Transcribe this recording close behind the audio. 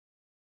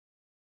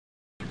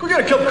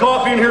get a cup of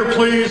coffee in here,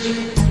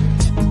 please?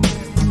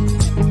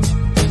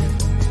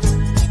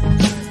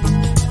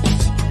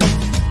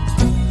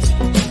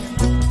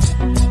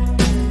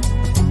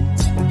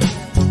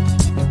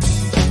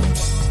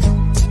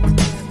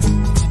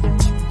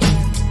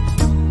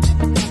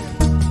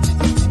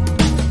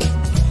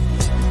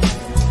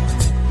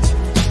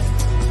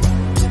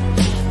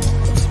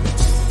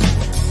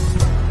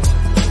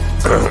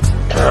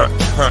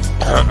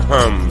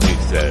 He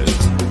says,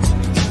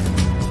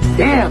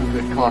 damn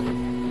good coffee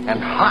and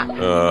hot.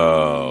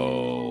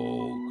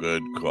 oh,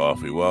 good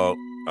coffee. Well,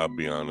 I'll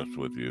be honest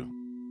with you.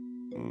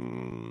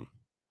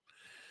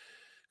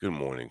 Good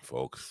morning,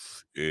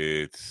 folks.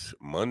 It's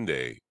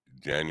Monday,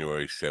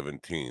 January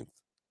 17th,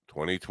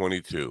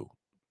 2022.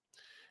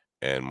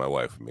 And my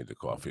wife made the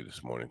coffee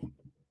this morning,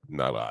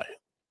 not I.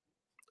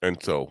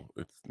 And so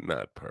it's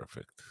not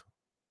perfect.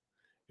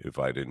 If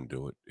I didn't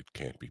do it, it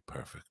can't be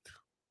perfect,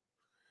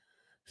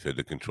 said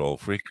the control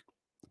freak.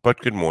 But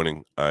good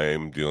morning.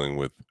 I'm dealing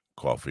with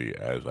coffee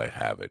as I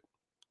have it,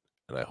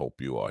 and I hope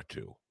you are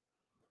too.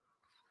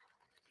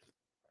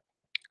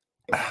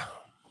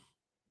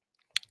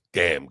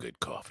 Damn good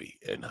coffee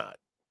and hot.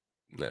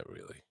 Not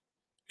really.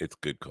 It's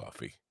good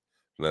coffee.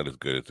 Not as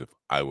good as if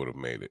I would have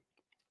made it.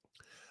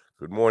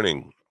 Good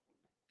morning.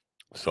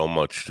 So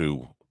much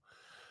to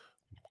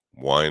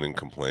whine and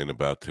complain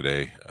about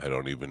today. I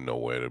don't even know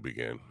where to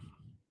begin.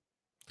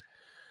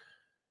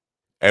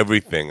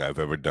 Everything I've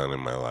ever done in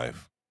my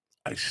life,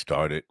 I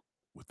start it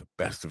with the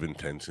best of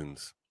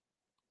intentions,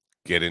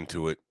 get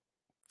into it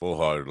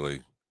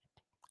full-heartedly,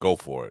 go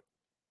for it.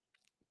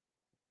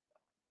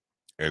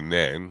 And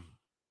then,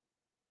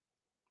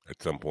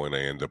 at some point, I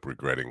end up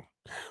regretting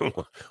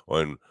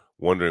and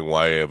wondering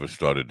why I ever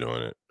started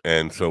doing it.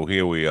 And so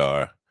here we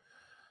are,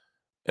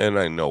 and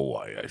I know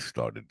why I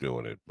started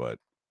doing it, but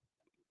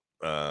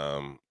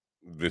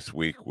this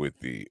week with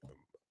the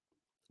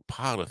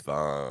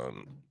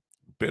podathon,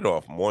 bit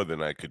off more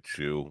than I could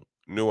chew.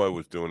 Knew I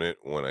was doing it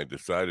when I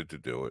decided to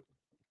do it.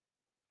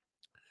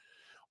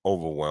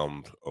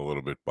 Overwhelmed a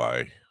little bit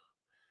by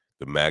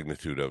the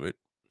magnitude of it.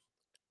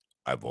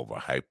 I've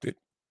overhyped it.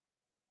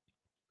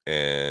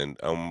 And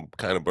I'm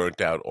kind of burnt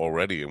out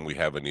already, and we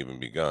haven't even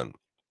begun.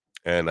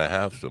 And I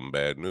have some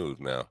bad news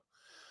now.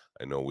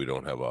 I know we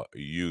don't have a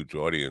huge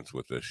audience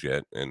with us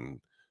yet, and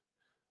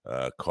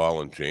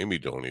Carl and Jamie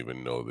don't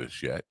even know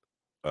this yet.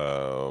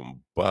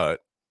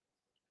 But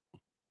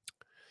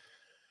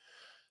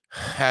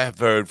I've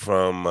heard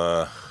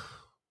from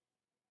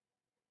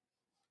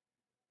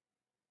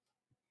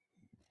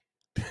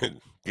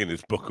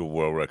Guinness Book of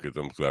World Records.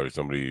 I'm sorry,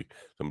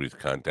 somebody's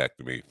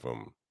contacted me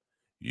from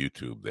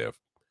YouTube there.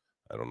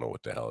 I don't know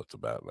what the hell it's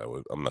about.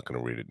 I'm not going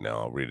to read it now.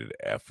 I'll read it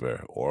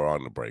after or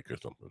on the break or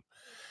something.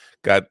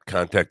 Got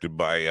contacted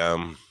by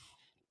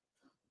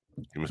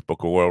Guinness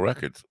Book of World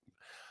Records.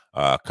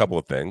 A couple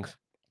of things.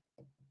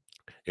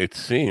 It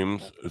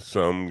seems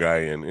some guy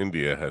in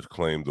India has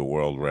claimed the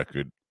world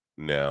record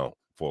now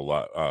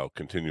for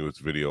continuous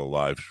video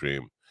live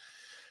stream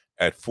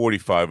at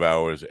 45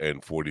 hours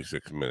and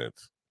 46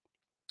 minutes.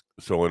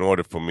 So in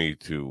order for me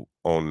to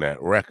own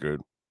that record,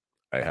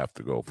 I have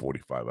to go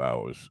 45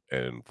 hours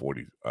and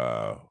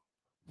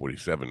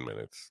 47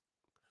 minutes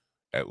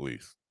at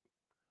least.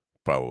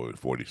 Probably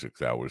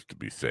 46 hours to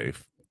be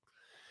safe.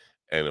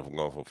 And if I'm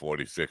going for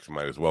 46,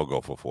 might as well go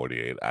for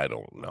 48. I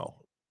don't know.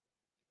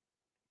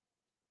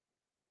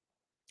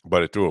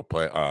 But it threw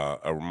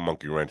a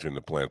monkey wrench in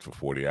the plans for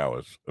 40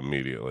 hours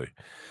immediately.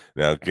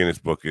 Now, Guinness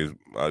Book is,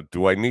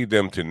 do I need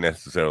them to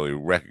necessarily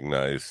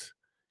recognize?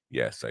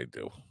 Yes, I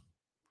do.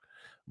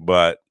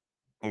 But,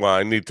 well,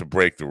 I need to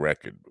break the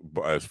record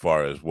as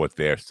far as what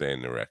they're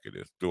saying the record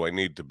is. Do I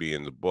need to be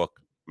in the book?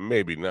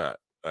 Maybe not.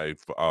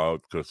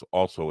 Because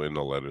also in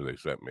the letter they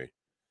sent me,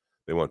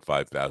 they want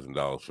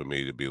 $5,000 for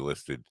me to be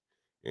listed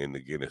in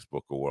the Guinness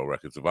Book of World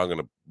Records. If I'm going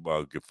to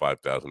give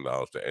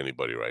 $5,000 to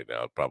anybody right now,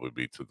 it'd probably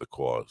be to the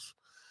cause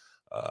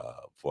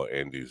for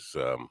Andy's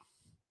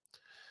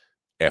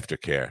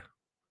aftercare,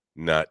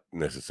 not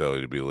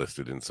necessarily to be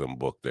listed in some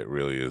book that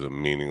really is a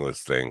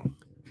meaningless thing.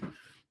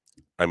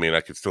 I mean,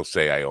 I could still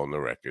say I own the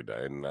record,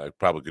 and I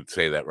probably could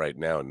say that right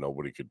now, and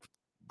nobody could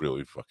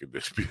really fucking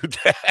dispute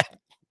that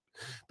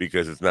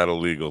because it's not a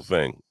legal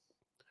thing.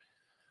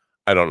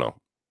 I don't know,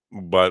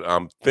 but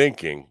I'm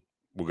thinking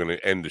we're going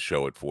to end the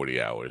show at 40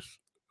 hours,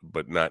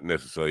 but not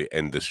necessarily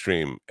end the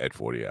stream at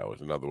 40 hours.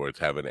 In other words,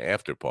 have an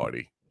after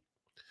party,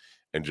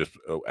 and just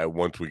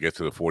once we get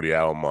to the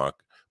 40-hour mark,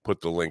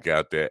 put the link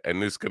out there,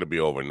 and it's going to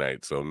be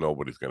overnight, so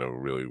nobody's going to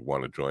really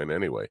want to join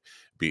anyway.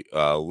 Be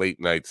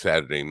late night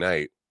Saturday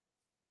night.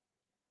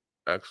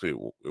 Actually,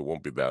 it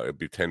won't be that. It'll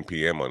be 10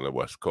 p.m. on the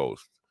West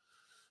Coast.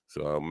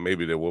 So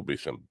maybe there will be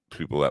some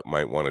people that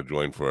might want to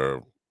join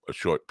for a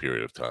short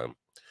period of time.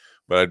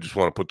 But I just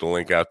want to put the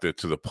link out there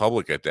to the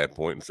public at that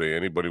point and say,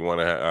 anybody want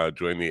to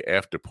join the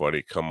after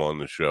party, come on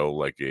the show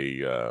like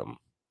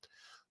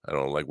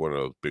like one of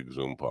those big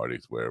Zoom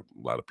parties where a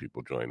lot of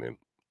people join in.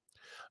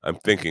 I'm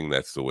thinking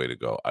that's the way to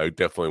go. I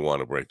definitely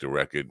want to break the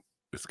record.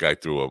 This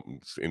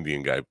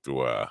Indian guy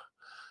threw a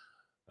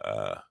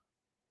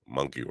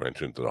monkey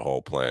wrench into the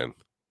whole plan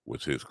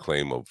with his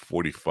claim of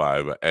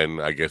 45,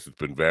 and I guess it's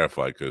been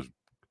verified because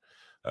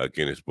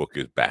Guinness Book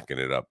is backing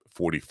it up,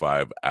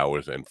 45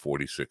 hours and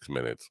 46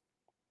 minutes.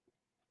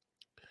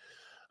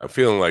 I'm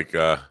feeling like,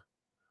 yeah,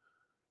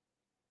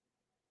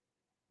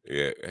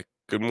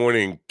 good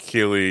morning,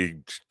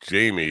 Keely,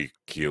 Jamie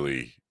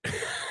Keely.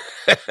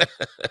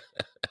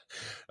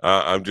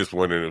 I'm just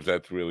wondering if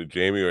that's really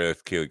Jamie or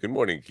that's Keely. Good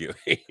morning,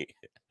 Keely.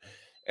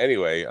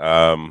 Anyway,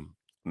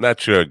 not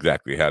sure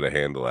exactly how to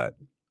handle that.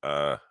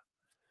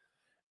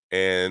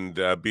 And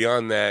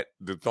beyond that,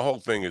 the whole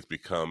thing has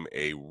become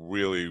a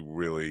really,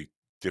 really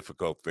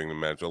difficult thing to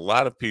manage. A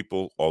lot of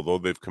people, although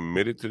they've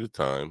committed to the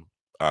time,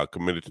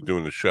 committed to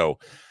doing the show,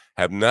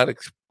 have not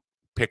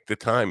picked the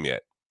time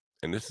yet.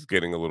 And this is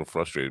getting a little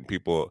frustrating.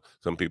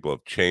 Some people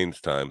have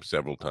changed time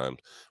several times.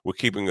 We're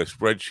keeping a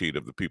spreadsheet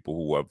of the people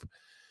who have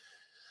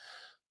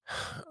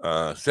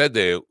said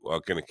they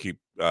are going to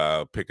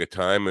pick a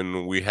time,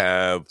 and we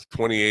have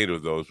 28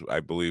 of those, I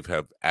believe,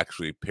 have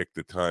actually picked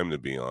the time to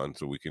be on,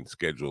 so we can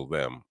schedule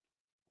them.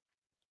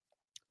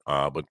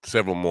 But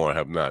several more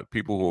have not.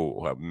 People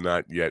who have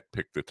not yet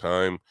picked the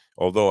time,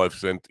 although I've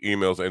sent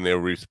emails and they're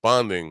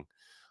responding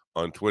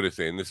on Twitter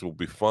saying this will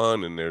be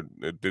fun, and they're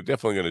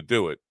definitely going to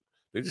do it.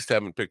 They just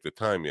haven't picked the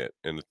time yet,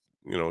 and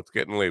it's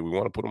getting late. We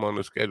want to put them on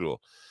the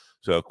schedule.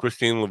 So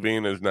Christine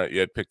Levine has not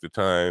yet picked the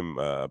time.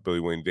 Billy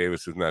Wayne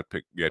Davis has not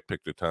yet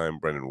picked the time.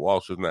 Brendan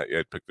Walsh has not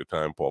yet picked the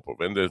time. Paul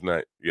Provenda has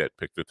not yet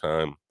picked the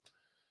time.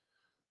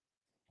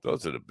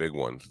 Those are the big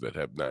ones that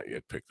have not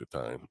yet picked the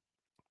time.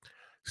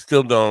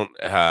 Still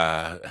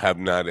have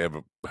not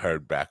ever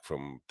heard back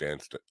from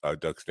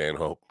Doug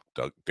Stanhope,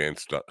 Dan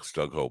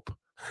Stughope,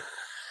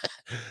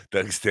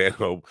 Doug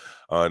Stanhope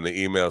on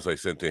the emails I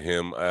sent to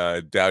him.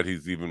 I doubt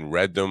he's even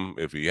read them.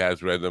 If he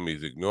has read them,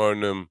 he's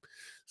ignoring them.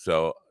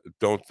 So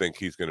don't think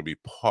he's going to be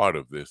part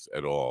of this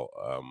at all,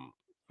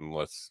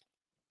 unless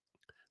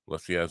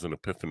he has an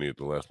epiphany at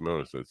the last minute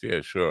and says, yeah,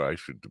 sure, I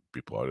should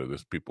be part of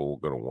this. People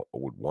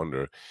would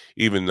wonder,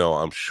 even though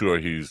I'm sure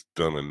he's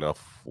done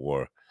enough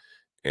for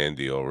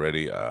Andy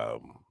already.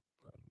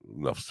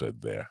 Enough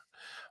said there.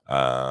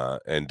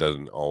 And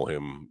doesn't owe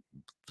him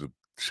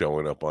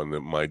showing up on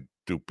my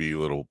doopy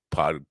little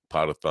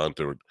podathon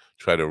to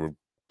try to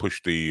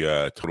push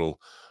the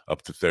total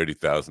up to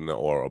 30,000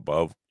 or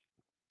above.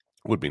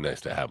 Would be nice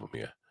to have him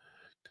here.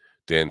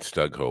 Dan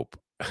Stughope.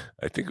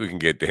 I think we can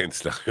get Dan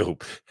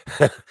Stughope.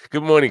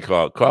 Good morning,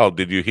 Carl. Carl,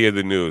 did you hear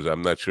the news?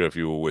 I'm not sure if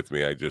you were with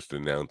me. I just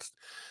announced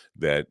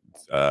that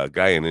a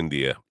guy in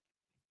India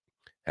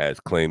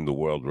has claimed the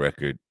world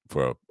record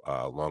for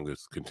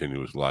longest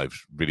continuous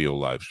video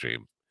live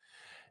stream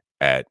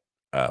at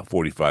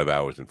 45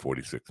 hours and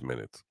 46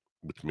 minutes,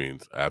 which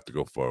means I have to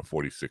go for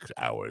 46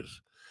 hours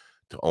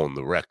to own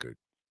the record.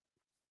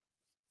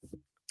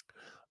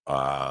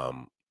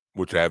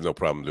 Which I have no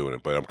problem doing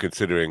it, but I'm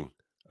considering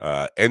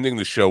ending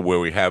the show where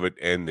we have it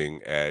ending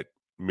at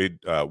 1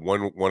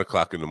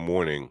 o'clock in the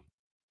morning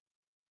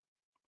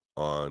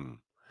on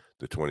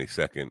the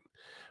 22nd,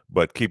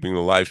 but keeping the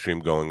live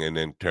stream going and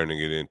then turning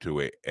it into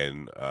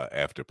an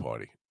after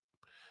party.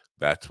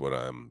 That's what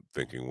I'm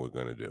thinking we're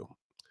going to do.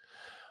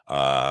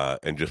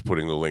 And just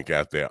putting the link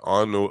out there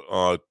on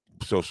the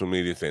social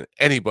media saying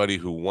anybody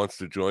who wants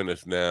to join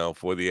us now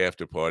for the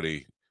after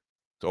party,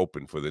 it's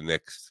open for the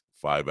next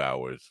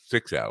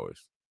 6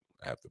 hours.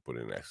 I have to put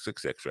in that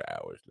 6 extra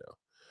hours now.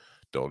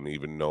 Don't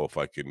even know if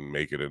I can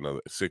make it another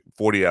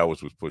 40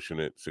 hours was pushing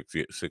it.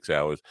 6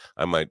 hours.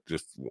 I might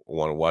just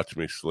want to watch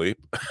me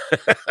sleep.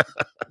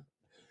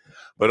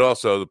 But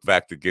also the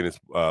fact that Guinness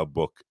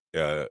Book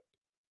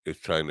is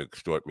trying to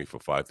extort me for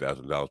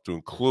 $5,000 to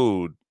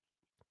include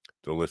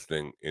the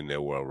listing in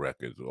their world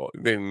records.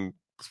 Then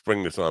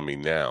spring this on me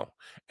now,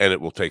 and it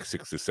will take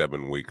 6 to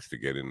 7 weeks to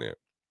get in there.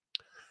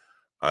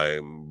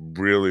 I'm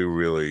really,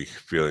 really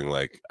feeling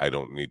like I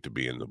don't need to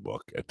be in the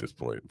book at this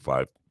point.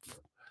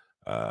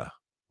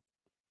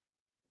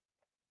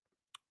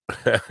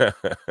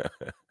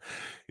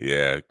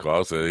 Yeah,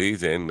 Carl says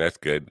he's in. That's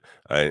good.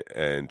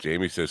 And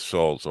Jamie says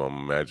sold, so I'm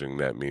imagining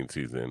that means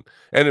he's in.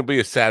 And it'll be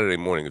a Saturday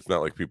morning. It's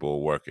not like people are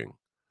working.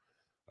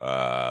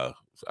 I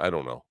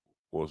don't know.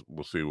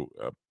 We'll see.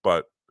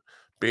 But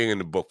being in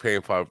the book,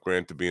 paying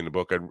 $5,000 to be in the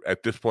book,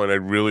 at this point,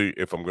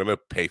 if I'm gonna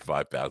pay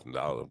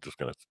 $5,000, I'm just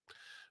gonna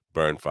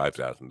burn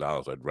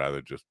 $5,000. I'd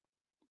rather just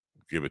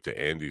give it to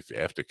Andy's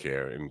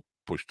aftercare and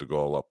push the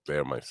goal up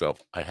there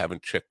myself. I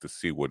haven't checked to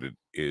see what it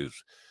is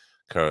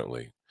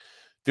currently.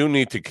 Do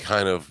need to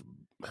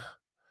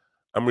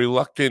I'm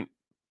reluctant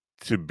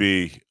to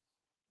be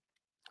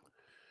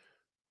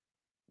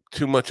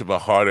too much of a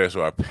hard ass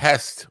or a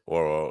pest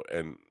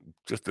and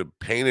just a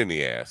pain in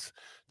the ass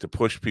to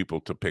push people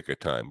to pick a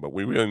time. But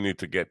we really need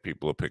to get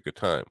people to pick a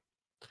time,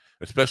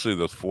 especially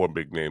those 4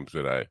 big names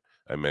that I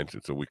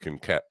mentioned, so we can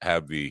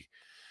have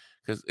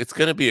because it's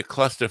going to be a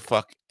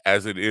clusterfuck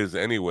as it is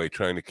anyway,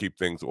 trying to keep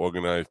things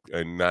organized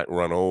and not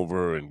run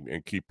over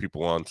and keep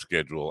people on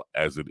schedule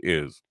as it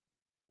is.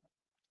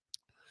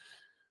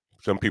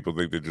 some people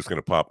think they're just going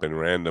to pop in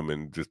random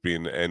and just be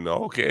and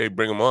okay,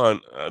 bring them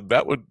on.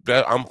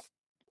 That I'm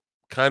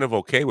kind of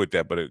okay with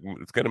that, but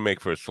it's going to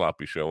make for a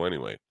sloppy show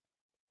anyway.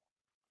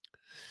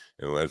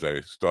 And as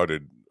I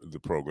started the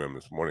program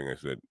this morning, I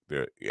said,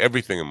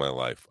 everything in my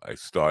life, I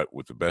start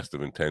with the best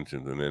of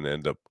intentions and then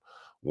end up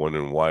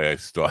wondering why I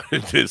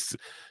started this.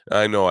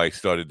 I know I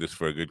started this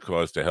for a good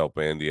cause to help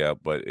Andy out,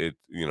 but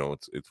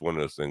it's one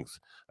of those things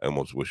I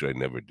almost wish I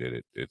never did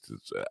it.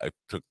 I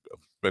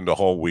spend a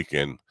whole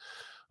weekend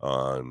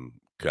on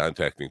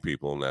contacting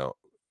people. Now,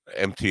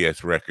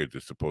 MTS Records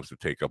is supposed to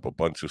take up a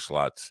bunch of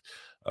slots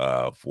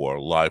for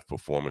live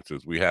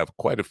performances. We have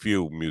quite a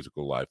few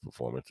musical live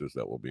performances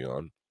that will be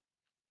on.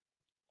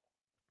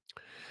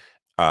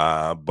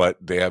 But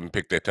they haven't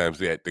picked their times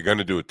yet. They're going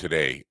to do it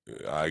today.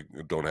 I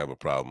don't have a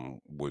problem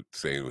with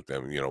saying with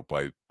them, do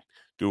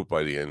it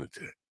by the end of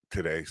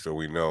today, so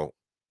we know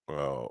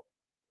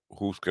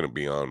who's going to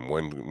be on,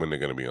 when they're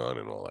going to be on,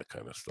 and all that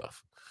kind of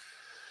stuff.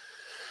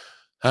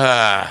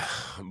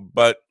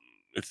 But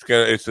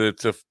it's a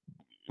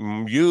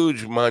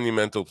huge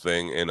monumental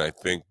thing, and I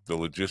think the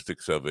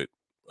logistics of it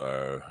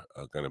are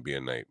going to be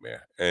a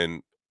nightmare.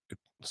 And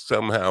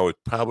somehow it's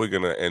probably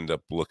going to end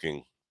up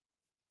looking,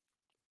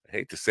 I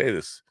hate to say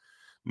this,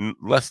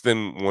 less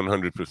than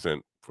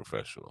 100%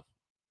 professional.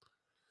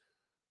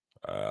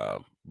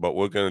 But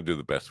we're going to do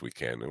the best we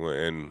can,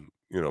 and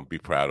be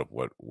proud of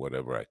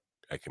whatever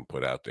I can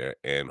put out there,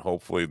 and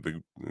hopefully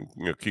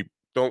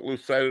don't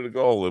lose sight of the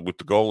goal. What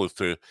the goal is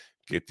to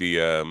get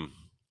the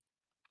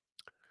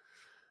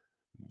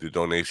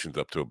donations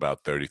up to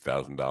about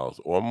 $30,000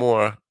 or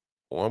more.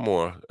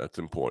 That's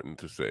important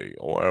to say,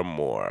 or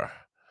more.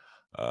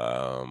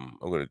 I'm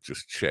going to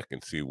just check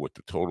and see what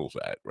the total's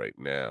at right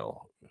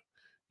now.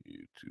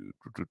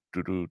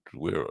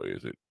 Where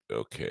is it?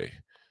 Okay.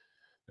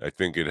 I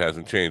think it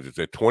hasn't changed. It's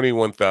at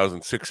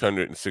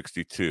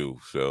 21,662.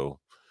 So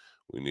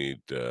we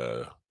need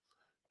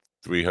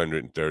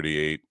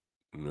 338.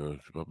 No,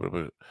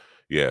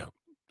 yeah,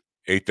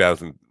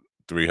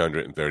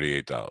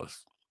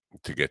 $8,338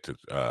 to get to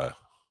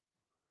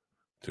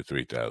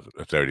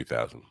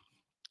 30,000.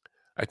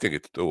 I think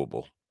it's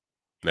doable.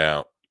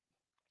 Now,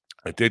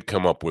 I did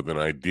come up with an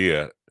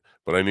idea,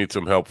 but I need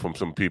some help from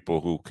some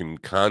people who can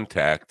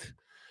contact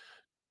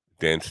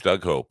Dan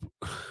Stughope.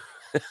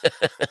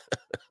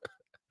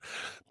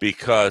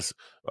 Because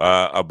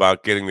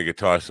about getting the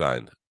guitar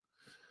signed.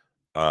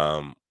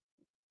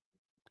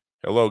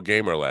 Hello,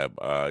 Gamer Lab.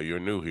 You're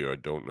new here. I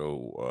don't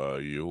know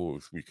you.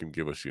 If you can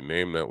give us your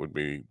name, that would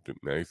be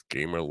nice.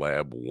 Gamer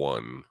Lab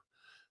 1.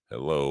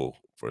 Hello,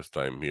 first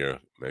time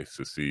here. Nice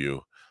to see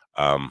you.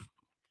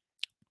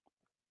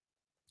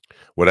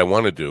 What I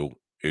want to do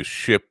is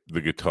ship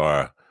the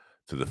guitar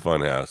to the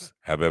Funhouse,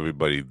 have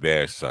everybody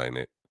there sign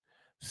it,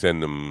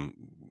 send them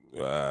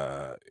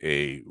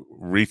a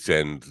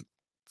resend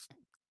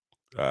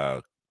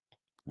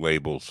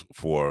labels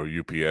for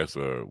UPS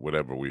or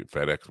whatever,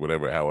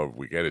 FedEx, however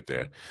we get it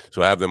there.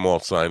 So have them all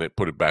sign it,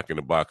 put it back in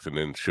the box, and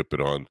then ship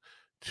it on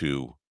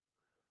to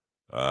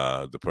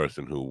the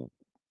person who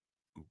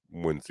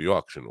wins the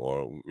auction,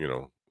 or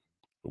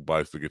who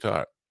buys the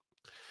guitar.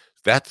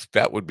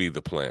 That would be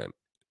the plan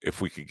if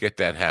we could get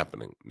that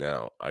happening.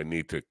 Now I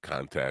need to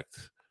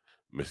contact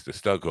Mr.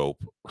 Stughope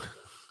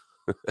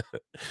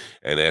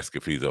and ask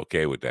if he's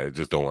okay with that. I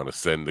just don't want to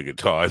send the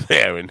guitar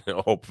there and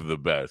hope for the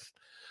best.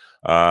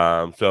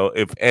 So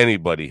if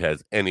anybody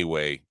has any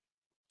way,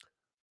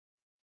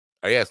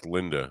 I asked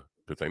Linda,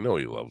 because I know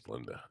he loves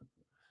Linda,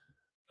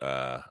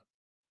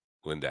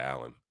 Linda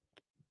Allen,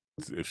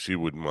 if she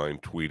wouldn't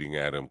mind tweeting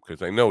at him,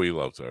 because I know he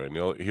loves her, and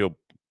he'll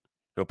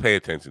pay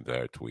attention to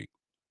her tweet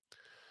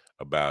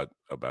about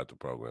the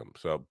program.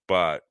 So,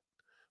 but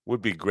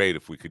would be great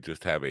if we could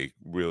just have a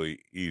really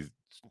easy,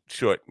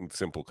 short and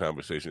simple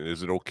conversation.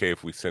 Is it okay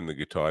if we send the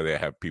guitar there,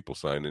 have people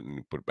sign it,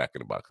 and put it back in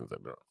the box and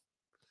send it on?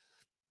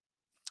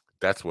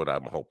 That's what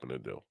I'm hoping to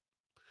do.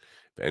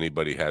 If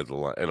anybody has a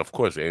line, and of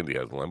course Andy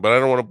has a line, but I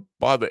don't want to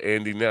bother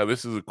Andy now.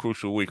 This is a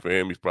crucial week for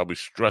him. He's probably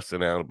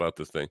stressing out about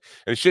this thing,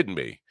 and it shouldn't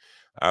be.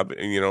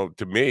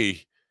 To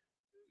me,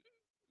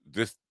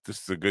 this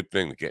is a good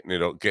thing.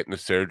 Getting the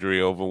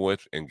surgery over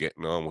with and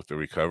getting on with the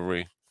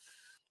recovery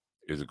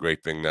is a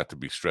great thing not to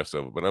be stressed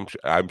over. But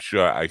I'm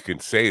sure I can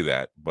say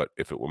that. But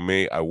if it were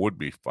me, I would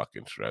be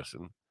fucking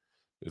stressing.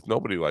 There's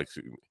nobody likes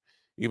it.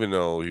 Even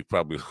though he's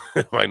probably,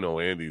 I know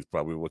Andy's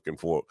probably looking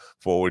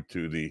forward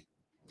to the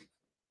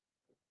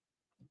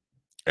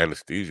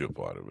anesthesia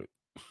part of it.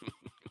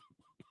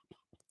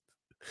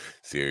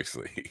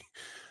 Seriously.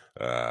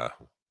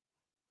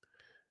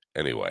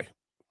 Anyway.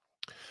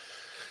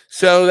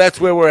 So that's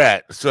where we're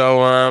at.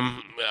 So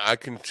I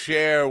can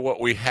share what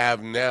we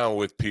have now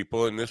with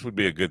people, and this would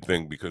be a good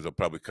thing because I'll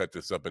probably cut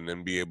this up and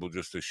then be able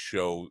just to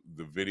show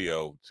the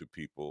video to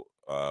people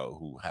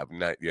who have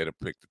not yet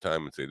picked the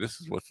time and say,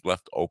 this is what's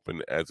left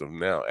open as of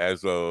now.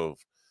 As of,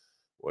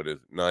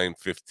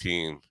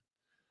 9:15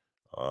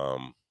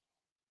 on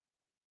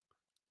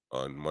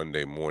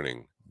Monday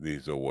morning.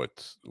 These are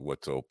what's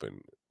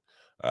open.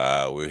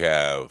 We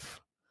have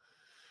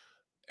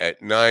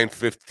at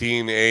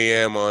 9:15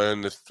 a.m.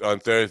 on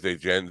Thursday.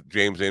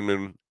 James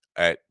Inman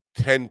at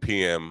 10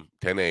 a.m.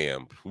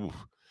 Ooh.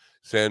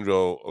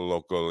 Sandro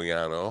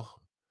Locoliano.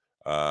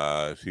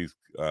 He's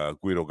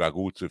Guido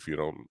Gaguz, if you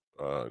don't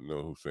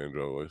know who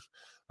Sandro is.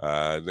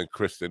 Then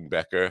Kristen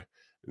Becker,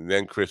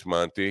 then Chris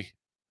Monty,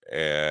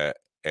 and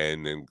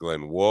then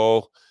Glenn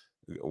Wall,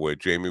 where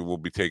Jamie will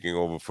be taking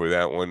over for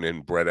that one,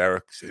 and Brett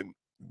Erickson.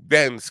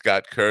 Then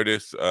Scott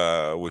Curtis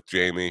with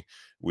Jamie.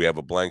 We have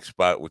a blank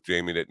spot with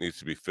Jamie that needs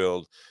to be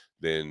filled.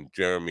 Then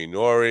Jeremy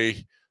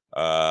Norrie,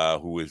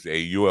 who is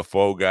a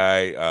UFO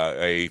guy,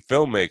 a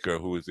filmmaker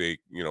who is a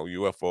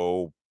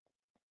UFO,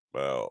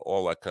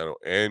 all that kind of,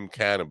 and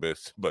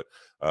cannabis, but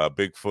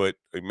Bigfoot.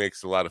 He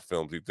makes a lot of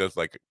films. He does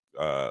like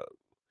I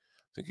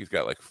think he's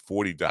got like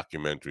 40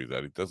 documentaries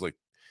out. He does like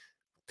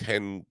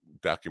 10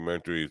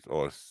 documentaries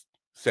or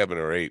 7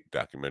 or 8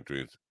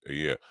 documentaries a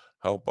year.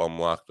 Help, I'm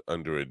locked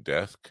under a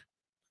desk.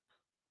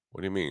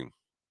 What do you mean?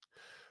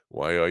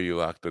 Why are you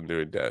locked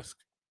under a desk?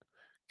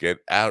 Get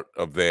out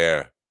of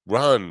there.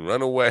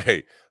 Run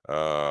away.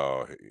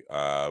 So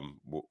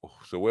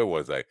where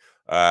was I?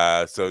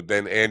 So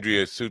then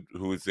Andrea Suit,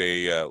 who is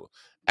a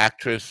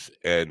actress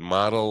and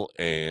model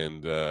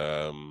and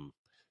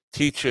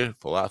teacher,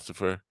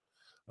 philosopher.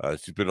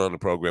 She's been on the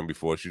program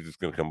before. She's just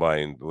going to come by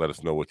and let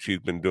us know what she's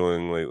been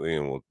doing lately,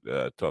 and we'll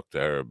talk to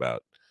her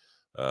about.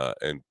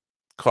 And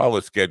Carl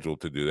is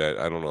scheduled to do that.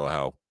 I don't know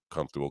how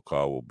comfortable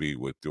Carl will be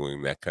with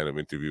doing that kind of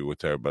interview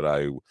with her, but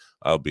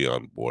I'll be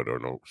on board, or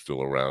no,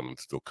 still around and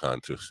still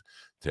conscious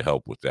to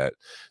help with that.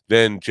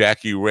 Then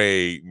Jackie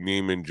Ray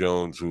Neiman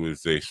Jones, who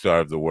is a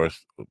star of the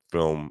worst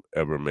film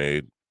ever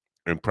made,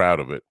 and proud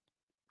of it.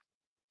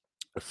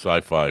 A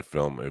sci-fi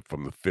film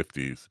from the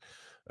 50s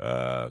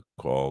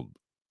called,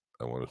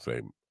 I want to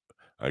say,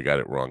 I got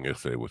it wrong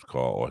yesterday, was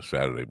called, or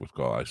Saturday was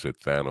called, I said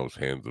Thanos'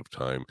 Hands of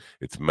Time.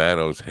 It's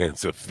Manos'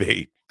 Hands of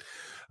Fate.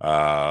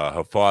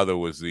 Her father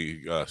was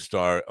the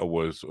star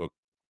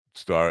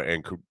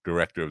and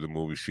director of the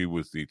movie. She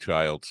was the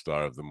child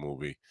star of the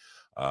movie,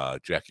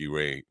 Jackie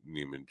Ray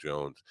Neiman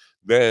Jones.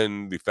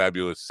 Then the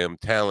fabulous Sam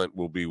Talent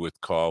will be with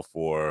Carl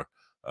for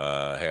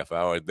half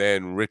hour.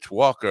 Then Rich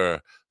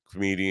Walker,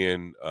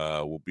 comedian,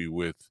 will be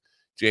with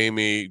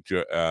Jamie.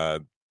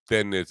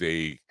 Then there's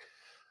a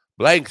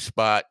blank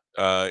spot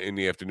in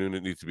the afternoon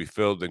that needs to be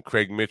filled. And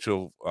Craig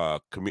Mitchell,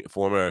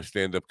 former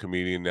stand-up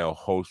comedian, now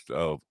host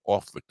of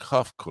Off the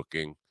Cuff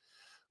Cooking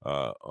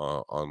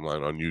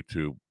online on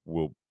YouTube,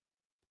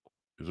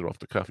 is it Off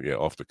the Cuff? Yeah,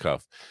 Off the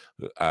Cuff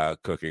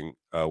Cooking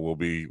will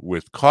be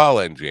with Carl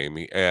and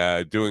Jamie,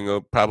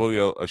 doing probably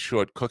a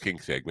short cooking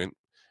segment.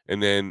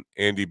 And then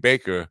Andy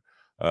Baker,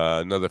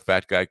 another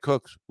fat guy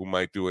cooks, who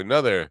might do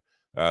another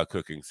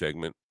cooking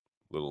segment,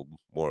 a little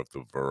more of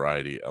the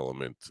variety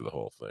element to the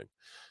whole thing.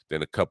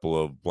 Then a couple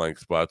of blank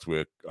spots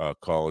where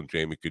Carl and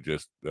Jamie could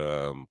just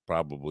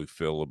probably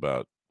fill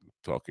about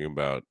talking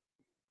about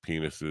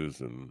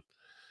penises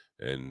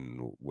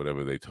and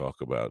whatever they talk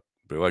about.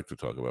 They like to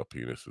talk about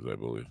penises, I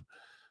believe.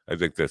 I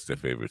think that's their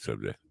favorite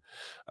subject.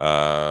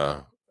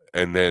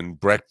 And then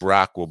Brett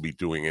Brock will be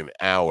doing an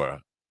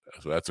hour.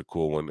 So that's a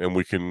cool one. And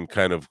we can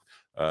kind of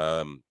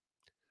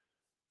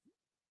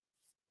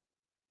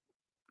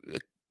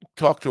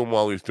talk to him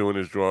while he's doing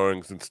his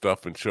drawings and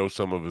stuff, and show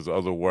some of his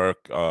other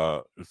work.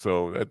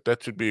 So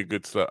that should be a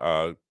good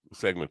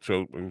segment.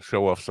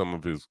 Show off some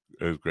of his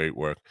great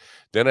work.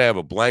 Then I have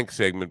a blank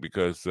segment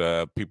because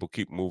people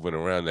keep moving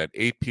around. At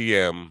 8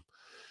 p.m.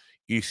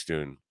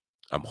 Eastern,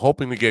 I'm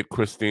hoping to get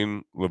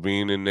Christine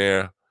Levine in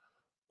there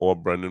or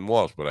Brendan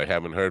Walsh, but I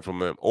haven't heard from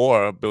them,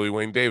 or Billy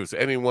Wayne Davis.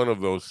 Any one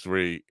of those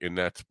three in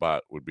that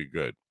spot would be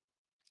good.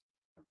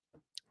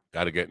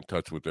 Got to get in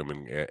touch with them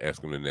and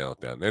ask them to nail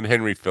it down. Then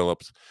Henry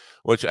Phillips,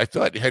 which I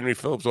thought Henry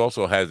Phillips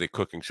also has a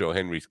cooking show,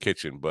 Henry's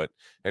Kitchen, but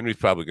Henry's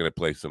probably going to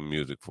play some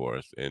music for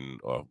us and,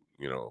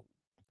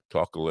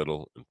 talk a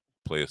little and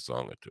play a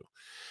song or two.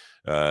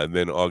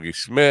 Then Augie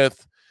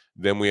Smith.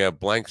 Then we have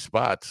blank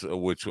spots,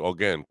 which,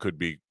 again, could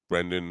be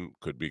Brendan,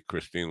 could be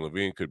Christine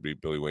Levine, could be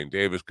Billy Wayne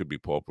Davis, could be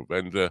Paul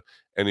Provenza.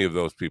 Any of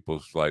those people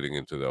sliding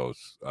into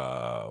those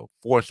 4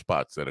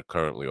 spots that are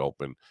currently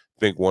open. I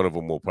think one of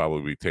them will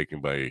probably be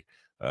taken by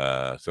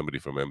somebody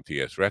from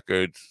MTS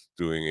Records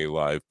doing a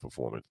live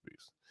performance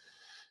piece.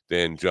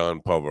 Then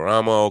John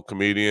Poveramo,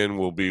 comedian,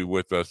 will be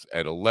with us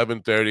at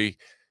 11:30.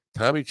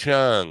 Tommy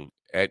Chong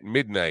at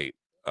midnight.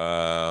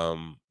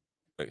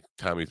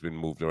 Tommy's been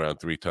moved around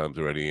 3 times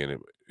already, and it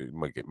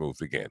might get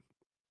moved again.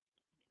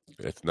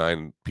 It's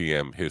 9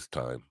 p.m. his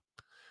time.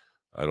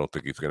 I don't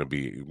think he's going to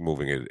be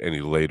moving it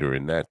any later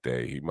in that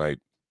day. He might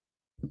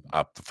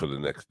opt for the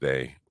next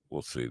day.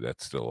 We'll see.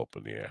 That's still up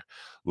in the air.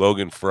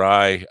 Logan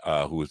Fry,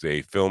 who is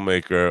a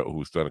filmmaker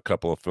who's done a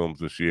couple of films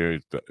this year.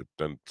 He's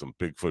done some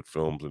Bigfoot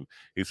films, and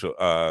he's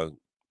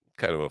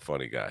kind of a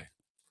funny guy.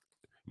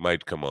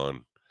 Might come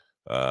on.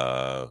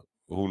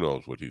 Who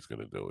knows what he's going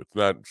to do? It's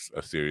not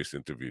a serious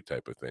interview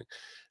type of thing.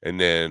 And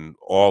then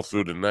all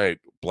through the night,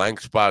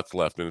 blank spots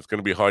left, and it's going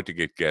to be hard to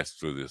get guests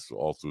through this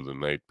all through the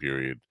night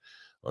period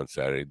on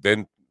Saturday.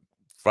 Then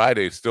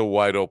Friday is still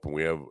wide open.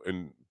 We have,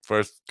 and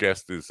first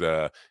guest is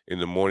in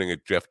the morning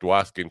at Jeff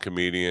Dwoskin,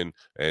 comedian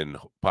and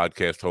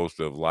podcast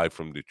host of Live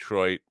from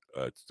Detroit.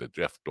 It's the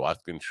Jeff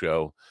Dwoskin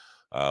Show.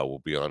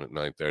 We'll be on at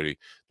 9:30.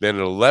 Then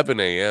at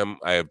 11 a.m.,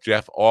 I have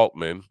Jeff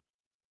Altman,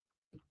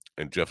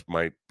 and Jeff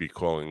might be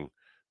calling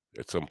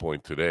at some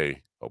point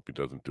today. Hope he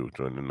doesn't do it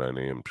during the 9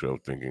 a.m. show,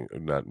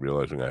 not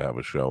realizing I have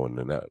a show, and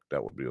then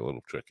that would be a little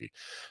tricky.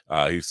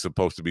 He's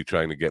supposed to be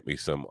trying to get me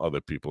some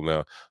other people.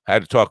 Now, I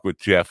had to talk with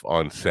Jeff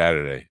on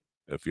Saturday.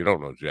 If you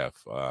don't know Jeff,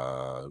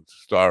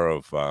 star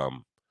of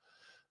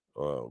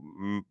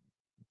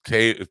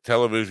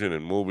television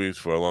and movies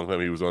for a long time.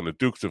 He was on the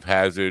Dukes of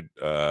Hazzard.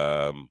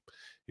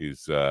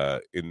 He's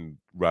in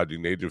Rodney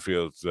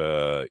Dangerfield's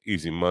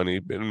Easy Money.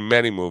 Been in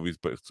many movies,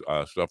 but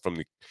stuff from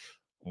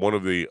one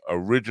of the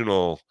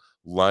original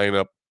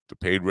lineup, the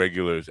paid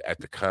regulars at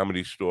the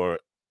Comedy Store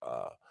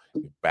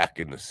back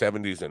in the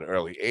 70s and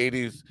early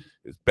 80s.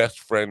 His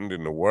best friend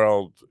in the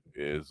world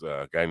is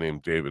a guy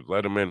named David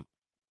Letterman,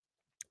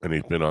 and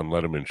he's been on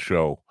Letterman's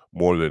show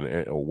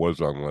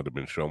was on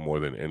Letterman's show more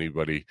than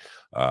anybody.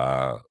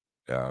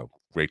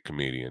 Great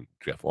comedian,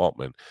 Jeff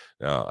Altman.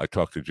 Now, I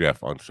talked to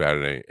Jeff on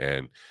Saturday,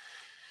 and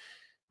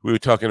we were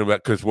talking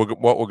about, because what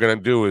we're going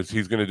to do is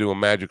he's going to do a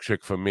magic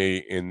trick for me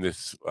in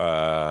this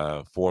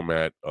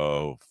format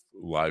of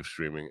live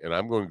streaming, and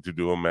I'm going to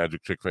do a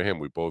magic trick for him.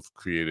 We both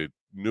created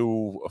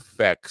new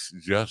effects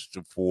just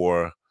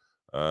for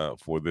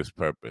this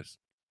purpose.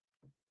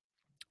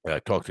 I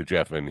talked to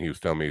Jeff, and he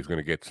was telling me he's going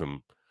to get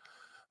some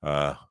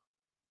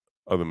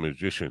other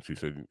magicians. He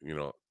said,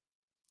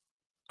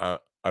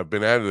 I've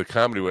been out of the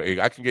comedy world.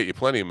 I can get you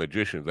plenty of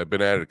magicians. I've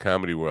been out of the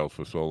comedy world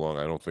for so long.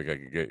 I don't think I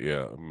could get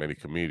you many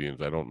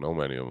comedians. I don't know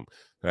many of them.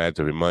 And I had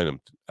to remind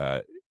him,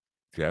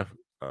 Jeff,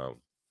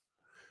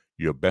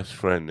 your best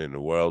friend in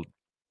the world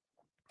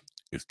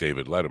is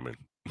David Letterman.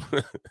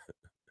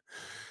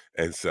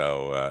 And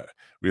so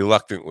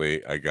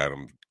reluctantly, I got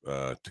him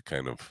to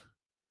kind of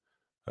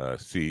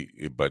see,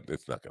 but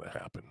it's not going to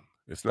happen.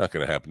 It's not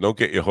going to happen. Don't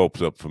get your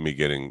hopes up for me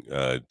getting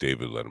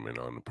David Letterman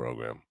on the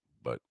program,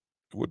 but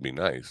it would be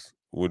nice.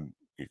 You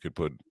could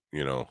put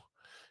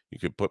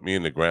me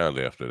in the ground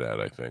after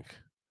that, I think,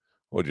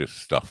 or just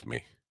stuff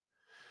me,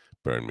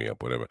 burn me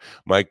up, whatever.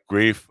 Mike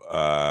Grief,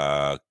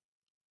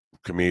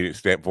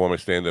 comedian, former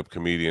stand-up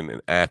comedian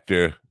and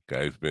actor.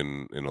 Guy's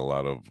been in a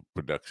lot of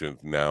productions.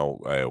 Now,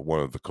 one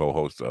of the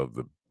co-hosts of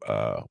the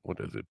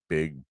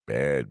Big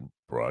Bad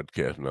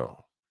Broadcast?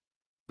 No,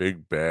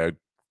 Big Bad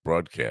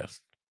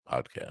Broadcast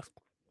podcast.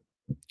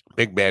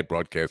 Big Bad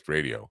Broadcast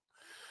Radio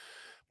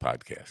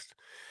podcast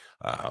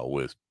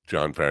with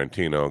John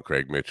Ferrantino,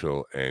 Craig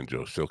Mitchell, and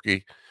Joe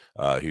Silky.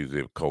 He's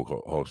the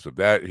co-host of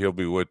that. He'll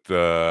be with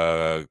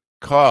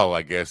Carl,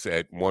 I guess,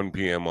 at 1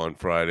 p.m. on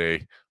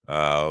Friday.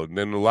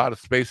 Then a lot of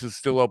spaces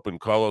still open.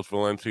 Carlos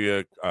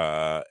Valencia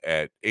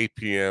at 8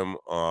 p.m.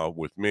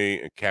 With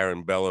me, and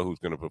Karen Bella, who's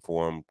going to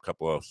perform a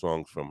couple of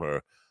songs from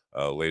her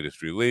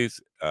latest release.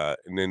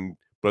 And then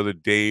Brother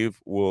Dave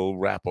will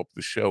wrap up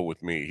the show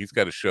with me. He's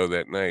got a show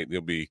that night.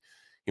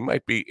 He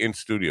might be in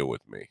studio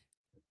with me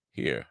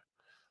here.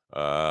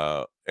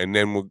 And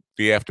then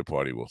the after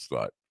party will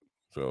start.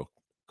 So,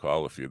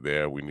 Carl, if you're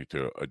there, we need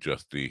to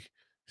adjust the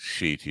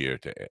sheet here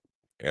to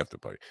after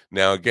party.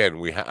 Now,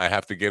 again, I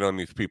have to get on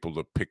these people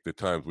to pick the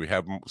times. We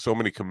have so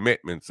many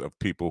commitments of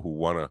people who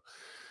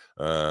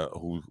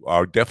who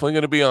are definitely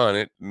going to be on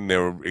it, and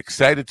they're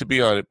excited to be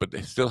on it, but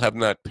they still have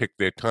not picked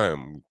their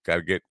time. Got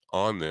to get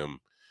on them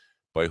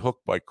by hook,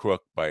 by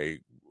crook, by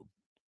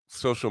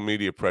social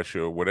media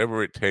pressure,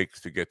 whatever it takes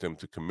to get them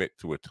to commit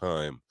to a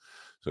time,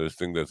 so this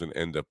thing doesn't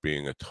end up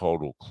being a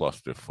total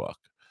clusterfuck.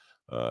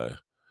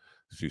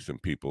 See some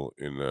people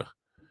in the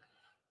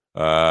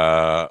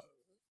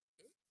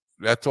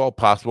that's all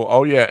possible.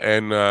 Oh yeah,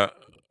 and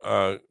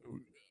I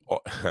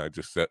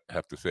just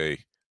have to say,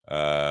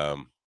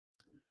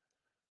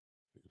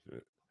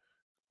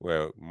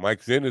 well,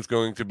 Mike Zinn is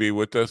going to be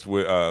with us,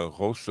 with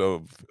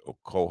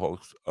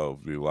co-host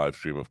of the live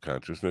stream of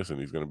consciousness, and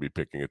he's going to be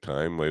picking a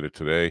time later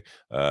today.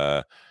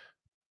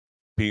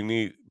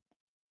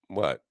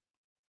 What?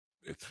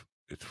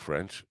 It's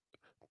French.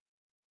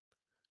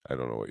 I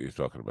don't know what you're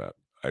talking about.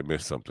 I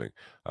missed something.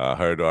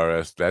 Heard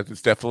RS. That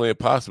is definitely a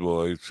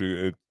possible. It's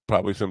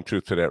probably some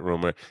truth to that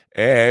rumor.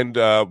 And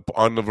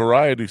on the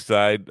variety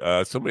side,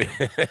 somebody,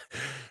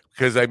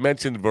 because I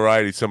mentioned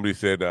variety, somebody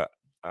said,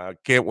 I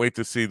can't wait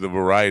to see the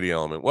variety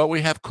element. Well,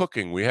 we have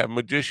cooking, we have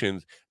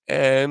magicians,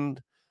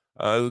 and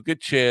a good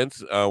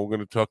chance we're going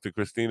to talk to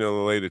Christina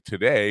later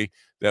today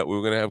that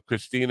we're going to have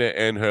Christina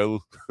and her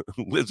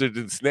lizards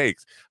and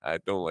snakes. I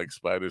don't like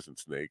spiders and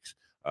snakes.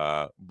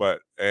 But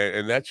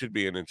that should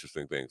be an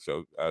interesting thing.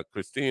 So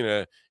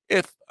Christina,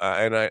 if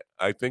and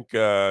I think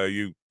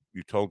you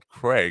told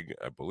Craig,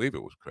 I believe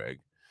it was Craig,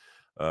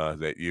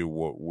 that you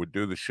would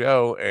do the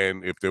show,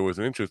 and if there was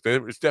an interest,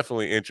 there is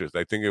definitely interest.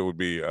 I think it would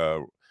be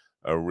a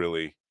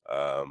really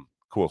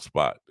cool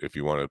spot if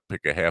you want to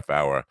pick a half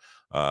hour.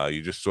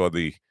 You just saw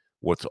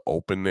what's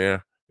open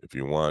there. If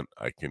you want,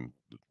 I can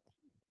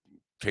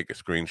take a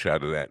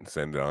screenshot of that and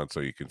send it on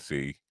so you can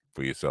see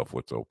for yourself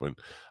what's open.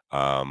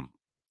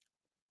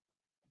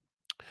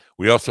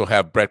 We also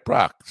have Brett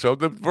Brock. So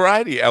the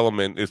variety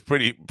element is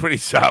pretty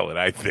solid,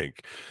 I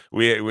think.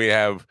 We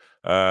have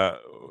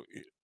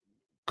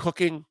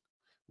cooking,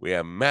 we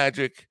have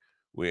magic,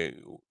 we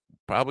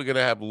probably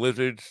gonna have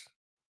lizards.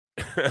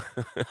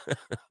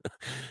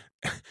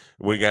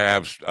 We're gonna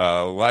have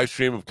live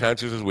stream of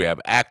consciousness. We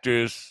have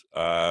actors.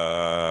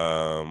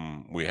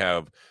 We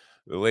have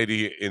the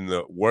lady in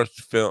the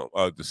worst film,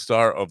 the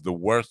star of the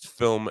worst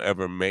film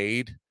ever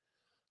made.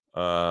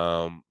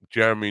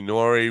 Jeremy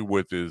Nori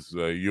with his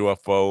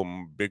UFO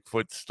and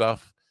Bigfoot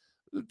stuff.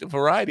 The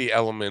variety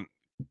element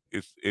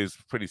is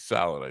pretty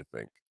solid, I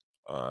think.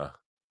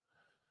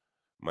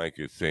 Mike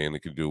is saying it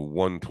could do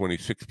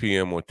 1:26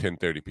 p.m. or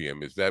 10:30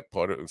 p.m. Is that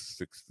part of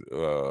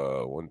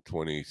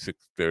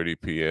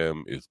 1:26:30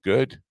 p.m. is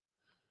good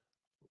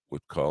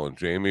with Colin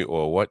Jamie,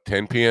 or what,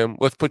 10 p.m.?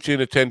 Let's put you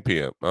in at 10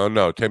 p.m. Oh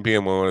no, 10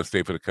 p.m. we want to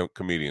stay for the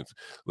comedians.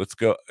 Let's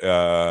go.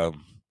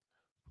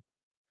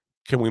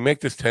 Can we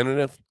make this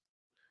tentative?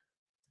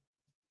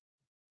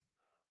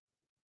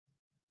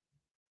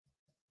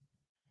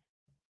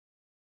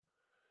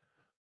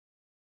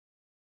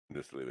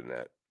 Just leaving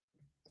that.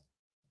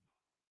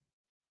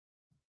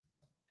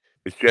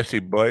 Is Jesse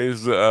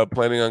Blaze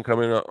planning on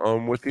coming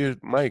on with you,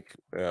 Mike?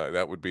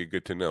 That would be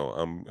good to know.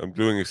 I'm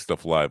doing this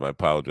stuff live. I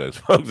apologize,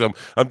 folks.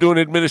 I'm doing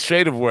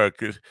administrative work.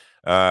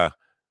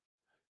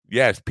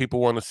 Yes,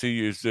 people want to see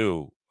your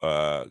zoo,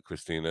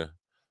 Christina.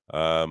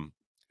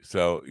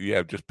 So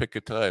yeah, just pick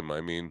a time.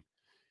 I mean,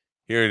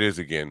 here it is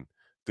again.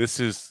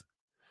 This is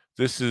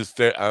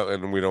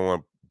and we don't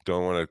want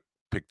to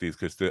pick these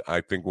because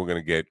I think we're going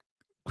to get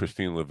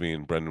Christine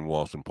Levine, Brendan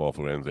Walsh, and Paul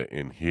Forenza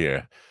in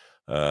here.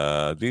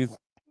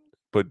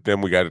 But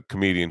then we got a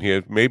comedian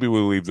here. Maybe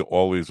we'll leave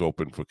all these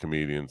open for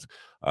comedians.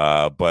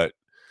 But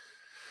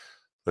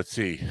let's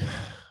see.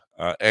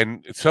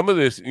 And some of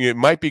this, it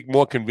might be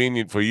more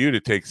convenient for you to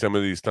take some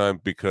of these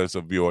times because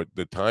of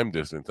the time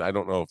distance. I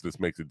don't know if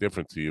this makes a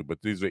difference to you,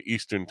 but these are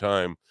Eastern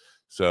time.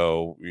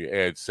 So you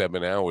add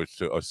 7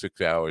 hours or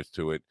 6 hours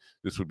to it.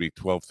 This would be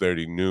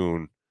 12:30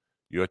 noon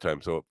your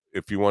time. So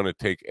if you want to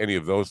take any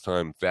of those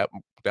times, that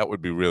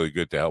would be really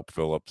good to help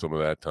fill up some of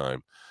that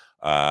time.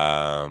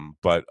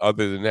 But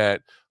other than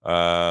that,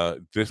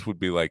 this would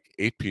be like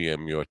 8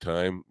 p.m. your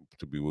time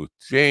to be with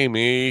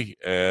Jamie.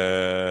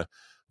 4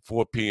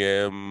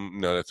 p.m.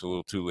 No, that's a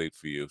little too late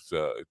for you.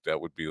 So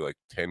that would be like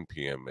 10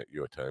 p.m. at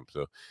your time.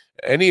 So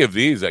any of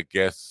these, I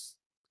guess,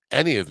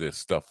 any of this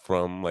stuff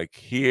from like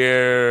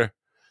here,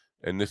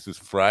 and this is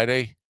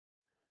Friday.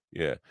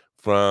 Yeah.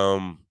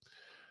 From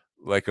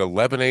like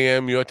 11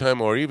 a.m. your time,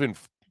 or even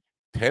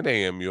 10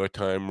 a.m. your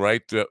time,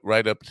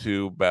 right up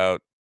to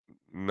about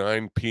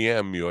 9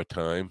 p.m. your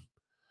time,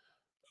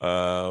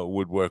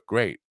 would work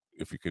great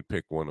if you could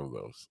pick one of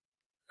those.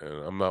 And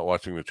I'm not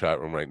watching the chat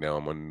room right now.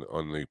 I'm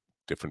on the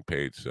different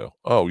page. So,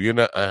 you're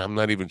not. I'm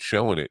not even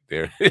showing it.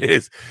 There it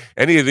is.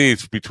 Any of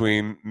these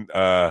between,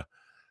 I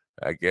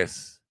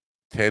guess,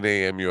 10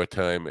 a.m. your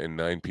time and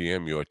 9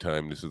 p.m. your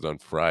time. This is on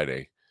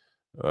Friday.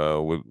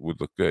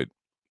 Would look good.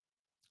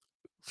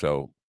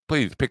 So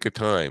please pick a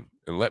time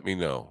and let me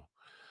know.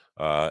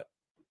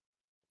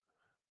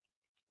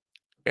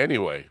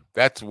 Anyway,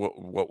 that's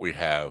what we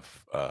have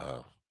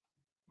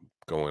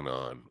going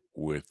on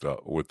with the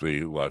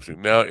live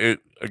stream. Now,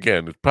 it's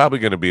probably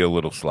going to be a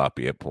little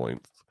sloppy at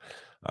points.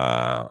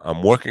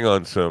 I'm working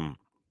on some,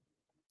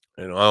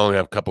 and I only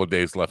have a couple of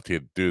days left here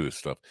to do this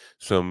stuff.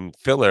 Some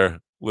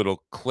filler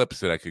little clips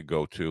that I could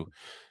go to.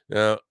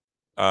 Now,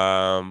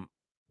 I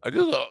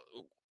just,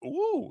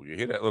 you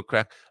hear that little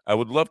crack? I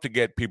would love to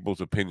get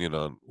people's opinion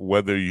on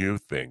whether you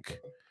think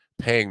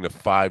paying the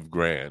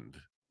 $5,000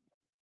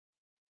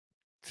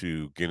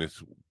 to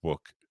Guinness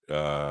Book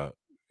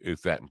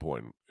is that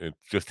important. It's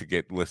just to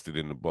get listed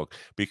in the book,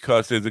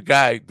 because there's the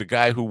guy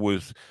who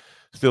was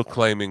still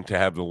claiming to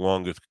have the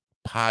longest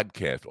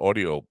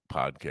audio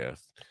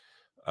podcast.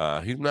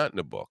 He's not in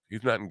the book.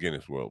 He's not in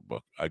Guinness World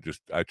Book. I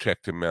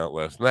checked him out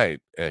last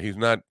night. He's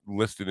not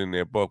listed in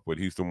their book, but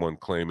he's the one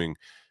claiming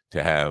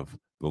to have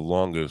the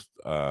longest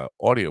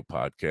audio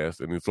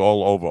podcast, and it's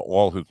all over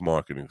all his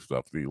marketing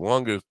stuff. The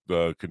longest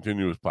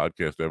continuous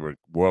podcast ever,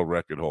 world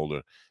record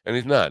holder, and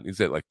he's not.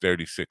 He's at like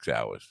 36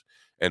 hours,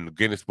 and the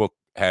Guinness Book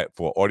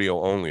for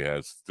audio only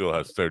still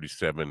has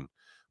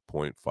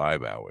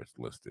 37.5 hours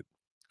listed.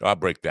 I'll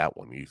break that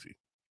one easy.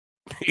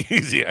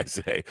 Easy, I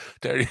say.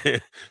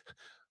 30.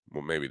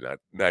 Well, maybe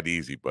not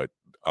easy, but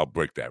I'll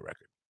break that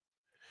record.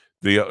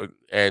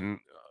 And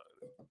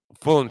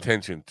full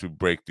intention to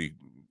break the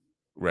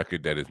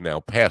record that is now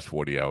past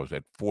 40 hours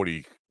at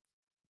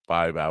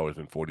 45 hours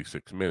and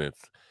 46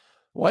 minutes.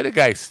 Why the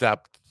guy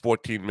stopped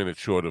 14 minutes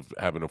short of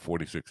having a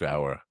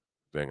 46-hour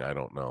thing, I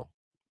don't know.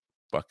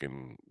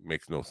 Fucking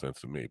makes no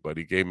sense to me. But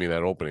he gave me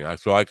that opening,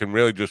 so I can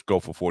really just go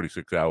for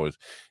 46 hours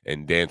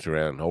and dance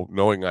around,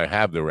 knowing I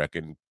have the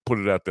record, and put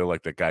it out there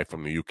like the guy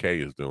from the UK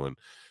is doing,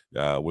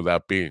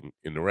 without being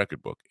in the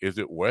record book. Is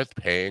it worth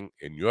paying,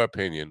 in your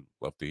opinion?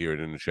 Love to hear it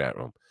in the chat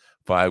room.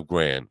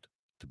 $5,000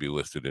 to be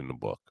listed in the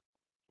book.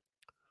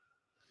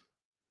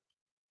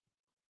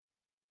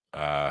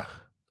 the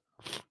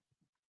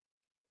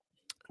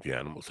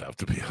animals have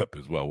to be up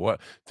as well.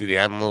 What do the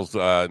animals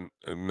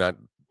not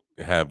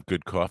have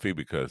good coffee?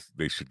 Because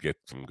they should get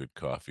some good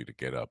coffee to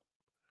get up.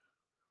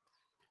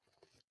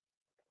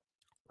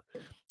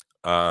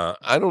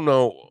 I don't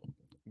know,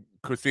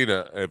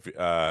 Christina, if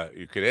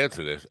you could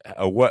answer this.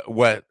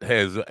 What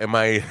has am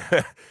I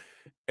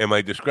am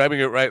I describing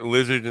it right?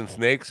 Lizards and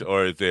snakes,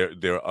 or is there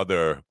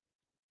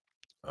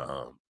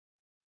um,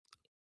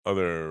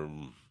 other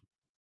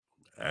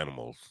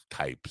animals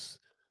types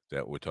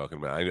that we're talking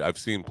about? I've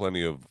seen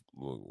plenty of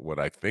what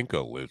I think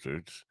are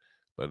lizards,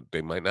 but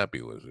they might not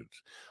be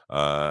lizards.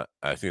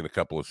 I've seen a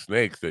couple of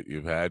snakes that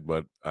you've had,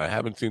 but I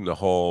haven't seen the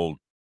whole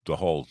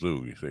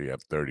zoo. You say you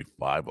have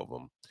 35 of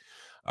them.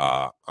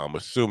 I'm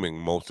assuming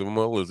most of them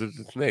are lizards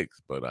and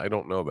snakes, but I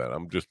don't know that.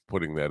 I'm just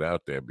putting that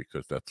out there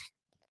because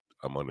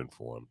I'm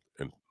uninformed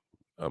and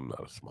I'm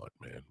not a smart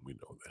man. We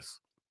know this.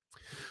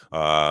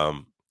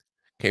 Um,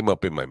 Came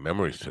up in my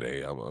memories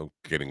today. I'm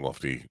getting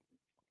off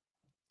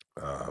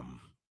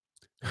um,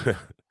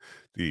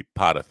 the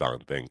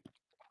potathon thing.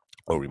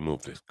 Oh,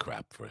 remove this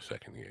crap for a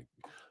second here.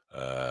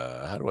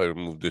 How do I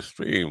remove this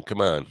stream?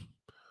 Come on.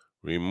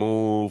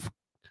 Remove.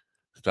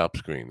 Stop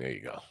screen. There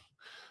you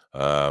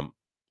go.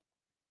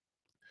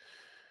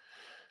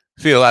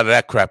 See, a lot of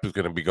that crap is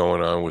going to be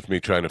going on with me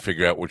trying to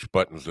figure out which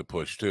buttons to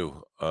push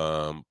too.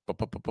 Window.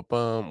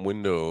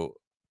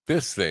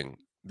 This thing.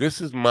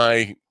 This is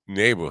my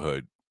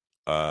neighborhood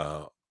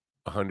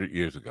 100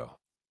 years ago.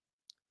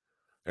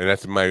 And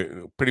that's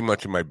pretty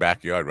much in my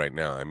backyard right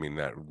now. I mean,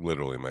 not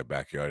literally my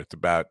backyard. It's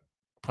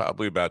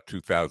probably about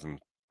 2,000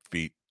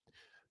 feet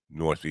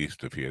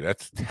northeast of here.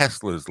 That's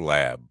Tesla's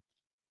lab.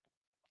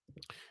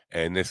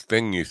 And this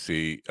thing you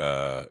see,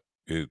 the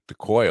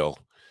coil,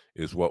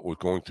 is what was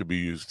going to be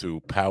used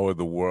to power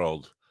the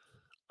world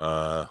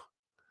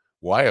wirelessly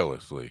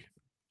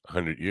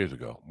 100 years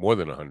ago, more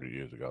than 100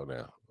 years ago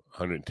now,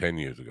 110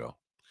 years ago.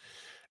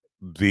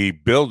 The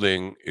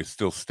building is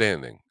still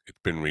standing. It's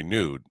been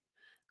renewed.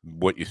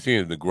 What you see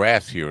in the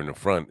grass here in the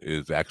front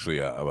is actually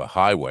a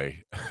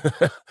highway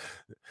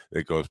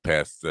that goes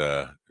past.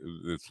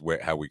 It's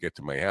how we get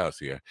to my house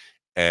here,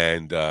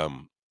 and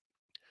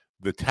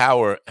the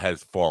tower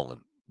has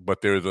fallen,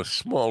 but there is a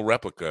small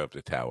replica of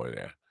the tower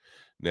there.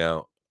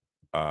 Now,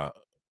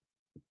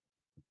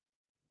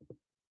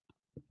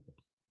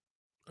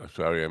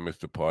 sorry, I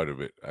missed a part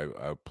of it.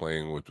 I'm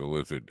playing with the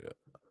lizard.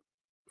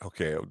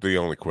 Okay, the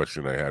only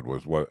question I had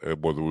was whether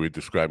we were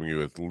describing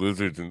you as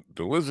lizards and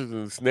the lizards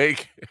and the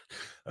snake,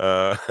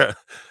 uh,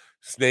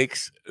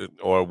 snakes,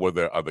 or were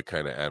there other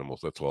kind of animals?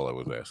 That's all I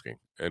was asking.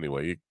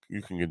 Anyway,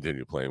 you can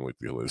continue playing with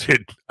your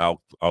lizard.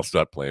 I'll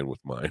start playing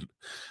with mine.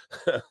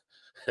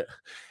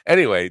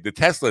 Anyway, the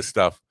Tesla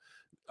stuff.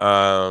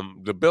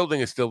 The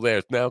building is still there.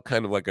 It's now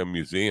kind of like a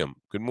museum.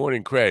 Good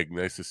morning, Craig.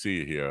 Nice to see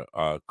you here.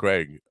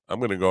 Craig, I'm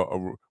going to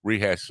go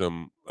rehash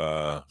some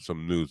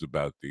news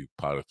about the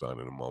Potathon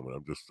in a moment.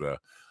 I'm just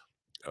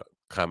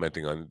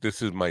commenting on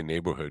this is my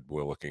neighborhood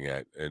we're looking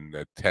at, and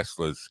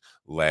Tesla's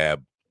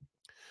lab,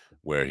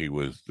 where he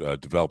was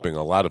developing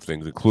a lot of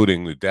things,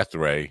 including the death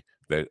ray.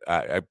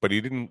 But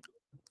he didn't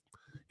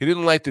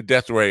light the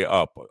death ray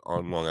up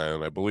on Long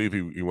Island. I believe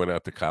he went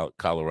out to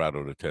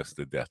Colorado to test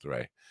the death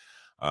ray.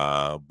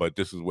 But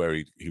this is where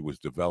he was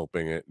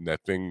developing it, and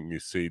that thing you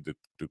see,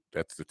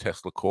 that's the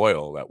Tesla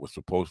coil that was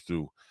supposed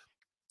to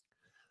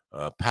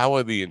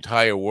power the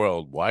entire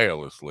world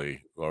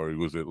wirelessly, or he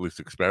was at least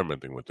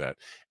experimenting with that.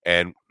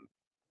 And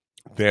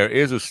there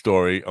is a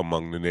story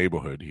among the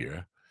neighborhood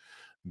here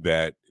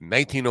that in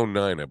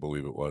 1909, I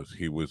believe it was,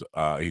 he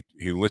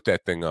lit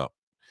that thing up,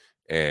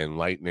 and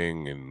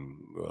lightning and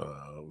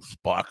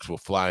sparks were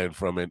flying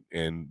from it,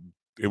 and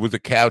it was a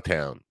cow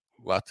town,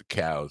 lots of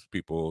cows,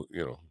 people,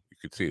 you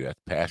could see that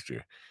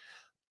pasture,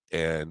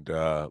 and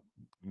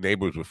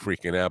neighbors were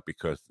freaking out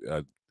because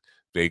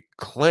they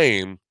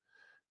claim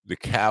the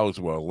cows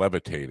were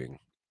levitating.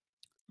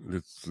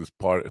 This is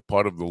part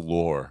of the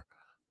lore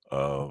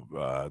of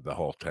the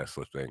whole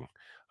Tesla thing.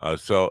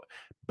 So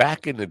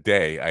back in the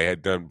day, I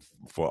had done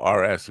for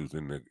RS, who's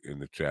in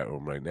the chat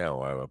room right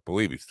now. I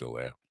believe he's still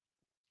there.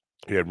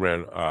 He had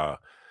ran a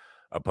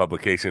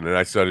publication, and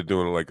I started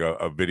doing like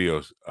a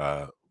video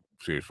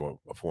series for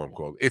a forum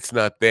called "It's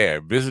Not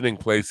There," visiting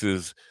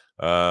places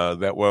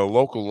that were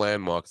local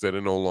landmarks that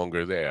are no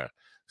longer there.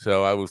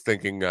 So I was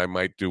thinking I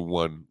might do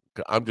one.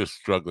 I'm just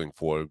struggling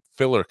for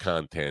filler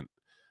content.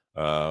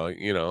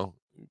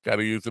 Got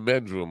to use the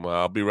men's room.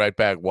 I'll be right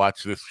back.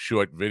 Watch this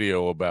short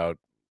video about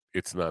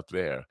 "It's Not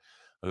There."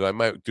 I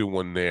might do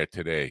one there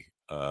today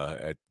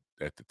at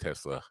the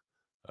Tesla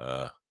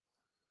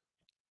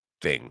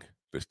thing.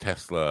 This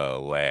Tesla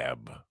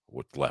lab,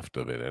 what's left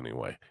of it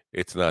anyway.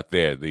 It's not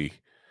there. The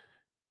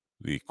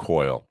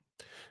coil.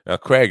 Now,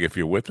 Craig, if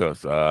you're with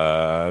us,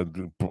 rehashing,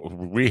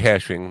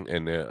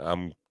 and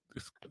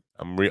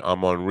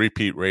I'm on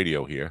repeat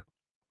radio here.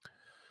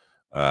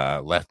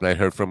 Last night,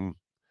 heard from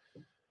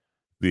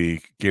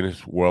the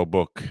Guinness World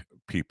Book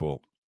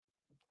people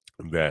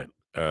that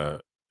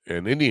an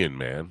Indian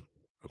man,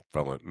 a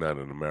fellow, not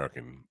an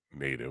American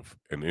native,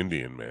 an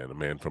Indian man, a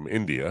man from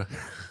India,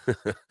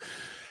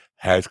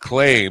 has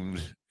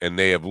claimed, and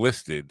they have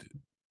listed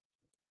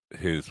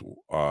his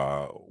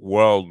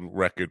world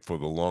record for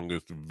the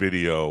longest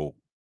video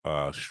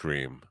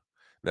stream.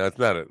 Now, it's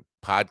not a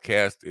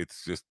podcast,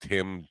 it's just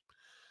him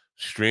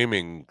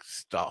streaming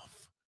stuff.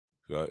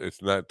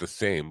 It's not the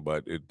same,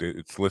 but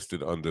it's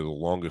listed under the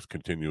longest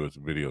continuous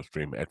video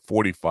stream at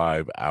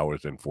 45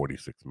 hours and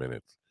 46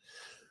 minutes,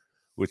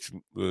 which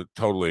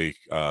totally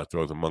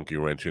throws a monkey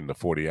wrench in the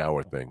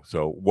 40-hour thing.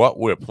 So what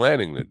we're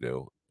planning to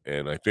do,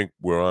 and I think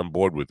we're on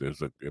board with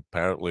this,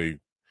 apparently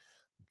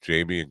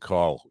Jamie and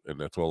Carl,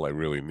 and that's all I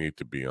really need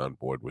to be on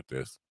board with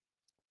this,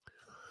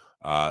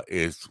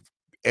 is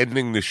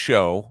ending the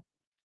show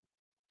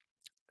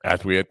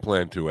as we had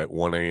planned to at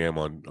 1 a.m.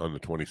 on the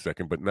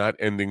 22nd, but not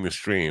ending the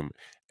stream.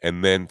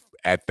 And then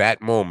at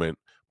that moment,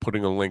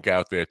 putting a link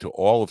out there to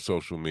all of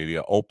social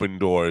media, open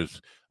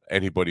doors,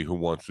 anybody who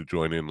wants to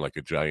join in like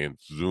a giant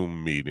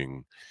Zoom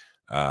meeting,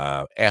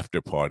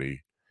 after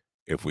party,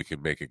 if we can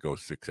make it go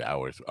 6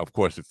 hours. Of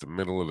course, it's the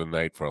middle of the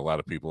night for a lot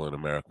of people in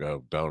America.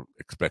 Don't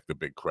expect a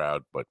big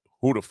crowd, but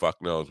who the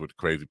fuck knows with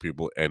crazy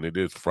people. And it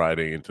is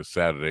Friday into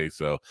Saturday,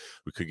 so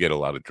we could get a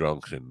lot of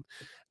drunks. And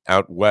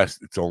out west,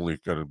 it's only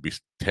going to be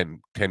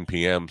 10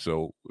 p.m.,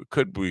 so it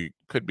could be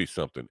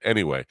something.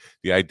 Anyway,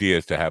 the idea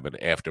is to have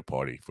an after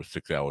party for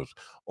 6 hours,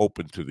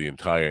 open to the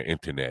entire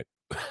internet.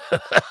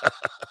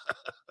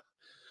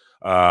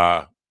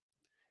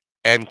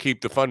 And keep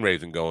the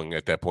fundraising going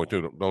at that point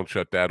too. Don't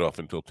shut that off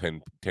until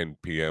 10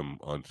 p.m.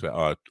 on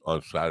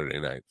Saturday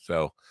night.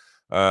 So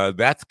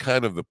that's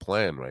kind of the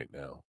plan right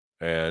now.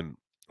 And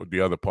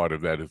the other part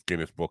of that is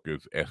Guinness Book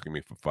is asking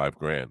me for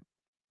 $5,000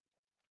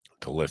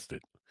 to list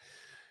it,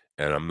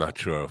 and I'm not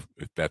sure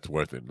if that's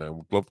worth it. And I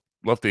would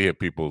love to hear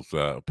people's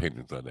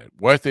opinions on that.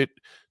 Worth it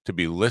to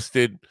be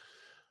listed,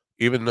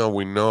 even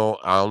though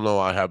I'll know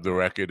I have the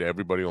record.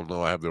 Everybody will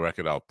know I have the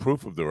record. I'll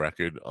proof of the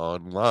record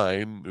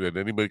online that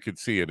anybody could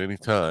see at any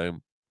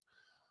time.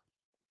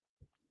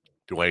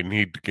 Do I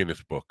need the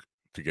Guinness Book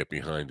to get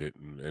behind it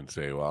and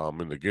say, well, I'm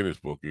in the Guinness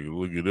Book. You can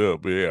look it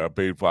up. Yeah, I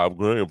paid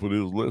 $5,000 for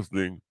this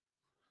listing.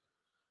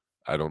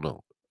 I don't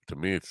know. To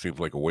me, it seems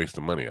like a waste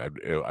of money.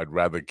 I'd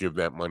rather give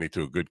that money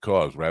to a good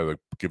cause, rather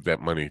give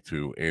that money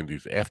to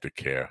Andy's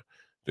aftercare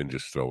than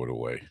just throw it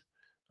away.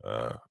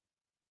 So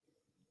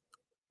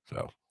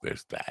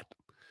there's that.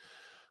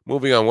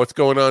 Moving on, what's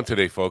going on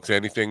today, folks?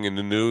 Anything in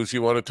the news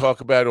you want to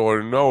talk about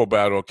or know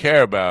about or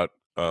care about?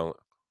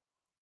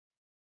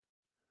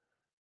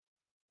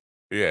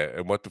 Yeah,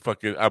 and what the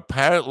fuck is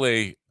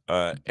apparently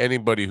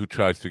anybody who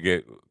tries to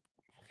get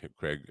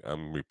Craig,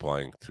 I'm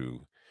replying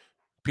to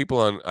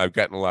people I've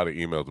gotten a lot of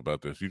emails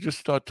about this. You just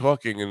start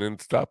talking and then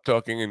stop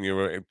talking, and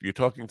you're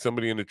talking to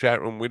somebody in the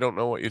chat room. We don't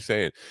know what you're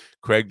saying.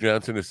 Craig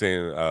Johnson is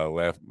saying,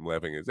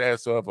 laughing his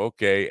ass off.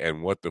 Okay,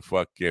 and what the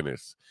fuck,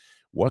 Guinness?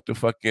 What the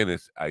fuck,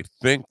 Guinness? I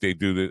think they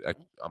do this.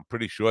 I'm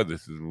pretty sure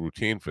this is a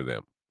routine for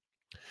them.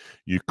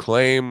 You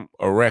claim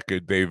a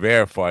record, they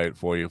verify it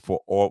for you.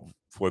 For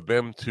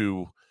them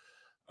to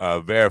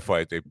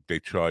verify it,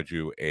 they charge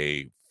you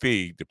a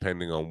fee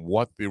depending on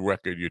what the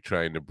record you're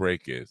trying to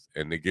break is,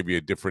 and they give you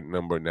a different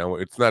number. Now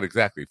it's not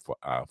exactly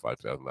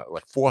 $5,000,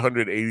 like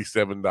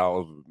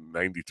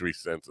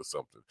 $487.93 or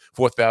something,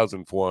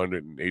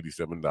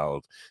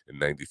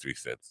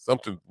 $4,487.93,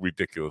 something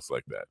ridiculous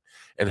like that.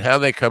 And how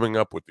they coming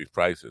up with these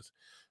prices?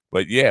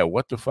 But yeah,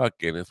 what the fuck,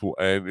 Guinness?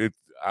 And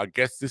I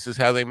guess this is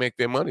how they make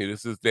their money.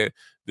 This is their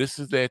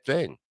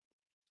thing.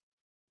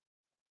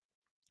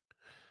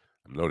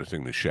 I'm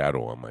noticing the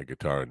shadow on my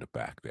guitar in the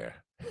back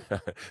there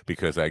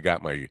because I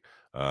got my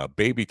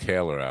Baby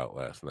Taylor out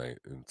last night,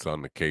 and it's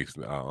on the case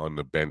on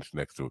the bench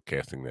next to it,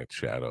 casting that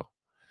shadow.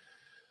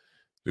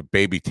 The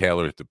Baby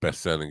Taylor is the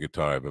best sounding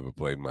guitar I've ever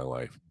played in my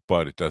life,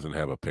 but it doesn't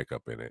have a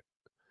pickup in it.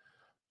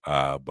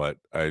 But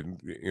I,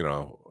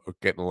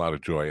 getting a lot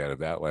of joy out of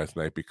that last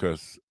night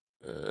because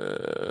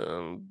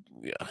I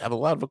have a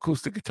lot of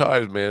acoustic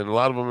guitars, man. A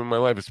lot of them in my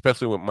life,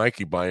 especially with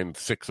Mikey buying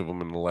 6 of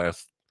them in the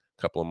last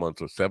couple of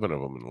months, or 7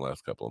 of them in the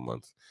last couple of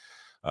months.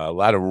 A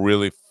lot of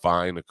really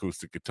fine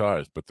acoustic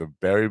guitars, but the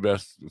very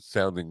best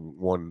sounding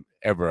one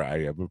I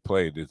ever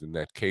played is in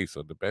that case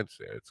on the bench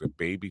there. It's a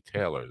Baby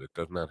Taylor that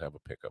does not have a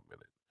pickup in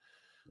it.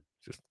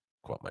 Just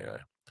caught my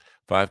eye.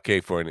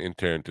 $5,000 for an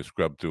intern to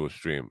scrub through a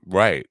stream.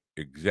 Right,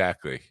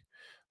 exactly.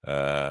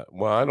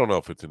 Well, I don't know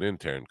if it's an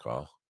intern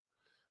call,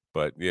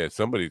 but yeah,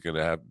 somebody's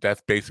gonna have.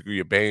 That's basically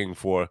you're paying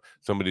for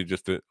somebody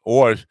just to,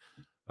 or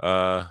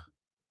I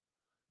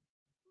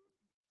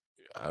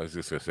was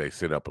just gonna say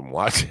sit up and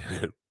watch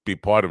it, be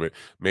part of it.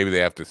 Maybe they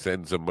have to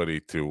send somebody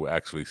to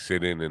actually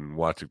sit in and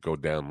watch it go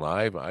down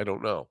live. I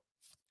don't know,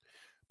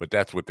 but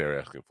that's what they're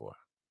asking for.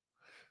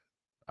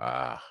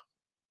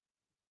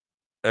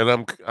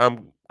 And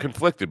I'm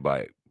conflicted by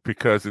it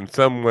because in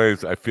some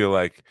ways I feel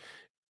like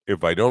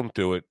if I don't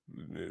do it,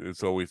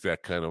 it's always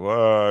that kind of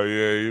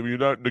yeah, you're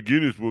not in the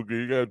Guinness Book.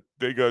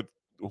 They got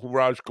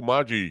Raj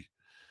Kamaji.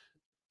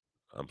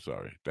 I'm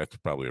sorry, that's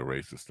probably a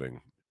racist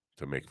thing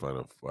to make fun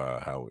of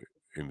how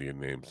Indian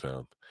names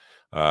sound.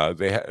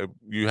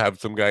 You have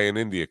some guy in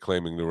India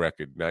claiming the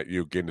record, not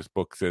you. Guinness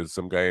Book says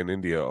some guy in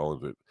India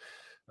owns it.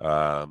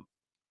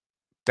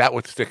 That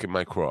would stick in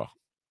my craw.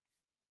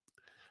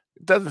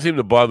 It doesn't seem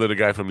to bother the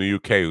guy from the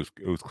UK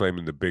who's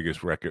claiming the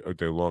biggest record, or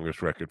the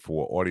longest record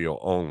for audio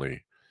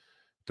only.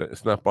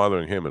 It's not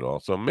bothering him at all.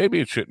 So maybe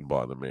it shouldn't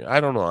bother me. I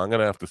don't know. I'm going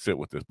to have to sit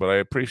with this, but I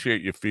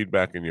appreciate your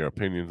feedback and your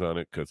opinions on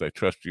it because I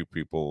trust you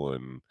people.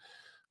 And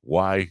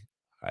why?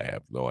 I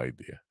have no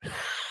idea.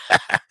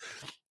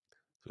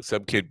 So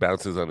some kid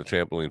bounces on a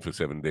trampoline for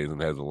 7 days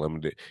and has a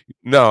lemon day.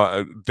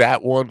 No,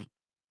 that one,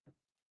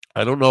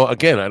 I don't know.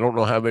 Again, I don't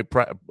know how they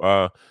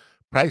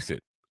price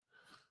it.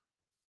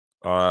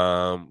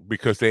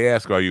 Because they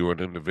ask, are you an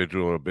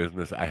individual or a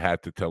business? I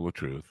had to tell the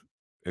truth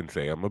and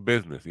say I'm a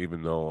business,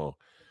 even though.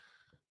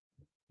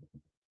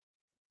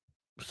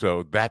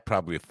 So that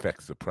probably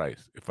affects the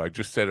price. If I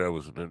just said I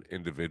was an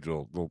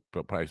individual,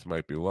 the price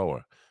might be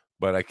lower.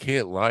 But I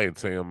can't lie and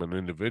say I'm an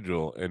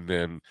individual and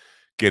then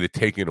get it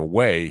taken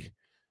away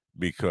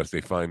because they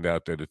find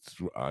out that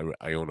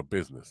I own a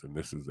business, and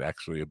this is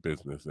actually a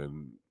business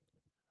and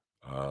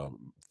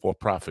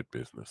for-profit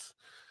business.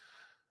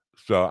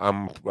 So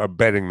I'm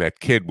betting that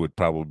kid would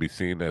probably be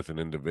seen as an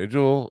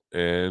individual,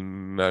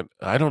 and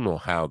I don't know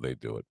how they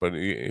do it, but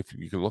if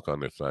you can look on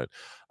their side.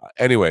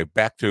 Anyway,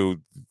 back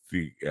to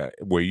the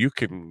where you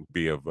can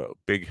be of a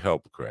big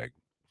help, Craig.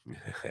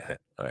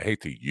 I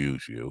hate to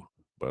use you,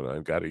 but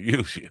I've got to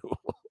use you.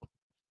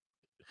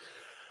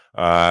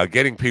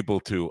 Getting people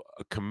to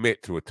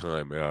commit to a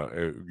time.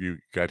 You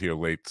got here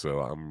late, so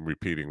I'm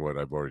repeating what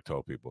I've already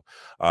told people.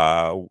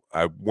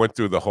 I went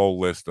through the whole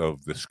list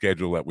of the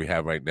schedule that we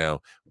have right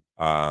now.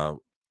 4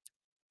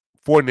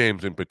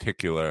 names in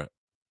particular.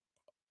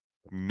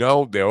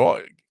 No, they're all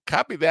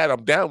copy that.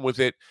 I'm down with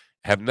it.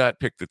 Have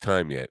not picked the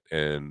time yet,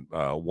 and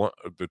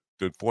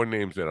the 4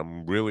 names that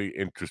I'm really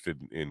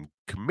interested in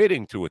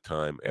committing to a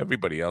time.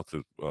 Everybody else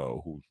is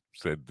who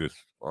said this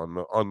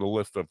on the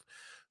list of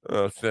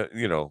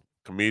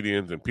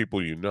comedians and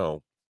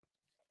people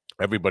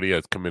everybody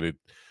has committed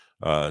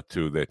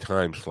to their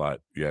time slot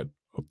yet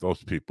of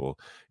those people,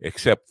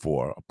 except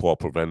for Paul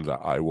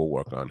Provenza. I will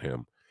work on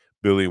him.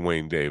 Billy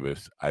Wayne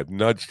Davis. I've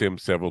nudged him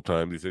several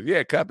times. He said,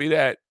 yeah, copy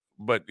that,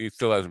 but he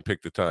still hasn't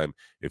picked the time.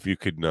 If you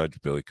could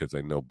nudge Billy, because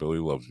I know Billy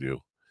loves you,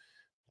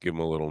 give him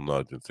a little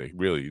nudge and say,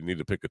 really, you need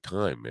to pick a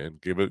time, man.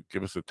 Give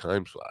us a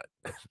time slot.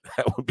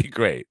 That would be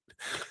great.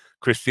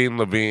 Christine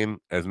Levine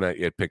has not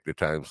yet picked the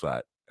time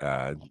slot.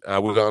 I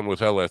was on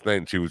with her last night,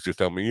 and she was just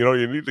telling me,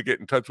 you need to get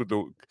in touch with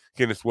the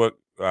Guinness World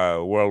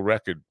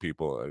Record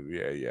people.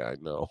 Yeah, I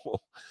know.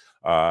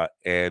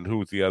 And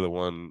who's the other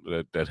one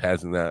that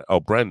hasn't that? Oh,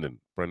 Brendan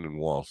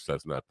Walsh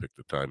has not picked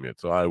the time yet.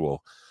 So I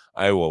will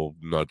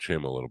nudge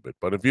him a little bit.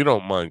 But if you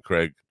don't mind,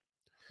 Craig,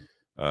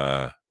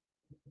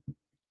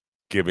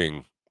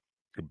 giving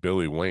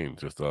Billy Wayne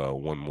just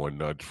one more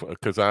nudge,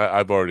 because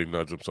I've already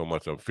nudged him so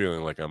much. I'm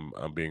feeling like I'm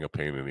being a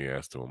pain in the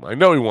ass to him. I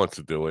know he wants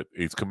to do it.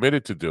 He's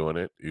committed to doing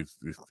it. He's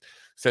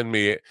send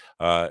me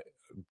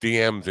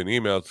DMs and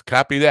emails.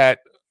 Copy that.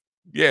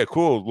 Yeah,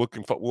 cool.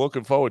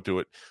 Looking forward to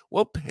it.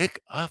 Well,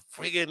 pick a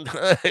friggin'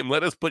 time.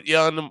 Let us put you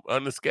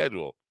on the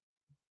schedule.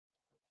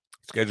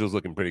 Schedule's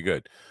looking pretty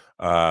good.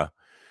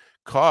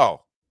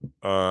 Carl,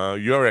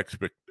 your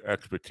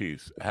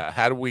expertise.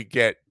 How do we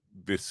get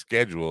this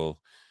schedule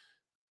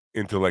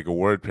into like a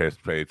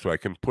WordPress page so I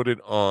can put it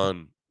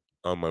on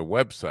my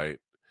website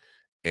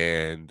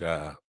and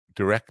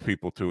direct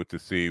people to it to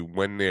see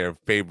when their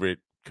favorite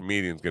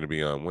comedian's going to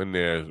be on, when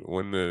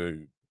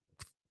the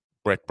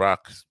Brett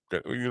Brock's,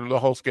 the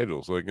whole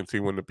schedule, so they can see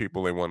when the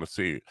people they want to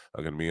see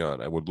are going to be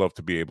on. I would love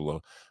to be able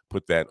to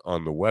put that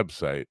on the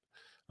website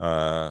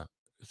so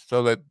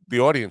that the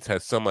audience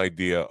has some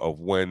idea of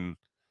when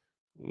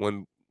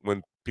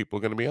people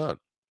are going to be on.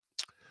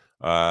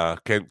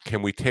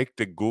 Can we take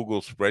the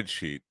Google Docs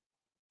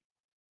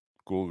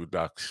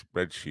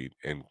spreadsheet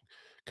and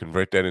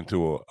convert that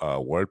into a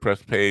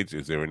WordPress page?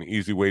 Is there an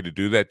easy way to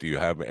do that? Do you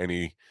have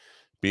any?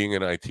 Being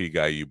an IT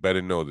guy, you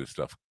better know this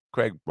stuff.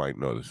 Craig might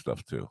know this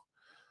stuff too.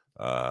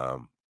 I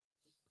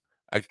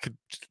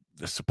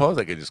suppose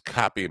I could just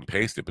copy and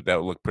paste it, but that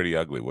would look pretty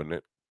ugly, wouldn't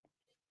it?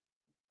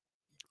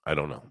 I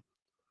don't know.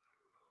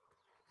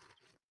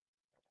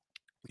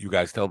 You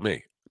guys tell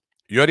me.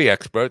 You're the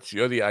experts.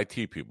 You're the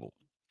IT people.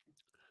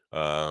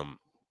 So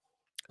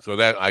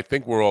that I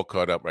think we're all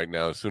caught up right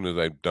now. As soon as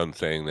I'm done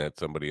saying that,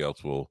 somebody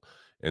else will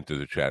enter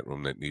the chat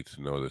room that needs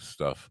to know this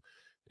stuff,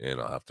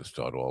 and I'll have to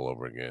start all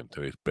over again.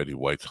 Today's Betty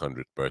White's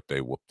 100th birthday.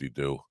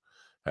 Whoop-de-doo.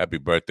 Happy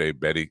birthday,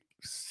 Betty.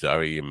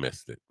 Sorry you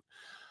missed it.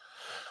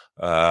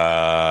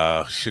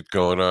 Shit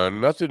going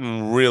on.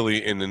 Nothing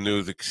really in the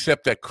news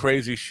except that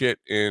crazy shit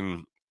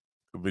in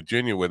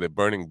Virginia where they're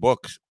banning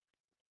books,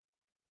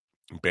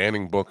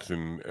 and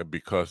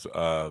because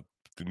the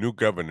new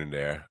governor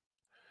there,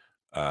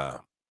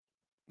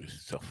 this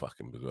is so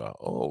fucking bizarre.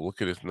 Oh,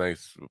 look at this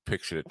nice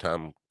picture that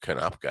Tom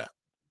Kanopka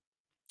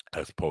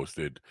has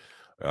posted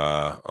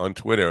on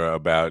Twitter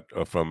about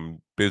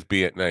from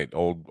Bisbee at Night,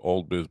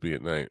 old Bisbee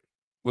at Night.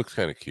 Looks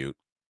kind of cute.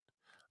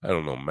 I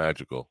don't know,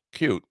 magical.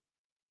 Cute.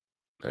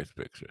 Nice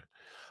picture.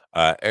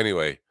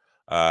 Anyway,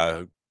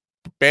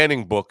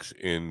 banning books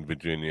in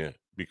Virginia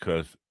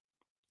because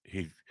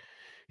he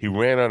he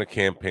ran on a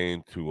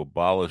campaign to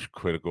abolish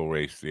critical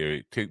race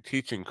theory,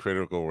 teaching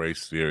critical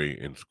race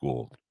theory in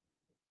schools.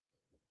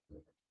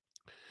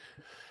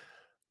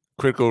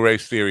 Critical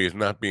race theory is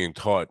not being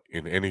taught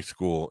in any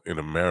school in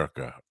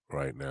America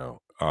right now.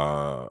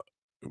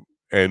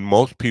 And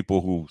most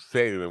people who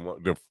say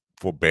they're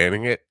for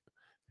banning it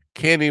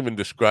can't even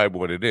describe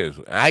what it is.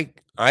 I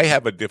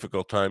have a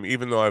difficult time,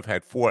 even though I've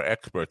had 4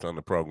 experts on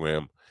the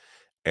program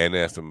and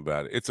asked them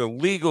about it. It's a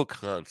legal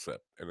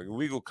concept and a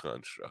legal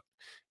construct.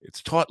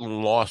 It's taught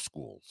in law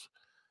schools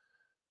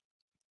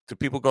to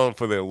people going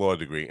for their law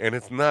degree, and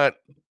it's not.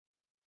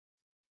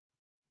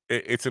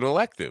 It's an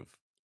elective.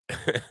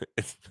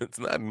 It's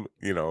not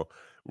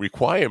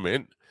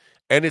requirement,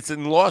 and it's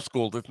in law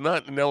schools. It's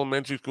not in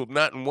elementary school.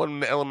 Not in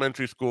one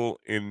elementary school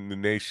in the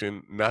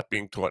nation. Not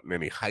being taught in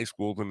any high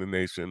schools in the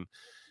nation,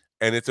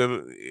 and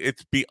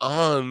it's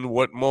beyond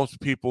what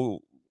most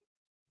people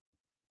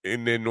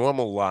in their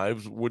normal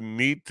lives would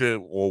need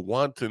to or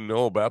want to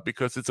know about,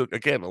 because it's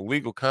again a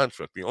legal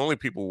construct. The only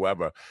people who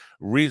have a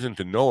reason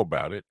to know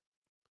about it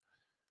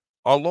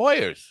are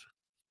lawyers.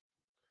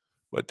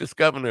 But this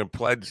governor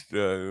pledged,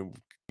 new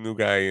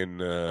guy in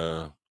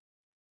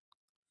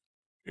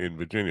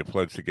Virginia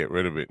pledged to get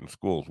rid of it in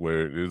schools,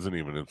 where it isn't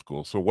even in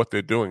schools. So what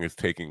they're doing is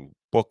taking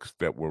books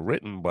that were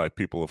written by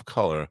people of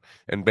color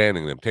and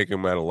banning them, taking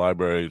them out of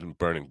libraries and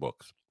burning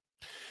books.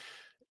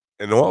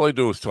 And all they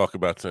do is talk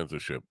about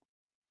censorship.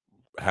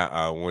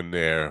 When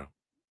their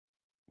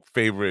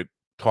favorite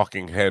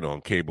talking head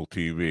on cable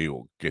TV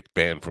will get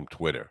banned from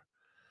Twitter,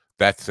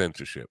 that's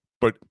censorship.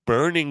 But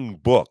burning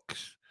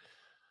books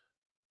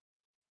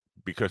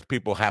because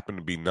people happen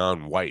to be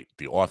non-white,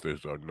 the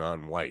authors are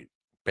non-white,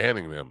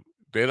 banning them,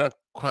 they're not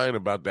crying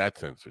about that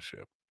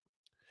censorship.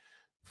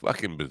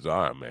 Fucking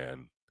bizarre,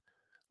 man.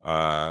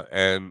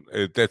 And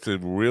that's a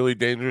really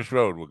dangerous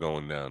road we're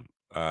going down.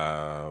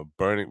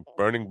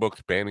 Burning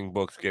books, banning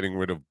books, getting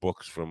rid of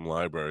books from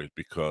libraries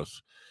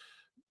because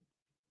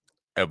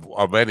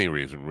of any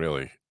reason,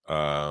 really.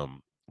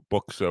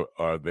 Books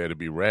are there to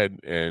be read,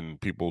 and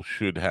people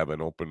should have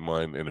an open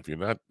mind. And if you're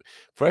not,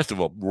 first of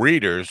all,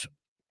 readers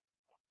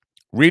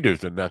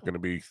are not going to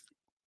be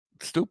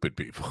stupid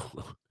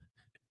people.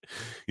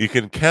 You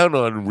can count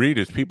on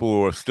readers, people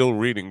who are still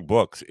reading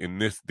books in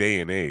this day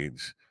and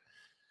age,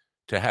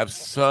 to have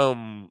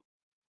some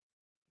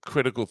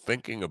critical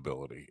thinking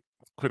ability,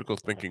 critical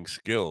thinking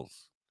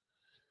skills.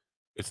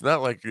 It's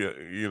not like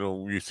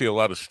you see a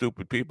lot of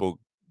stupid people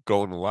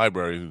going to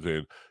libraries and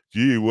saying,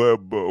 "Gee, what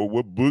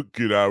book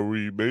can I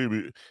read,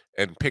 maybe?"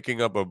 and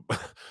picking up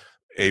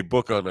a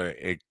book on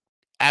a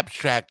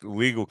abstract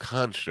legal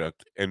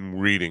construct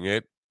and reading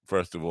it.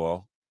 First of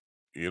all,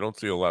 you don't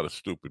see a lot of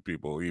stupid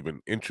people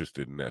even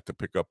interested in that to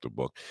pick up the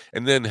book,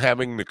 and then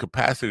having the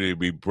capacity to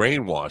be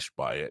brainwashed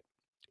by it.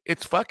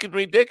 It's fucking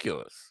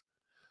ridiculous.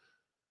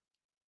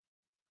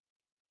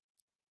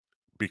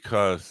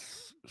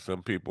 Because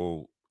some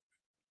people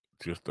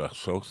just are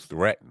so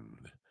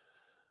threatened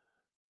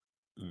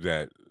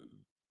that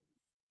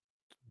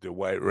the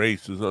white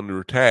race is under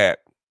attack.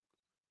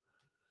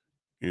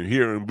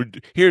 Here in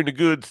the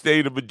good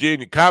state of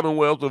Virginia,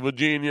 Commonwealth of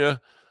Virginia,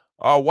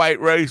 our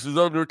white race is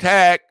under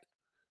attack.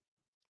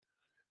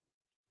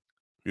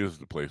 This is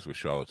the place where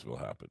Charlottesville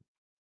happened.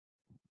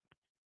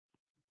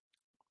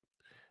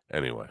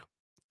 Anyway,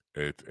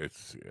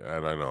 it's I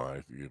don't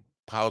know.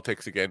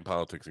 Politics again.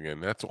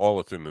 That's all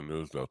that's in the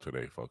news though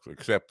today, folks.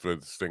 Except for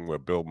this thing where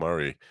Bill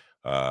Murray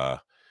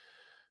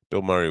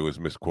was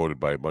misquoted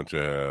by a bunch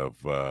of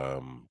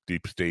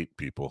deep state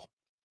people,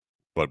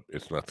 but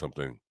it's not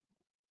something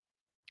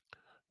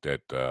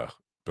that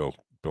Bill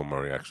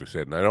Murray actually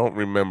said. And I don't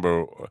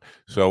remember.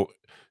 So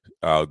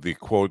the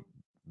quote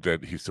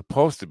that he's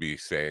supposed to be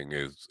saying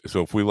is,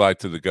 "So if we lie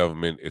to the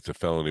government, it's a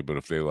felony, but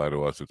if they lie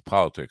to us, it's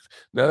politics."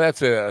 Now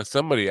that's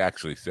somebody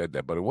actually said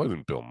that, but it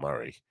wasn't Bill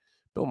Murray.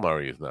 Bill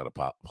Murray is not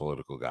a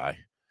political guy.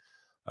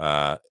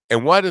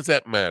 And why does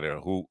that matter?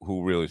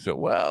 Who really said?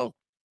 Well,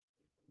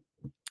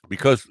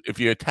 because if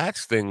you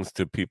attach things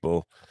to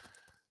people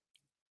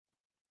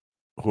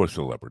who are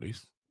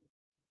celebrities,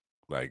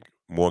 like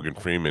Morgan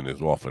Freeman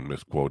is often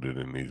misquoted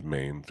in these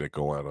memes that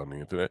go out on the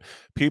internet,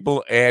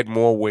 people add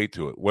more weight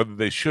to it, whether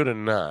they should or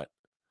not.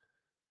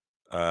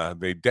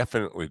 They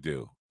definitely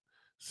do.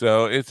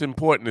 So it's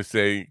important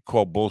to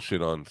call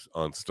bullshit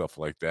on stuff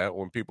like that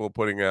when people are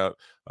putting out,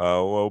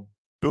 well,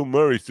 Bill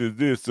Murray says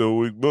this,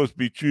 so it must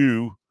be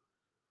true.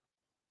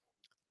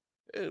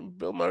 And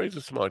Bill Murray's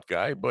a smart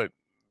guy, but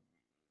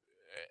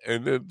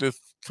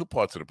there's 2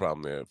 parts of the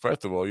problem there.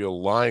 First of all, you're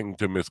lying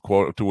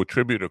to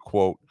attribute a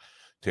quote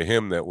to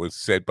him that was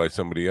said by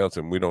somebody else,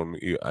 and I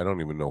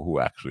don't even know who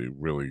actually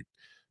really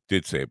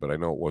did say it, but I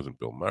know it wasn't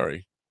Bill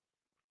Murray.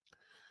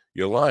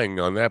 You're lying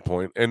on that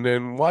point, and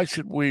then why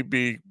should we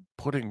be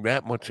putting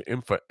that much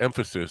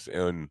emphasis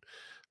and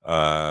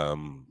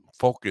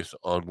focus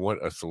on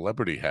what a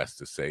celebrity has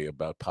to say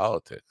about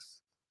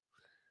politics?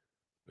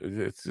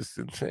 It's just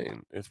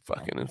insane. It's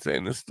fucking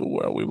insane. This is the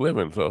world we live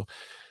in. So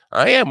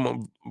I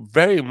am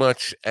very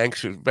much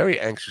anxious, very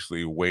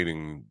anxiously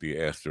awaiting the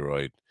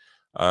asteroid.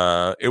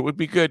 It would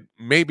be good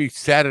maybe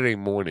Saturday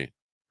morning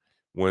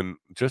when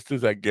just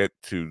as I get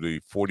to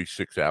the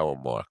 46-hour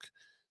mark,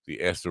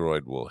 the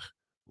asteroid will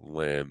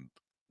land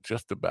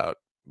just about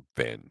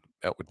then.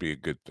 That would be a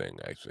good thing,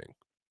 I think.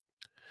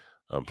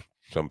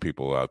 Some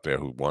people out there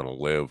who want to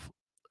live,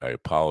 I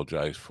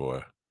apologize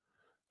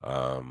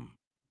um,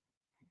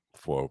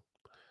 for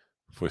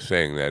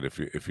saying that.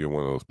 If you're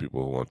one of those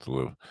people who want to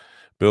live,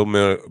 Bill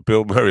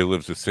Murray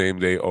lives the same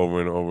day over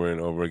and over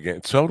and over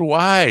again. So do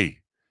I.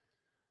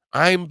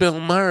 I'm Bill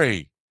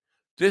Murray.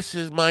 This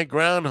is my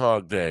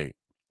Groundhog Day.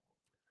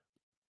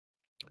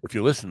 If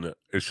you listen to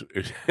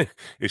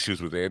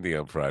Issues with Andy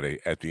on Friday,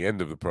 at the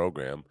end of the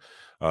program,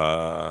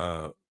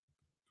 I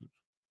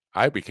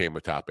became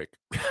a topic.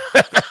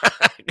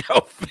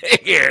 Go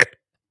figure.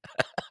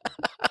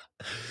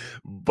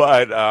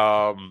 But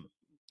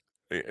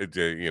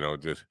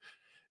just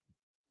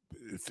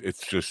it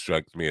just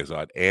struck me as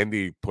odd.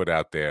 Andy put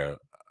out there,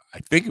 I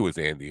think it was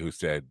Andy who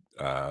said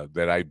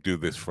that I do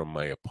this from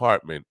my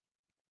apartment,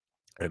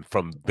 and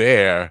from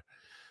there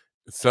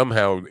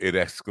somehow it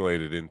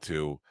escalated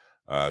into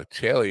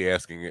Charlie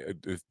asking,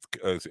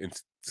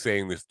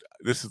 saying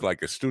this is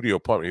like a studio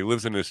apartment. He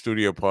lives in a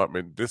studio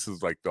apartment. This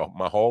is like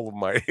my whole of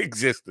my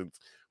existence.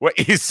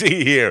 What you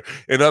see here,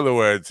 in other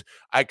words,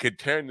 I could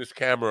turn this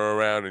camera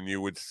around and you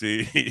would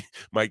see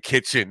my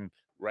kitchen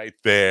right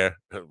there.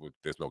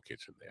 There's no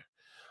kitchen there.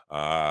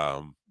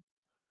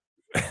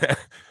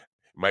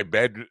 My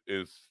bed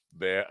is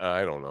there.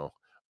 I don't know.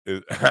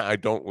 I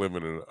don't live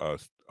in an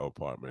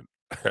apartment.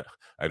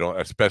 I don't,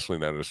 especially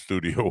not a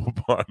studio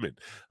apartment.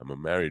 I'm a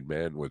married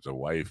man with a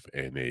wife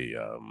and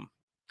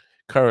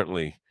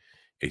currently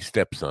a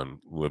stepson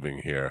living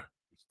here.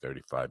 He's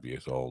 35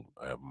 years old.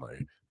 I have my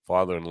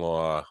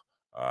father-in-law.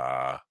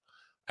 I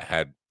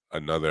had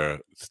another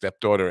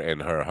stepdaughter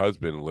and her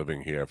husband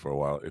living here for a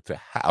while. It's a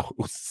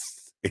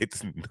house.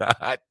 It's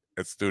not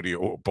a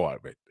studio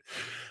apartment.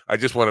 I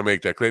just want to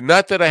make that clear.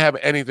 Not that I have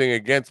anything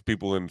against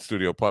people in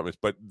studio apartments,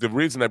 but the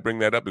reason I bring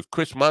that up is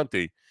Chris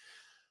Monty,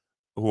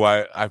 who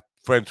I've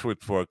friends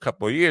with for a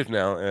couple of years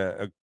now,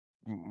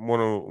 one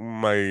of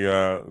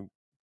my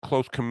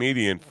close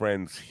comedian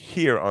friends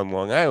here on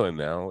Long Island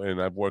now,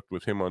 and I've worked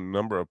with him on a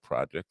number of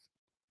projects.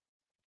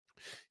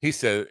 He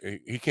said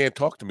he can't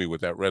talk to me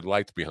with that red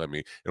lights behind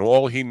me, and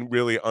all he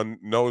really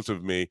knows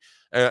of me,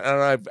 and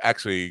I've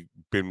actually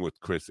been with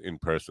Chris in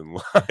person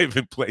live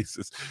in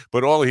places,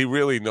 but all he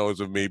really knows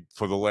of me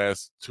for the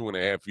last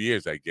 2.5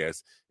 years, I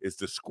guess, is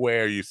the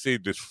square. You see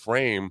this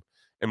frame,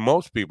 and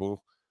most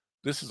people,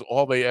 this is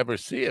all they ever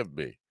see of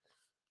me.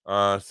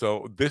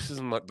 So this is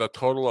the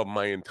total of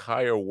my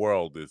entire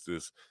world is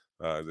this.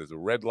 There's a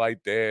red light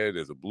there,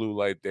 there's a blue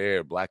light there,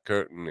 a black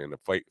curtain, and a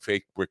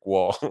fake brick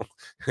wall.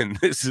 And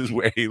this is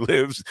where he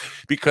lives.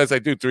 Because I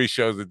do 3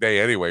 shows a day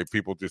anyway,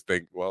 people just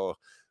think, well,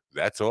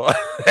 that's all.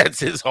 That's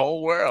his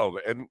whole world.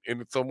 And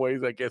in some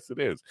ways, I guess it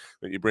is.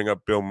 When you bring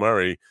up Bill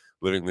Murray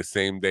living the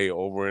same day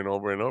over and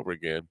over and over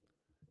again.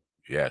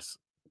 Yes.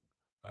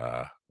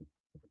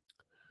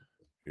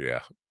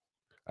 Yeah.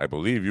 I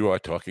believe you are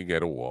talking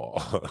at a wall.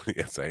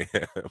 Yes, I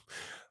am. All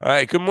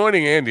right. Good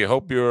morning, Andy.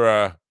 Hope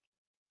you're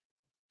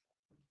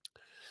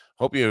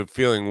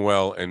feeling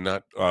well and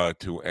not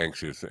too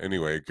anxious.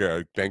 Anyway,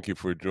 thank you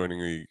for joining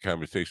the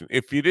conversation.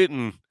 If you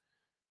didn't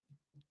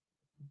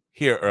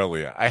hear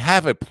earlier, I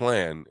have a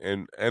plan,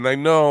 and I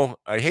know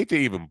I hate to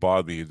even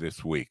bother you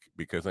this week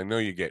because I know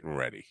you're getting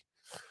ready.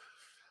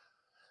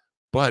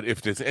 But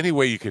if there's any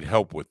way you could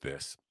help with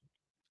this,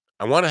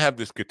 I want to have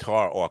this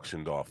guitar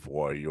auctioned off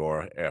for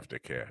your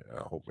aftercare.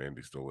 I hope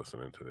Andy's still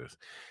listening to this.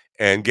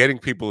 And getting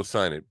people to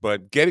sign it.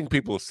 But getting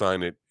people to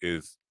sign it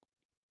is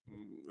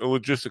a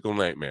logistical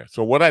nightmare.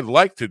 So what I'd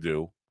like to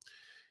do,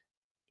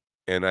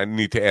 and I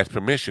need to ask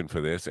permission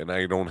for this, and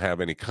I don't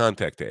have any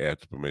contact to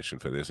ask permission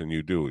for this, and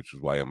you do, which is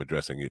why I'm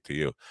addressing it to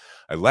you.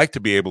 I'd like to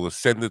be able to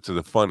send it to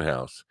the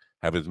Funhouse,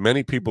 have as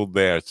many people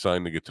there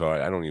sign the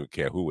guitar. I don't even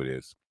care who it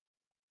is.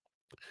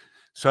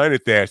 Sign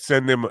it there,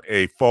 send them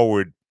a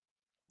forward,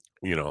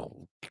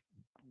 or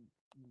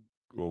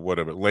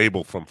whatever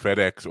label from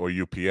FedEx or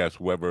UPS,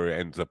 whoever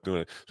ends up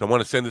doing it. So I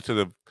want to send it to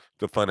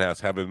the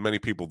Funhouse, have as many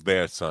people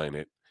there sign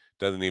it.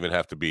 Doesn't even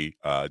have to be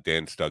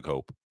Dan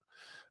Stughope.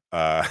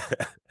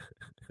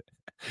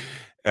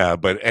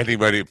 But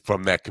anybody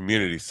from that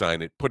community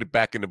sign it, put it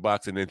back in the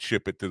box, and then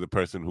ship it to the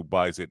person who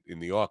buys it in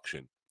the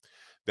auction.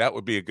 That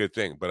would be a good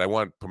thing. But I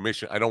want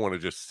permission. I don't want to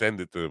just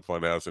send it to the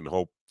Funhouse and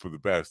hope for the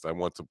best. I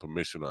want some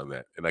permission on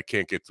that. And I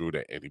can't get through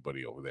to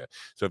anybody over there.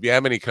 So if you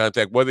have any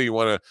contact, whether you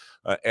want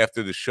to,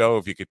 after the show,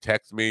 if you could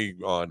text me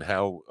on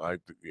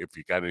if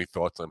you got any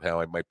thoughts on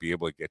how I might be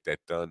able to get that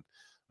done,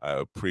 I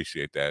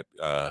appreciate that.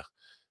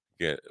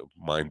 Yeah,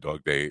 Mind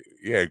Dog Day.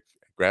 Yeah,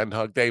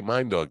 Groundhog Day,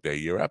 Mind Dog Day.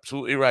 You're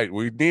absolutely right.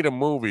 We need a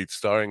movie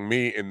starring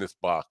me in this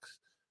box.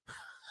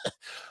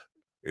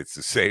 It's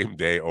the same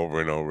day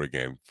over and over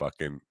again.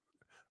 Fucking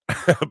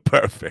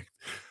perfect.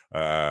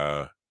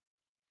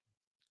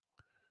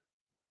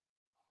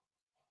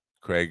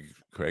 Craig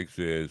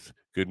says,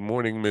 "Good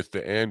morning,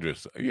 Mr.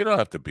 Andrus. You don't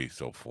have to be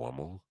so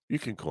formal. You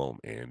can call him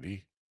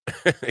Andy."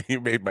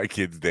 You made my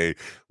kid's day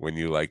when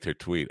you liked her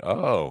tweet.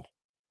 Oh,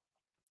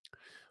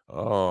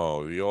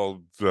 the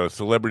old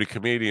celebrity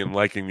comedian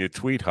liking your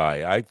tweet.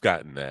 Hi, I've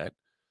gotten that.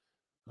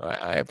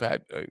 I've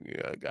had I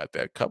got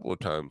that a couple of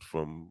times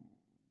from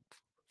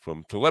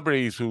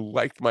celebrities who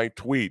liked my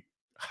tweet.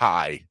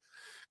 Hi,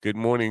 good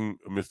morning,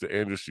 Mr.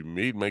 Andrus. You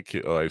made my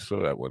kid. Oh, I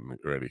saw that one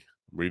already.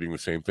 I'm reading the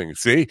same thing.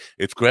 See,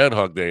 it's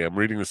Groundhog Day. I'm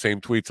reading the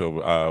same tweets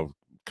over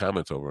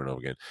comments over and over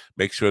again.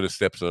 Make sure the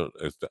steps are.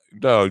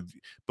 No,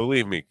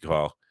 believe me,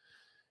 Carl.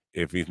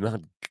 If he's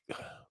not,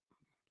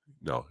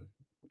 no.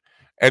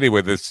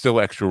 Anyway, there's still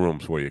extra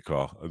rooms for you,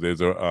 Carl.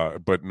 There's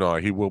but no,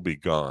 he will be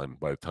gone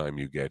by the time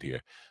you get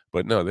here.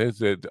 But no,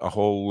 there's a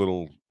whole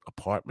little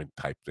apartment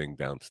type thing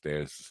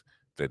downstairs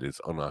that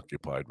is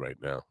unoccupied right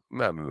now.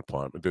 Not an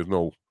apartment. There's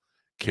no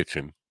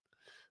kitchen,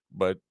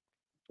 but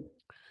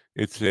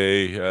it's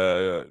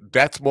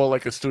that's more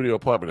like a studio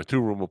apartment, a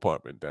 2-room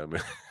apartment down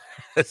there.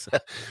 So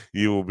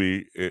you will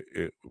be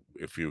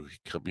if you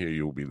come here,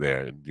 you will be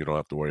there, and you don't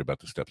have to worry about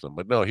the steps on.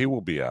 But no, he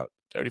will be out.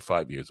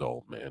 35 years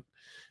old, man,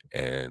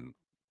 and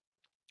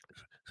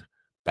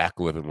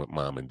back living with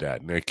mom and dad.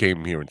 And they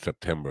came here in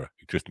September.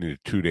 He just needed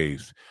 2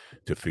 days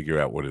to figure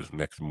out what his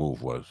next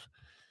move was.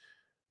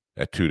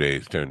 That 2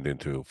 days turned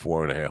into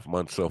 4.5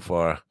 months so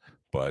far.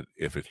 But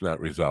if it's not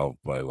resolved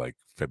by like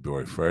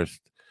February 1st,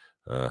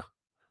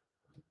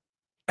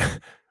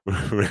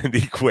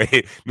 Randy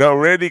Quaid. No,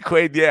 Randy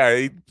Quaid, yeah,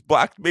 he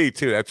blocked me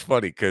too. That's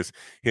funny because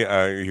he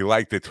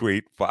liked the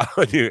tweet,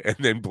 followed you, and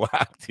then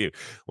blocked you.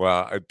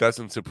 Well, it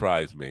doesn't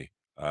surprise me.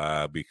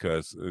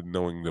 Because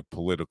knowing the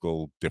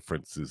political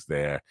differences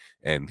there,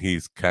 and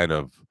he's kind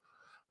of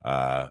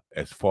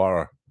as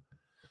far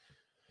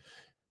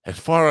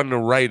on the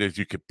right as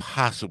you could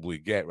possibly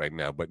get right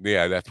now. But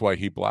yeah, that's why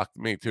he blocked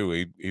me too.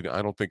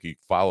 I don't think he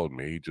followed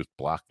me; he just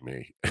blocked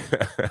me.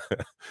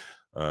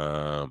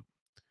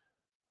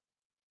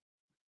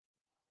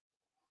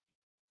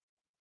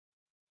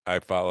 I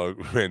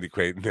followed Randy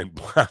Quaid and then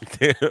blocked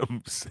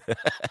him.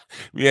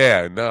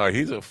 Yeah, no,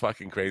 he's a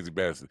fucking crazy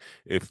bastard.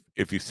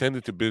 If you send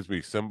it to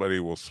Bisbee, somebody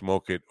will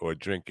smoke it or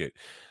drink it.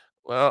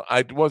 Well,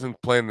 I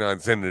wasn't planning on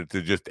sending it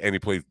to just any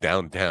place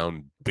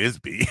downtown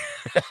Bisbee.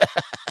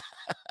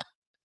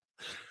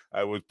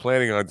 I was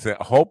planning on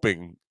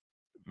hoping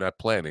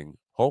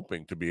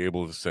to be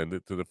able to send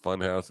it to the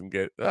Funhouse and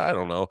get, I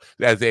don't know,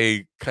 as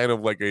a kind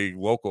of like a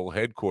local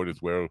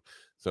headquarters where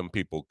some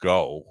people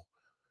go,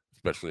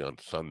 especially on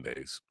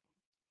Sundays,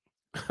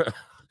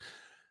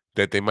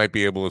 that they might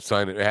be able to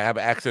sign it, have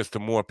access to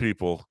more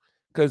people.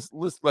 Because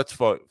let's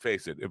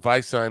face it, if I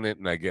sign it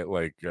and I get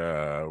like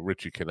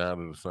Richie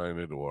Canada to sign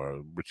it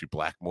or Richie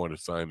Blackmore to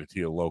sign it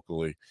here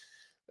locally,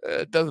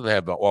 it doesn't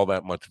have all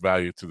that much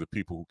value to the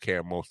people who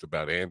care most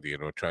about Andy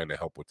and are trying to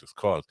help with this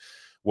cause.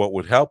 What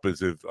would help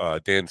is if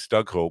Dan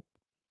Stughope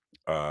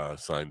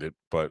signed it,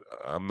 but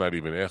I'm not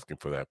even asking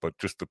for that. But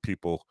just the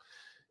people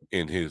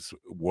in his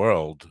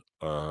world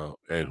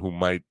and who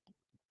might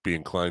be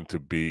inclined to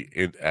be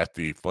at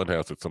the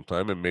Funhouse at some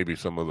time, and maybe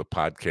some of the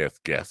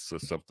podcast guests or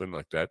something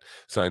like that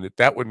signed it.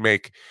 That would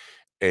make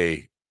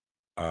a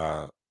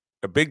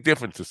big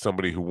difference to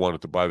somebody who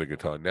wanted to buy the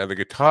guitar. Now, the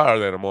guitar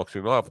that I'm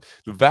auctioning off,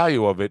 the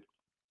value of it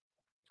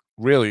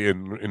really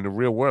in the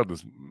real world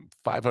is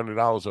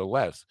 $500 or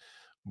less.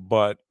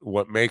 But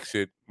what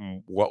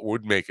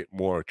would make it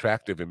more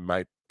attractive and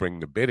might bring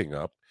the bidding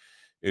up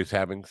is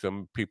having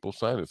some people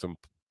sign it, some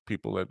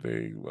people that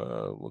they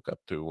look up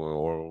to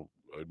or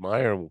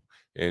admire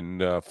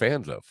and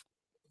fans of.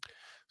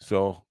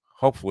 So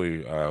hopefully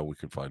we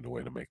can find a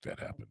way to make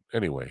that happen.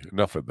 Anyway,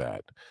 enough of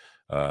that.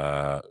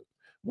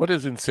 What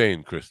is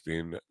insane,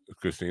 Christina?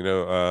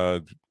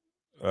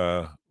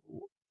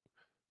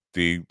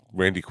 The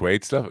Randy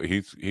Quaid stuff.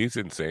 He's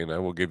insane. I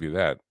will give you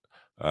that.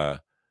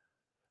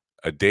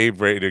 A Dave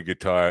Rader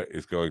guitar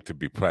is going to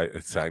be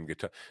a signed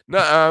guitar. No,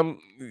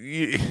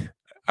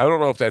 I don't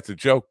know if that's a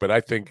joke, but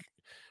I think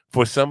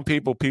for some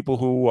people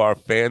who are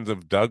fans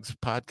of Doug's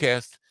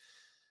podcast,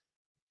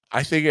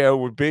 I think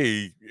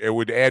it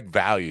would add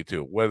value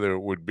to it, whether it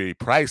would be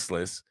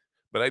priceless,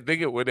 but I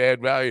think it would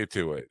add value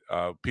to it.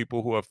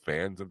 People who are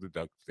fans of the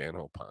Doug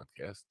Stanhope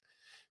podcast,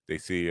 they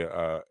see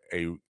a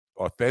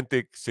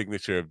authentic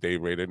signature of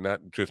Dave Rader, not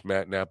just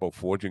Matt Nappo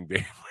forging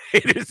Dave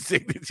Rader's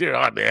signature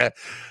on there,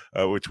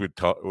 which would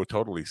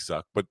totally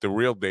suck. But the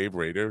real Dave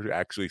Rader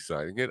actually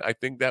signing it, I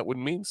think that would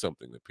mean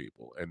something to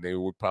people, and they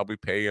would probably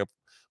pay a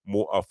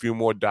few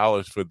more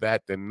dollars for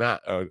that than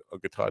not a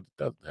guitar that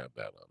doesn't have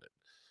that on it.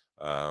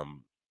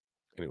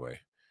 Anyway,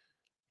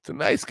 it's a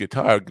nice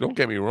guitar. Don't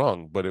get me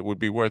wrong, but it would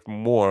be worth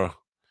more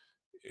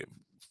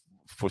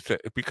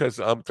because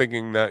I'm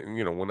thinking that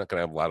we're not going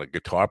to have a lot of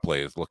guitar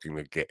players looking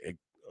to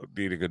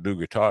needing a new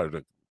guitar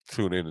to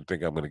tune in and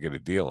think I'm going to get a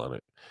deal on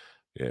it.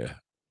 Yeah.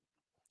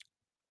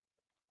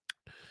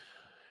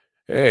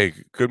 Hey,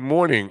 good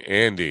morning,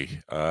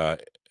 Andy. I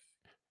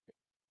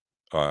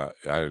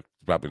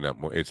probably not.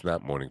 It's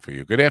not morning for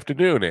you. Good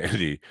afternoon,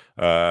 Andy.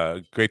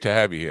 Great to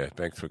have you here.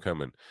 Thanks for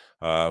coming.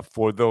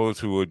 For those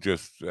who are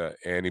just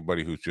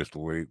anybody who's just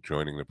late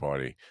joining the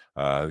party,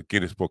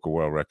 Guinness Book of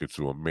World Records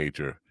threw a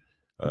major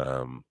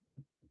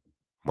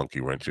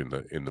monkey wrench in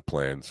the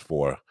plans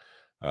for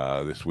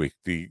this week.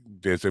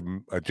 There's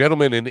a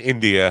gentleman in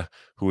India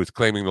who is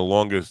claiming the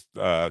longest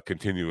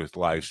continuous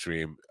live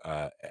stream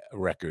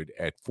record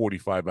at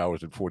 45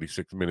 hours and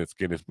 46 minutes.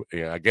 Guinness,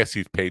 I guess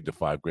he's paid the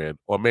 $5,000,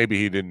 or maybe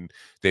he didn't.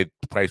 The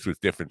price was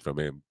different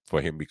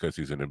for him because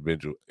he's an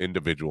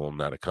individual,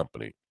 not a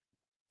company.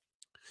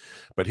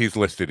 But he's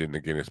listed in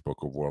the Guinness Book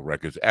of World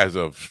Records as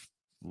of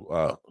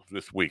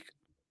this week.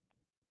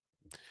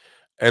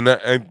 And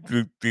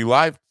the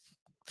live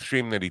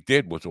stream that he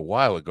did was a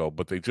while ago,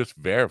 but they just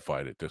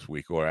verified it this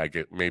week, or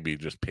maybe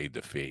just paid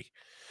the fee.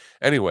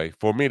 Anyway,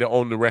 for me to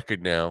own the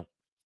record now,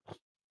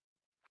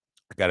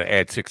 I got to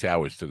add 6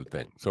 hours to the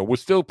thing. So we're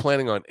still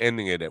planning on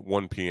ending it at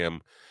 1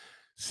 p.m.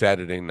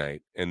 Saturday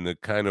night, and the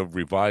kind of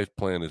revised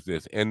plan is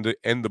this: end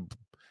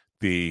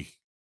the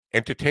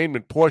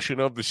entertainment portion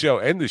of the show,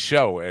 end the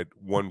show at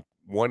 1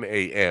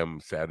 a.m.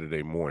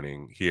 Saturday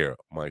morning here,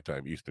 my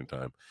time, Eastern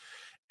time,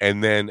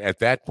 and then at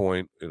that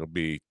point it'll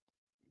be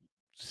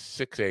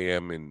 6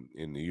 a.m.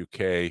 in the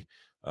UK,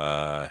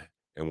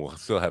 and we'll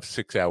still have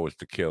 6 hours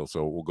to kill.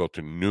 So we'll go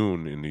to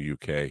noon in the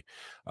UK.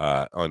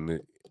 On the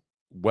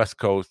West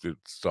Coast, it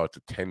starts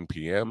at 10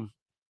 p.m.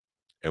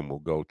 and we'll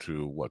go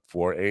to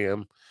 4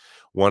 a.m.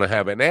 Want to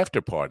have an after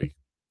party,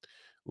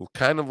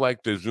 kind of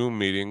like the Zoom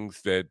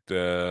meetings that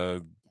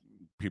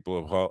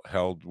people have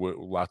held with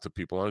lots of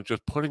people on.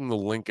 Just putting the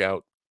link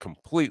out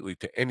completely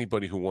to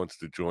anybody who wants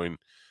to join.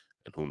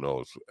 And who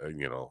knows,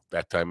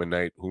 that time of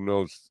night, who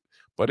knows.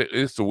 But it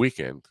is the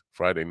weekend,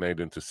 Friday night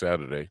into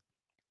Saturday.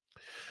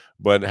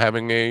 But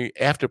having a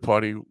after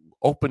party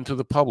open to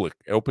the public,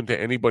 open to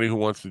anybody who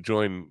wants to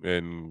join,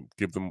 and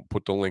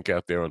put the link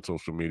out there on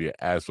social media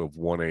as of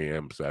 1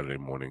 a.m. Saturday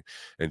morning,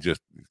 and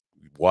just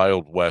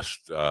Wild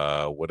West,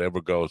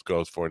 whatever goes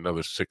for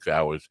another 6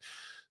 hours.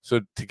 So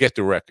to get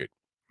the record.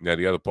 Now,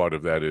 the other part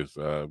of that is,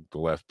 the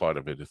last part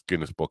of it is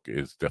Guinness Book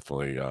is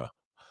definitely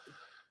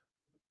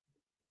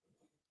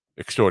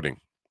extorting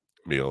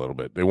me a little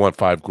bit. They want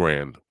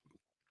 $5,000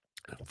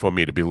 for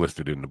me to be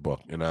listed in the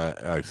book. And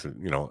I said,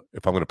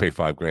 if I'm going to pay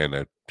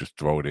 $5,000, I just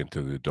throw it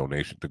into the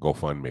donation to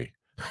GoFundMe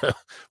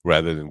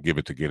rather than give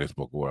it to Guinness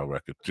Book of World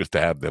Records just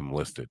to have them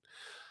listed.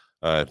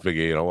 I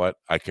figure, you know what,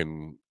 I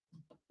could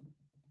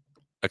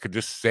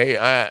just say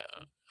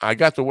I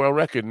got the world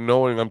record,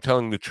 knowing I'm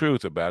telling the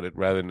truth about it,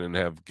 rather than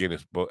have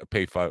Guinness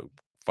pay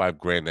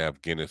 $5,000 to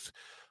have Guinness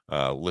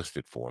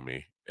listed for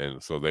me,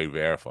 and so they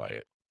verify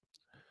it.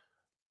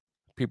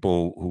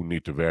 People who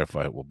need to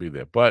verify it will be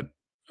there, but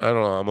I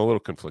don't know. I'm a little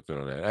conflicted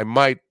on that. I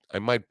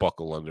might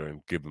buckle under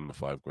and give them the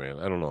 $5,000.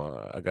 I don't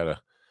know. I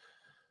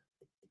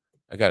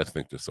gotta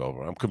think this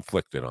over. I'm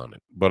conflicted on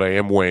it, but I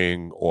am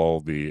weighing all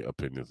the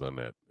opinions on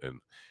that. And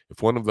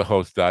if one of the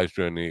hosts dies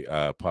during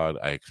the pod,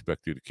 I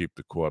expect you to keep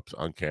the corpse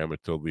on camera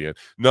till the end.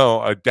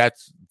 No,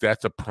 that's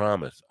a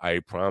promise. I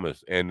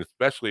promise. And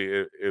especially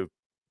if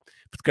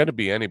it's going to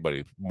be anybody,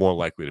 it's more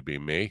likely to be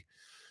me.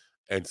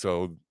 And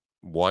so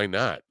why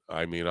not?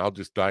 I mean, I'll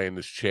just die in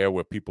this chair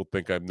where people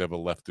think I've never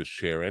left this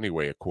chair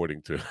anyway,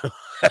 according to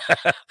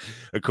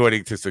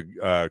some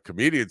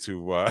comedians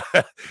who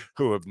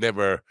have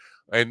never,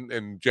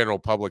 and general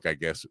public, I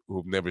guess,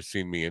 who've never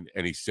seen me in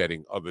any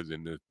setting other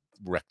than the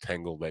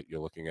rectangle that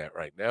you're looking at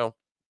right now.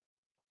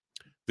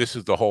 This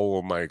is the whole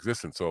of my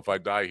existence. So if I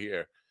die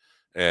here,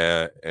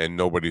 and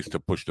nobody's to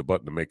push the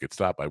button to make it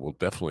stop, I will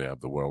definitely have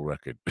the world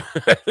record.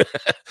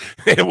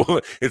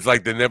 It's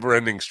like the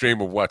never-ending stream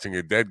of watching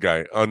a dead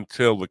guy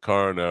until the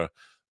coroner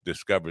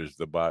discovers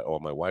the body, or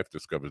my wife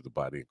discovers the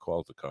body and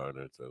calls the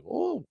coroner and says,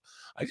 "Oh,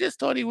 I just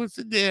thought he was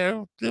in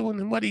there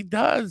doing what he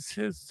does,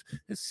 his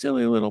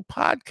silly little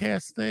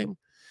podcast thing,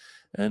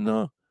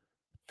 and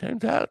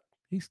turns out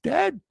he's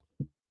dead."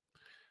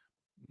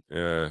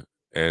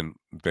 And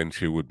then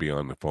she would be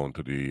on the phone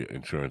to the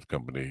insurance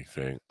company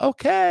saying,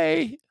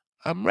 "Okay,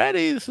 I'm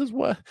ready. This is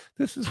why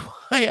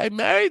I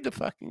married the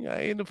fucking guy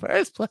in the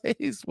first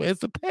place. Where's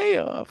the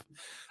payoff?"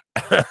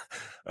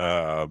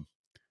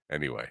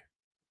 Anyway,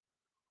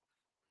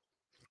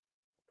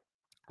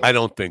 I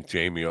don't think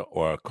Jamie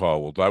or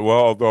Carl will die. Well,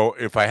 although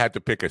if I had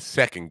to pick a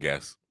second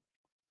guess,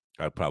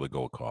 I'd probably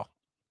go with Carl.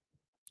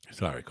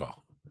 Sorry,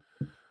 Carl.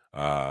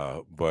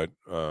 But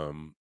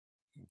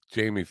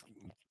Jamie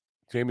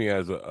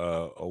has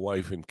a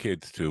wife and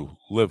kids to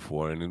live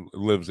for, and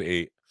lives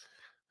a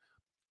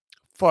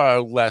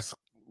far less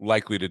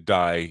likely to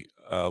die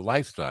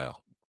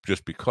lifestyle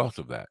just because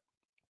of that.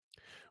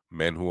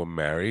 Men who are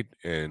married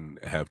and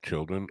have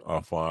children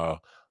are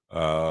far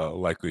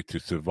likely to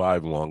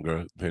survive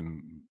longer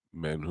than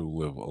men who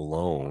live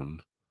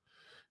alone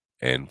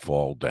and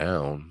fall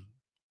down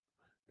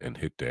and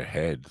hit their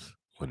heads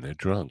when they're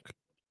drunk.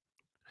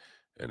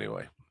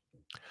 Anyway,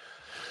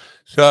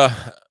 so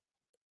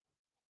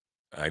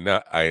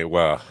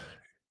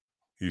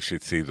you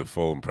should see the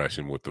full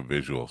impression with the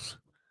visuals.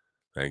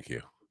 Thank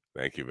you.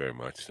 Thank you very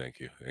much. Thank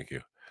you.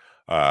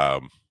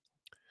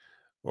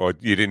 Well,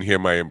 you didn't hear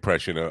my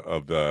impression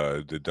of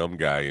the dumb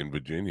guy in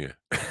Virginia.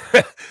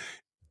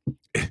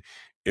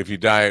 If you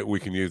die, we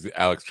can use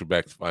Alex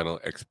Trebek's final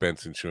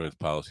expense insurance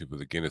policy for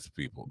the Guinness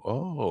people.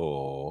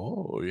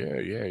 Oh,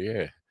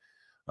 yeah.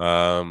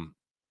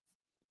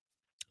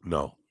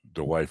 No,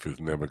 the wife is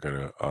never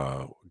gonna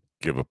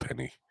give a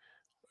penny.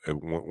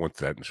 Once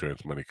that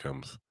insurance money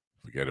comes,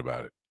 forget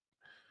about it.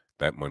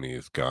 That money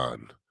is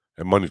gone.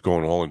 And money's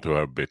going all into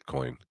our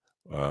Bitcoin.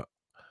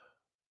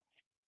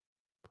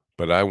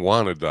 But I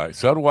want to die.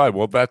 So do I.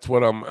 Well, that's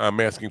what I'm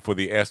asking for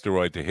the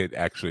asteroid to hit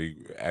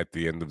actually at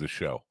the end of the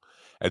show.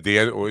 At the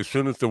end, or as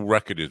soon as the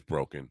record is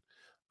broken,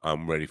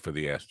 I'm ready for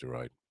the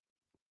asteroid.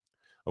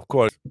 Of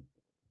course,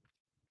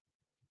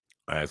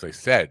 as I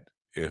said,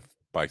 if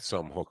by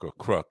some hook or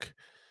crook,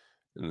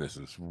 and this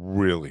is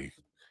really,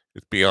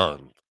 it's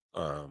beyond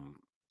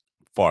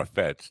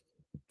far-fetched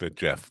that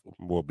Jeff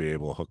will be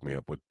able to hook me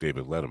up with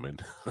David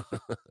Letterman.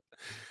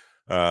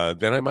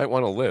 Then I might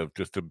want to live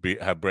just to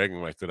have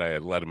bragging rights that I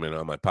had Letterman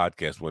on my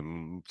podcast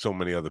when so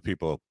many other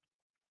people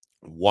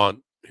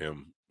want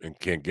him and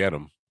can't get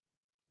him.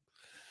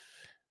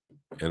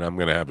 And I'm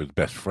going to have his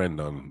best friend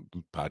on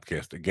the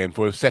podcast again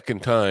for a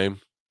second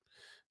time.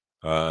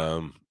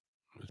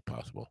 It's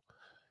possible.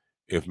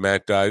 If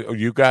Matt dies,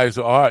 you guys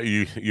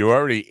you're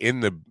already in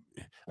the.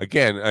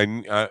 Again,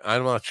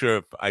 I'm not sure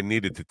if I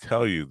needed to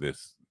tell you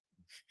this,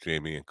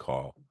 Jamie and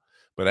Carl,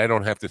 but I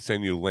don't have to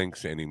send you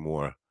links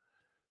anymore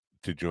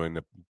to join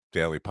the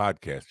daily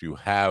podcast. You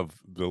have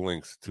the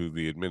links to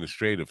the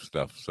administrative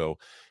stuff. So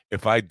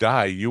if I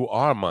die, you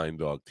are Mind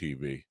Dog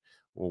TV.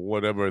 Well,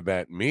 whatever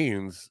that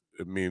means,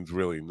 it means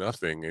really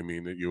nothing. I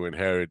mean, you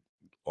inherit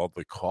all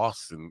the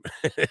costs and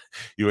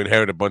you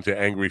inherit a bunch of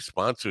angry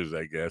sponsors,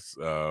 I guess,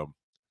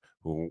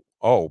 who,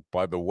 oh,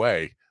 by the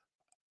way,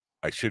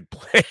 I should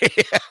play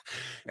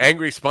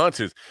angry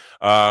sponsors.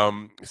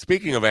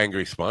 Speaking of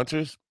angry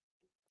sponsors,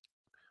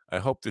 I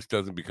hope this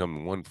doesn't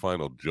become one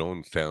final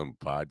Jonestown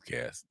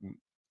podcast.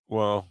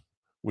 Well,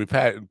 we've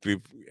had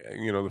the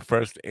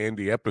first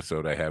Andy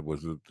episode I had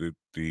was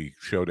the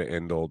show to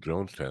end all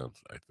Jonestowns,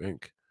 I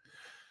think.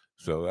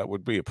 So that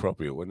would be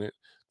appropriate, wouldn't it?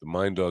 The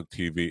Mind Dog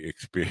TV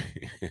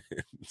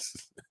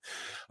experience.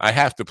 I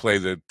have to play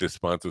the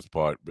sponsors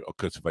part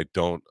because if I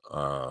don't,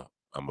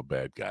 I'm a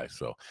bad guy.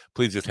 So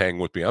please just hang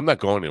with me. I'm not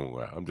going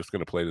anywhere. I'm just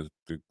going to play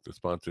the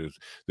sponsors.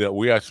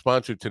 We are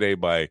sponsored today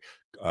by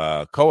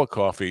Koa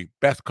Coffee,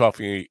 best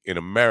coffee in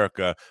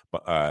America,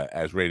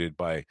 as rated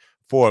by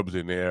Forbes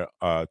in their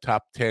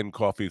top 10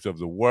 coffees of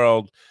the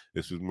world.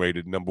 This is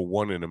rated number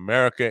 1 in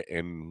America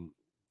and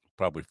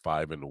probably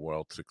 5 in the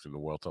world, 6 in the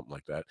world, something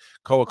like that.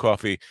 Koa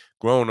Coffee,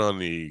 grown on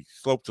the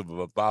slopes of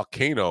a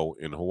volcano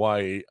in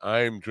Hawaii.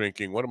 I'm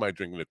drinking, what am I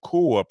drinking? The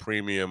Kua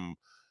Premium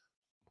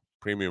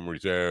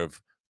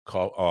Reserve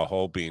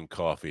whole bean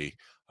coffee.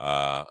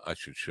 I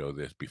should show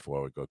this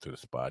before we go to the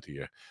spot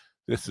here.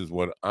 This is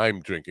what I'm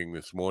drinking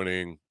this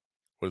morning.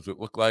 What does it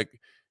look like?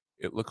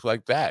 It looks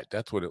like that.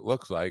 That's what it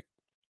looks like.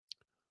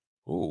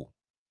 Ooh,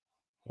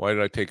 why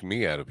did I take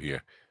me out of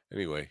here?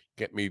 Anyway,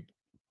 get me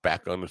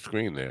back on the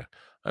screen there.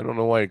 I don't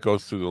know why it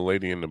goes through the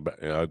lady in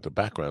the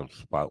background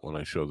spot when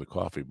I show the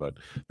coffee, but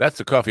that's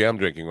the coffee I'm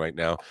drinking right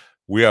now.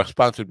 We are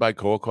sponsored by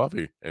Koa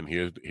Coffee, and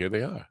here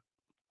they are.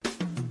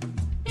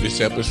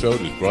 This episode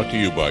is brought to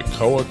you by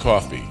Koa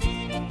Coffee.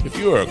 If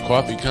you are a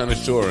coffee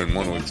connoisseur and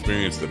want to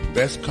experience the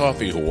best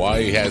coffee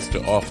Hawaii has to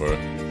offer,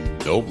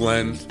 no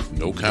blends,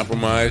 no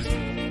compromise,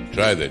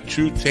 try the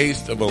true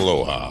taste of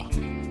aloha.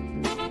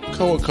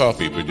 Koa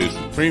Coffee produces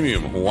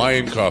premium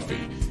Hawaiian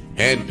coffee,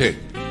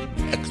 hand-picked,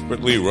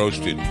 expertly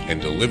roasted, and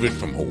delivered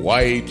from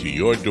Hawaii to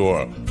your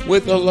door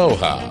with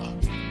aloha.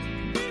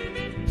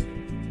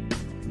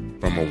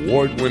 From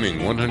award-winning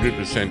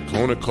 100%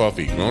 Kona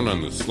coffee grown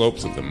on the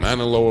slopes of the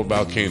Mauna Loa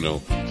volcano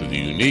to the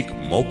unique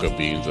mocha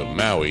beans of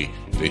Maui,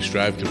 they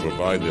strive to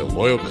provide their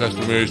loyal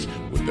customers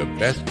with the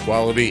best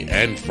quality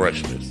and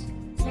freshness.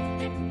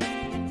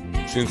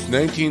 Since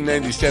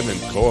 1997,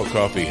 Koa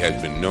Coffee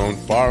has been known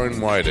far and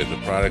wide as a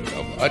product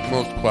of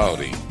utmost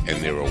quality,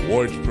 and their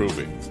awards prove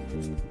it.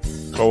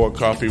 Koa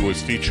Coffee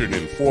was featured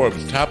in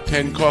Forbes' top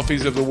 10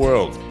 coffees of the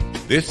world.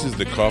 This is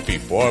the coffee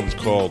Forbes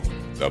called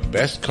the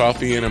best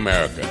coffee in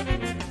America.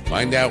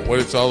 Find out what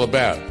it's all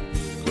about.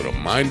 Go to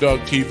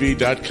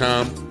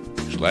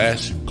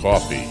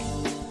minddogtv.com/coffee.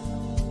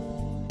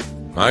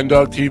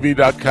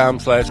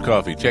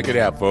 minddogtv.com/coffee. Check it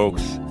out,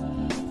 folks.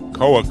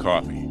 Koa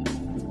Coffee.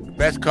 The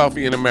best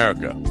coffee in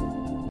America.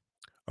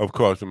 Of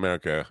course,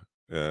 America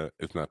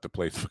is not the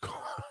place for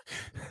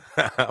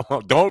coffee.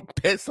 Well, don't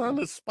piss on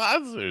the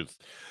sponsors.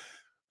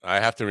 I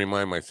have to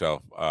remind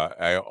myself,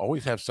 I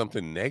always have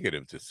something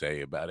negative to say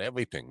about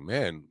everything.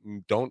 Man,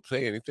 don't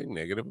say anything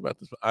negative about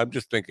this. I'm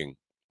just thinking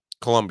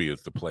Colombia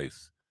is the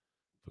place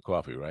for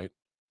coffee, right?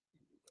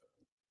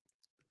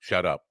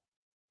 Shut up.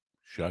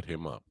 Shut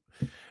him up.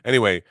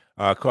 Anyway,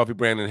 coffee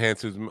brand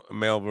enhances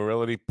male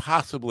virility,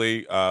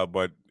 possibly,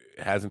 but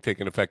it hasn't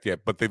taken effect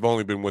yet. But they've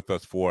only been with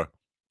us for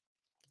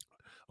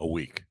a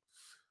week,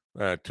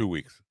 2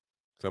 weeks.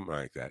 something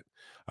like that.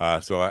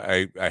 So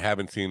I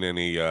haven't seen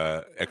any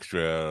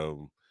extra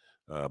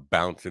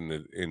bounce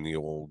in the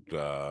old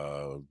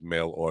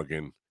male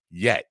organ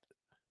yet,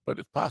 but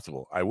it's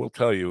possible. I will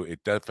tell you,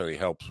 it definitely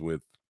helps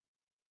with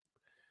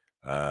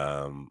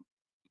um,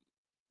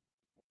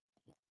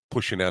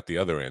 pushing out the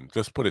other end.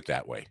 Just put it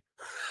that way.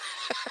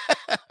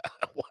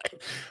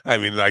 I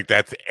mean, like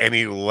that's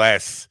any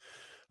less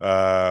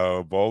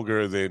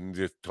vulgar than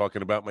just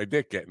talking about my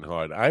dick getting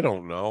hard. I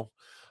don't know.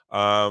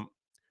 Um,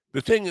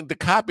 the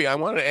copy, I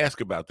want to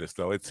ask about this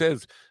though. It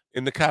says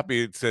in the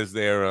copy, it says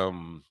there,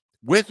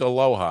 with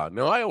aloha.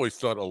 Now, I always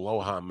thought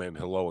aloha meant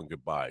hello and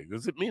goodbye.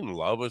 Does it mean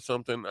love or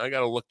something? I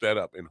got to look that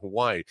up in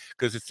Hawaii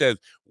because it says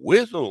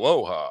with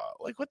aloha.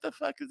 Like, what the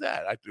fuck is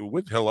that?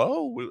 With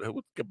hello,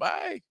 with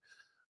goodbye.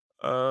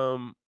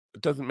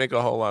 It doesn't make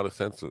a whole lot of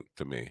sense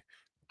to me.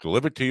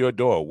 Delivered to your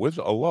door with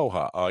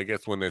aloha. I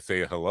guess when they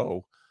say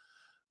hello,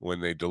 when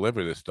they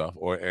deliver this stuff,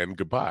 and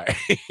goodbye.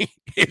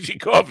 Here's your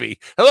coffee.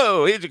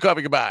 Hello, here's your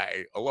coffee.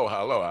 Goodbye.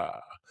 Aloha, aloha.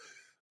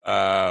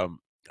 I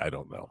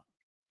don't know.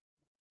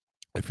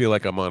 I feel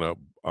like I'm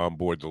on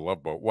board the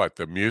Love Boat. What,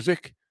 the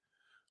music?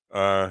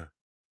 That's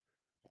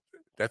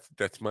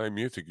my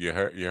music. You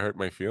hurt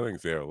my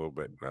feelings there a little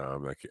bit. No,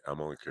 I'm not.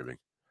 I'm only kidding.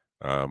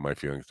 My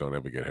feelings don't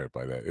ever get hurt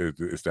by that.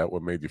 Is that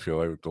what made you feel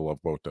like the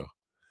Love Boat though?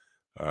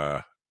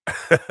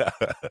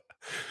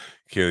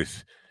 Keely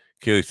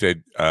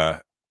said,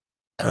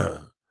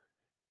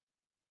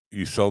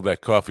 you sold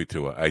that coffee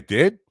to her. I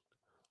did?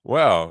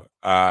 Well,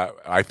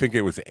 I think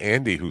it was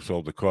Andy who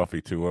sold the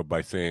coffee to her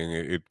by saying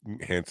it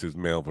enhances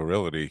male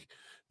virility.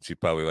 She's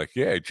probably like,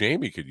 yeah,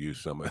 Jamie could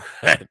use some of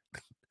that.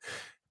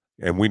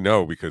 And we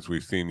know because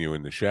we've seen you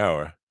in the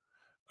shower.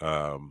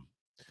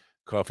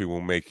 Coffee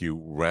will make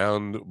you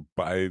round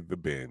by the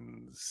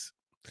bins.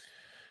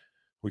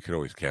 We could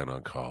always count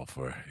on Carl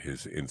for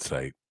his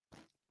insight.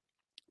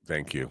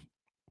 Thank you.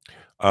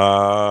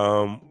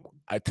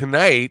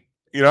 Tonight,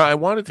 I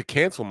wanted to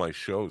cancel my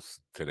shows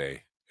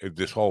today,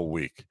 this whole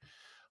week,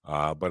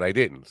 but I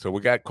didn't. So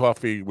we got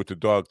coffee with the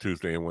dog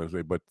Tuesday and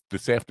Wednesday. But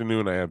this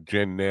afternoon, I have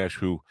Jen Nash,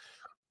 who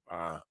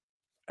at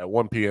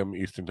 1 p.m.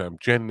 Eastern Time,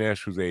 Jen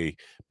Nash, who's a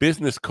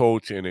business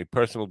coach and a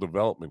personal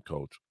development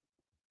coach,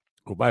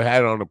 who I've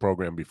had on the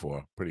program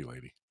before, pretty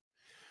lady.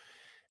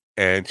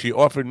 And she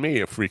offered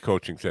me a free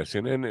coaching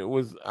session, and it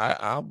was,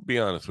 I'll be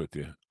honest with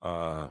you,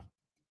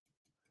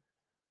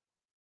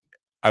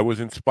 I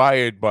was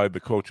inspired by the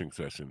coaching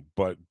session,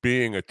 but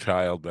being a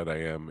child that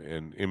I am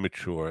and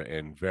immature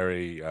and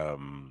very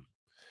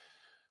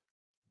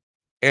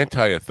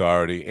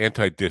anti-authority,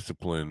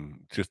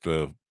 anti-discipline, just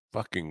a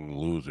fucking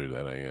loser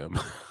that I am.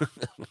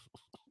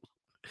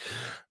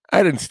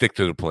 I didn't stick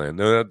to the plan.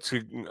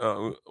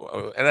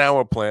 An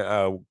hour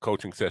plan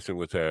coaching session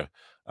with her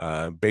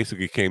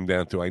basically came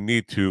down to I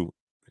need to,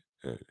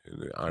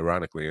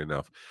 ironically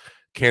enough,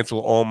 cancel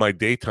all my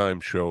daytime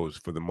shows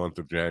for the month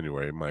of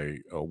January, my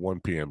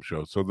 1 p.m.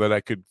 show, so that I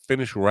could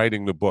finish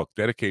writing the book,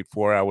 dedicate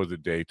 4 hours a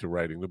day to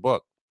writing the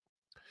book.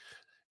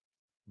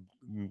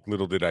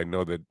 Little did I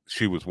know that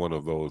she was one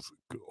of those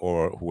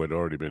or who had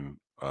already been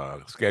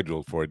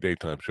scheduled for a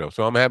daytime show.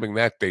 So I'm having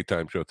that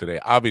daytime show today.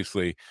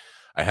 Obviously,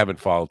 I haven't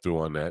followed through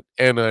on that.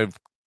 And I've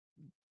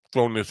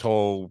thrown this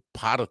whole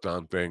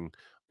potathon thing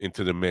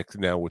into the mix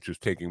now, which is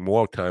taking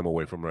more time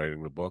away from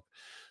writing the book.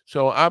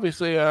 So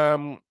obviously,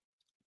 I'm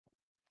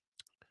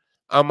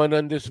an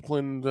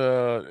undisciplined,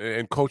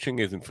 and coaching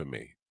isn't for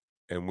me.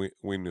 And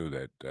we knew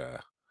that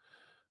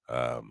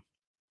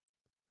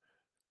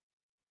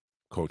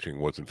coaching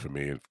wasn't for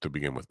me to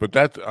begin with. But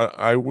that's,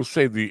 I will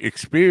say the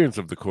experience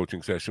of the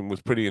coaching session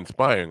was pretty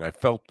inspiring. I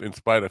felt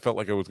inspired. I felt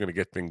like I was going to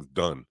get things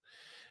done.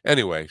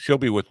 Anyway, she'll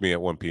be with me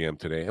at 1 p.m.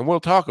 today, and we'll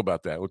talk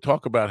about that. We'll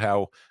talk about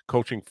how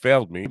coaching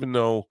failed me, even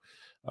though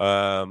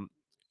I'm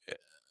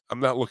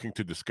not looking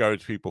to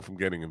discourage people from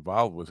getting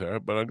involved with her,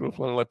 but I just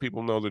want to let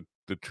people know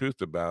the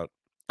truth about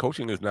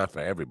coaching is not for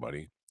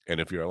everybody. And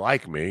if you're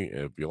like me,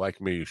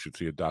 you should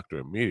see a doctor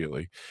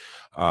immediately.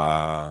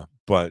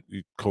 But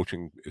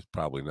coaching is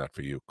probably not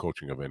for you,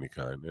 coaching of any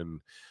kind.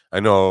 And I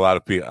know a lot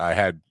of people, I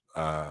had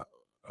a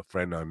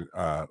friend on,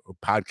 a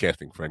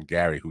podcasting friend,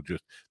 Gary, who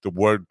just, the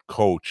word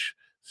coach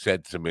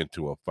sets him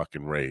into a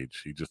fucking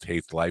rage. He just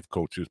hates life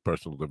coaches,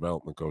 personal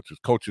development coaches,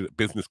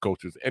 business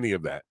coaches, any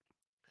of that.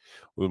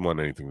 Wouldn't want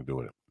anything to do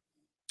with it.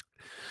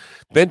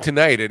 Then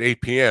tonight at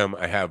 8 p.m.,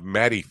 I have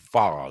Matty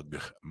Fogg.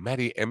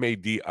 Matty,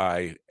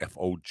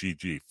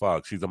 Madifogg.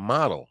 Fogg. She's a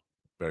model.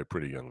 Very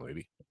pretty young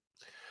lady.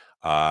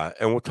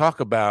 And we'll talk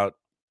about,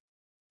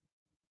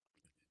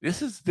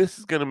 this is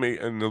going to be,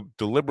 and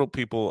the liberal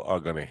people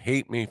are going to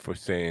hate me for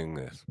saying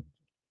this.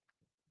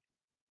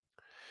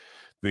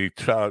 The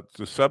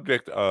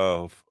subject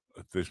of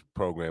this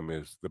program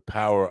is the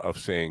power of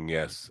saying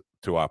yes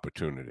to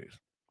opportunities.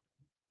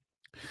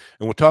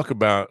 And we'll talk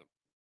about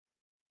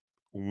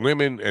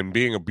women and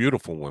being a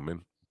beautiful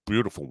woman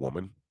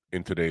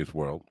in today's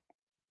world,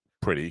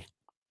 pretty,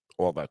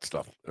 all that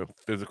stuff,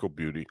 physical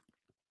beauty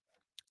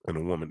in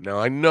a woman. Now,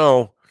 I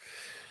know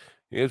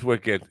here's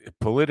what gets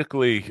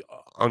politically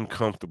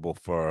uncomfortable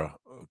for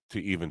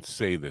to even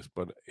say this,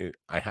 but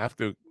I have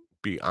to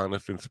be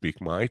honest and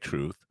speak my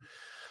truth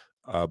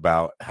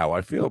about how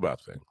I feel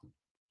about things.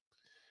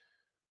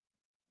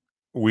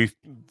 And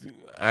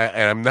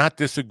I'm not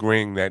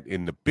disagreeing that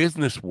in the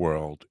business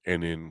world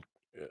and in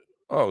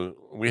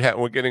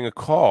we're getting a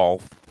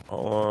call.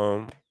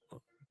 Hello,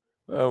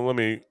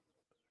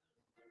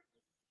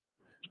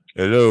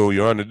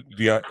 you're on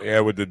the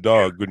air with the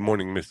dog. Good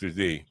morning, Mr.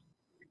 Z.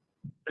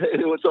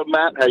 Hey, what's up,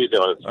 Matt? How you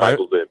doing? It's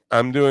Michael Zinn.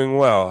 I'm doing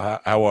well.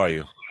 How are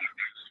you?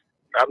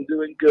 I'm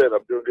doing good.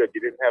 You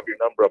didn't have your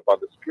number up on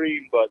the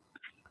screen, but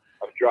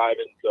I'm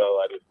driving, so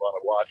I just want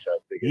to watch.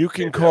 You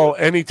can call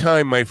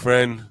anytime, my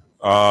friend.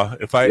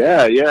 If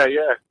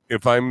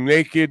I'm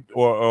naked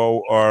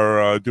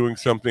or doing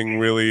something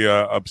really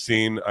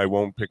obscene, I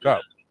won't pick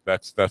up.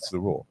 That's the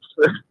rule.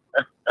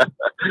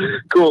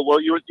 Cool. Well,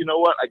 you know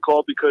what? I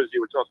called because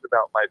you were talking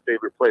about my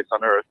favorite place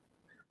on earth,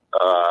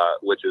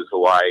 which is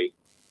Hawaii.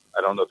 I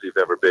don't know if you've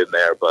ever been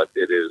there, but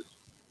it is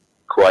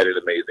quite an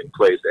amazing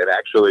place. And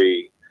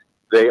actually,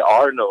 they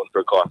are known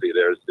for coffee.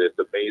 There's this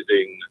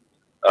amazing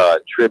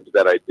trip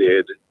that I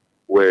did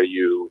where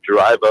you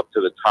drive up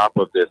to the top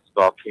of this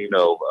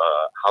volcano,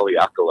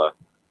 Haleakala,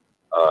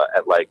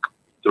 at like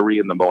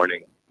 3 a.m.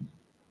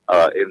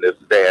 in this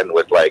van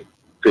with like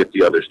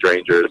 50 other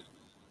strangers.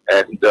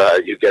 And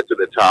you get to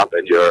the top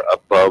and you're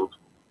above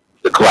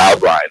the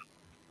cloud line.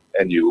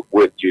 And you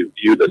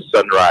view the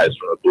sunrise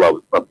from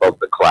above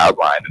the cloud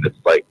line, and it's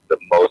like the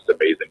most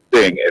amazing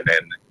thing. And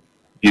then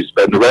you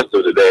spend the rest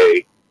of the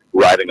day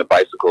riding a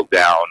bicycle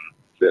down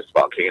this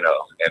volcano,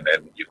 and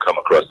then you come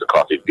across the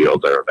coffee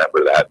fields. I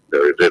remember that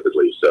very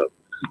vividly. So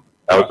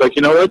I was like,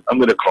 you know what? I'm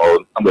going to call.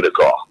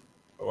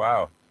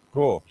 Wow,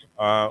 cool.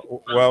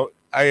 Well,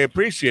 I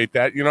appreciate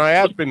that. You know, I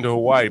have been to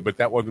Hawaii, but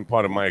that wasn't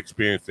part of my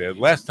experience there.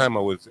 Last time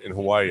I was in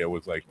Hawaii, I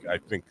was like, I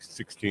think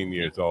 16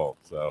 years old.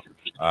 So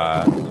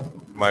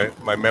my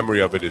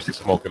memory of it is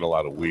smoking a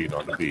lot of weed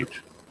on the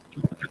beach.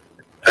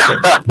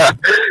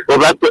 Well,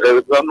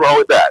 there's nothing wrong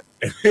with that.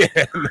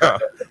 Yeah,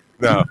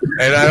 no.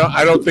 And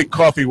I don't think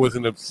coffee was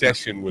an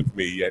obsession with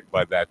me yet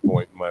by that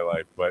point in my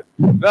life. But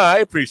no, I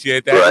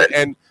appreciate that. Right.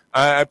 And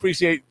I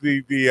appreciate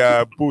the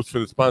boost for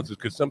the sponsors,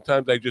 because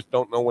sometimes I just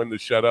don't know when to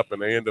shut up,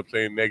 and I end up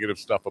saying negative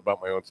stuff about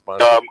my own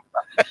sponsors.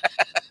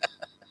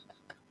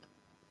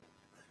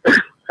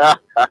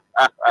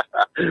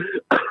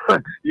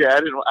 Yeah,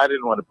 I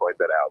didn't want to point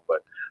that out,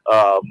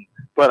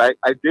 but I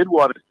did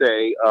want to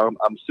say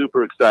I'm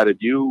super excited.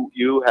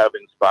 You have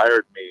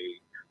inspired me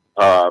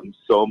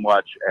so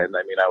much, and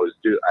I mean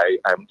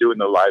I'm doing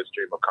the live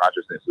stream of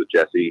consciousness with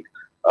Jesse.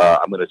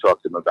 I'm going to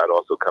talk to him about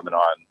also coming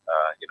on,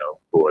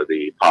 for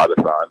the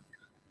podathon.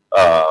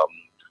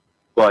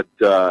 But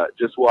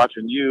just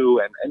watching you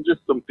and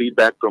just some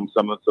feedback from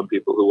some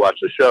people who watch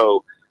the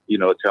show,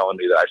 telling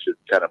me that I should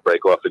kind of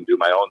break off and do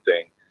my own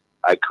thing.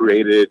 I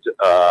created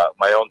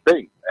my own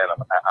thing, and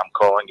I'm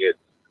calling it.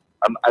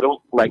 I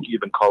don't like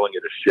even calling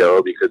it a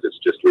show, because it's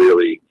just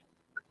really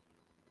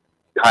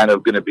kind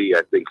of going to be,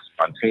 I think,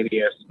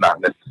 spontaneous, not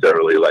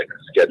necessarily like a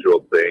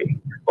scheduled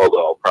thing.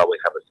 Although I'll probably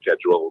have a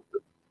scheduled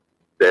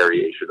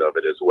variation of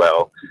it as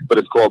well. But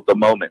it's called The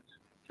Moment,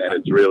 and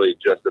it's really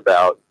just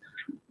about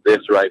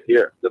this right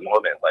here, the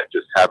moment, like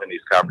just having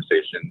these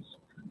conversations,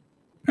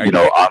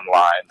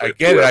 online. I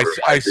get it.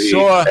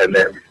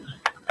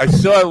 I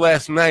saw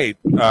last night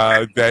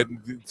that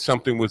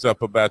something was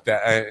up about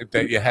that,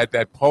 that you had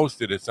that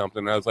posted or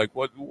something. I was like,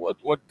 what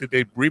did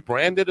they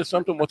rebrand it or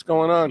something? What's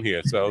going on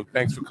here? So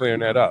thanks for clearing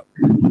that up.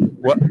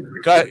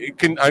 I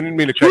didn't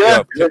mean to cut you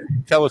off.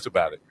 Tell us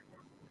about it.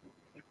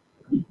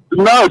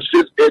 No,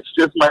 it's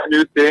just my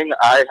new thing.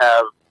 I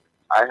have,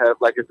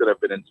 like I said, I've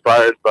been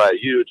inspired by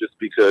you just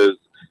because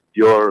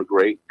you're a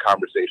great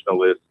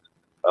conversationalist,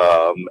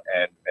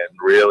 and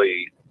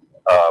really,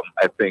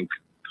 I think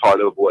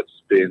part of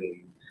what's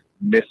been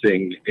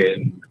missing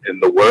in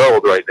the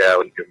world right now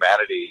in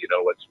humanity,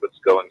 what's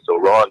going so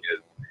wrong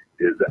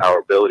is our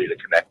ability to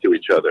connect to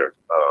each other.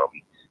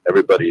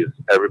 Everybody's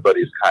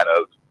kind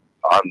of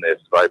on this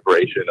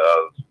vibration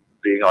of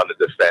being on the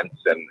defense,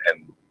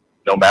 and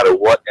no matter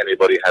what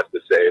anybody has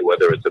to say,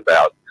 whether it's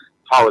about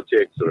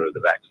politics or the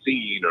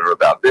vaccine or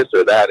about this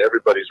or that,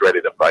 everybody's ready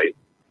to fight.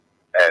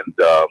 And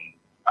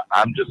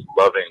I'm just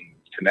loving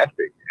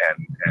connecting,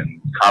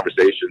 and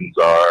conversations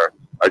are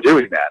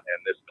doing that,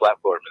 and this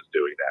platform is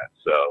doing that.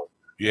 So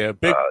yeah, a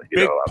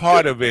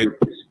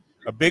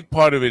big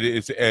part of it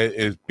is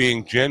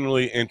being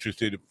genuinely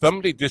interested. If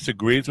somebody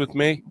disagrees with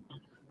me,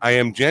 I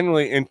am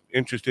genuinely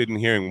interested in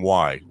hearing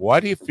why. Why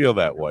do you feel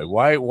that way?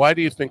 Why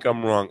do you think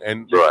I'm wrong?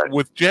 And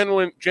with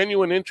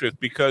genuine interest,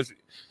 because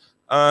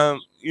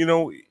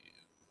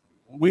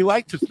we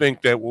like to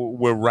think that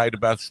we're right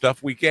about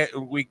stuff. We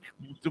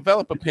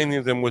develop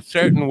opinions, and we're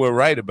certain we're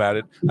right about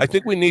it. I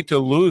think we need to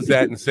lose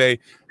that and say,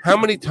 how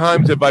many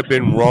times have I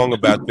been wrong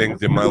about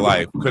things in my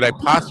life? Could I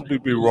possibly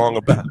be wrong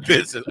about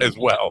this as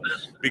well?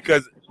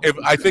 Because if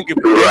any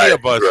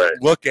of us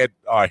look at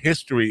our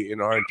history in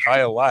our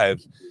entire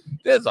lives,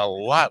 there's a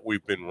lot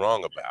we've been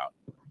wrong about.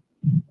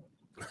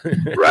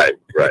 Right.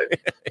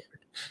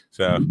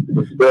 So,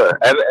 Sure.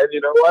 And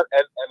you know what?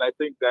 And I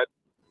think that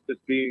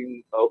just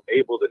being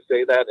able to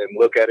say that and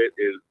look at it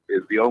is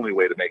the only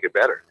way to make it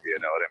better. You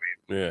know what I mean?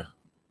 yeah.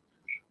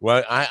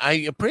 Well,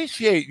 I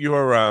appreciate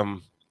your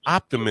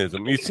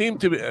optimism. You seem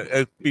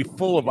to be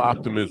full of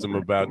optimism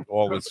about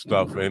all this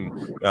stuff and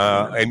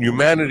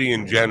humanity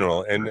in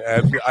general. And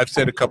as I've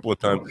said a couple of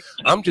times,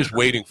 I'm just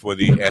waiting for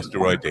the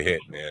asteroid to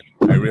hit, man.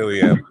 I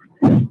really am.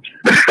 You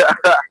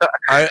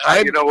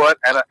know what?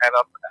 And I'm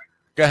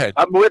go ahead.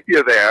 I'm with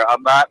you there.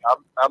 I'm not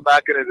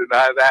going to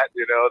deny that.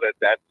 You know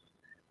that's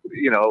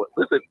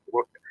listen.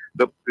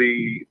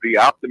 The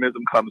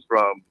optimism comes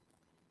from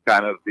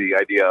kind of the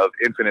idea of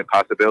infinite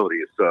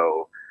possibilities.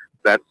 So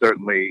that's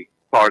certainly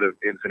part of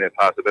infinite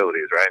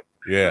possibilities, right?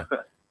 Yeah.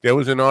 There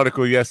was an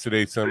article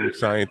yesterday. Some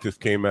scientist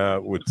came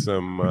out with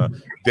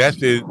some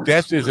death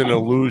is an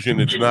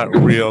illusion. It's not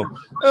real.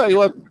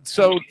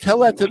 So tell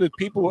that to the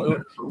people.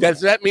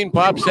 Does that mean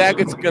Bob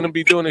Saget's going to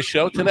be doing a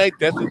show tonight?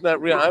 Death is not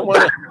real. I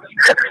want to.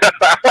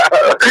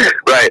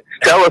 Right.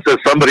 Tell us there's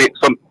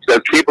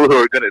people who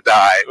are going to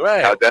die.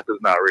 Right. How death is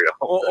not real.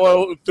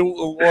 Or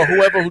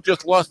whoever who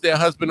just lost their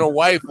husband or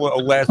wife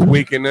last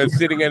week and they're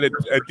sitting at a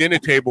dinner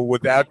table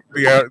without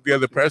the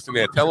other person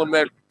there. Tell them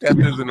that death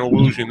is an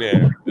illusion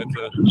there.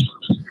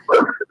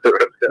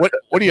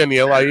 What are you on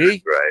the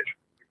LIE? Right.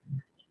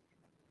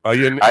 Are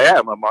you? I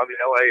am. I'm on the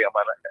LIE.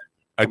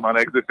 I'm on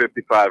exit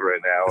 55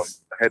 right now. I'm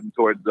heading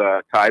towards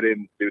Tied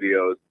In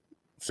Studios.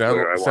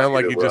 Sound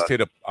like you just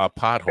hit a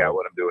pothole. Yeah,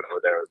 what I'm doing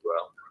over there as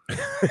well.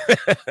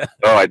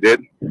 Oh, I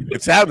did?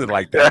 It sounded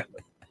like that.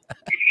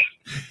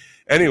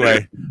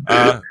 Anyway,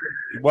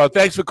 well,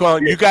 thanks for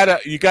calling. You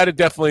gotta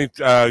definitely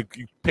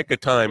pick a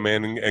time,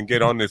 man, and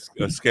get on this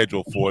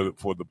schedule for the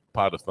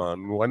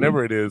podathon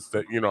whenever it is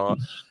that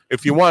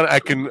if you want, I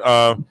can.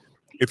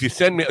 If you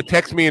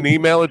text me an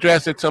email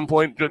address at some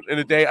point in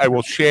the day, I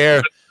will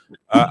share.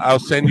 I'll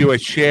send you a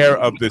share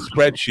of the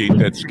spreadsheet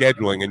that's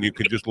scheduling, and you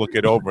can just look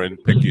it over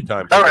and pick your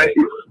time. All right.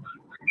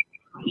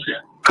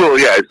 Cool.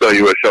 Yeah, I saw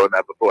you were showing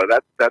that before.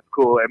 That's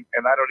cool, and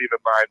I don't even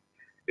mind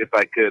if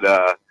I could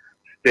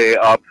stay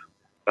up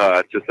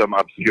to some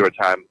obscure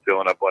time,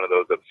 filling up one of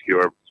those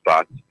obscure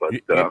spots. But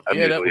I'm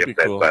usually in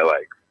bed by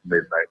like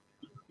midnight.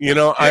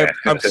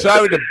 I'm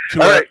sorry to.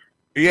 Right.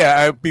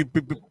 Yeah,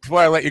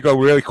 before I let you go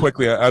really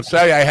quickly, I'm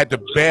sorry I had to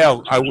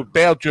bail. I would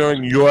bail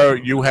during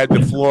you had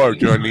the floor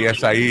during the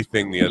SIE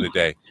thing the other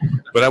day.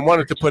 But I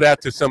wanted to put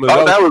out to some of those.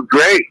 Oh, that was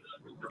great.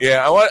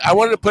 Yeah, I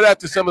wanted to put out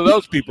to some of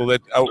those people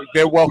that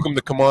they're welcome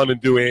to come on and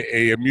do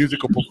a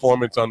musical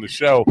performance on the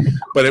show,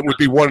 but it would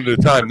be one at a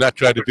time, not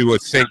try to do a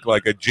sync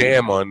like a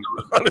jam on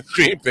a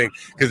stream thing,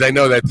 because I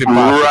know that's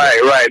impossible.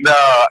 Right. No,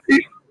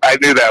 I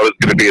knew that was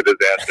going to be a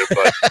disaster,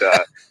 but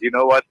you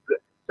know what?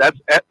 That's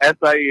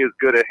SIE is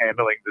good at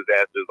handling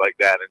disasters like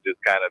that and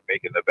just kind of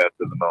making the best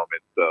of the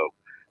moment. So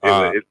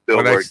it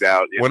still worked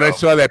out. When I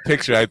saw that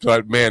picture, I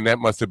thought, man, that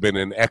must have been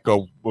an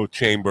echo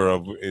chamber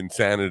of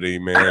insanity,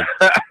 man.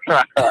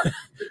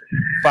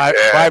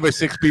 Five or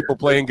six people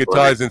playing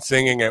guitars and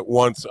singing at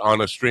once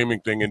on a streaming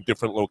thing in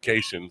different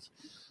locations.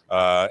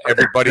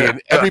 Everybody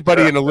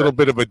in a little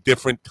bit of a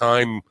different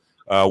time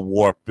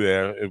warp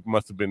there. It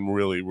must have been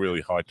really, really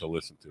hard to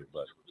listen to,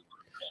 but.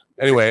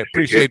 Anyway, I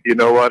appreciate. You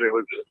know what? It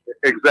was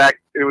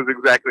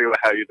exactly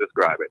how you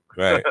describe it.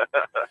 Right.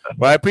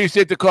 Well, I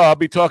appreciate the call. I'll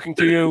be talking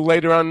to you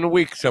later on in the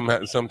week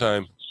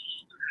sometime.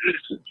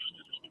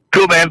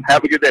 Cool, man.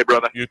 Have a good day,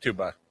 brother. You too.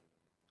 Bye.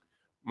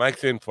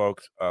 Mike's in,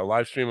 folks.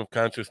 Live stream of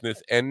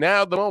consciousness, and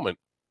now the moment.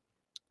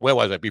 Where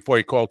was I before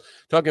he called?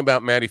 Talking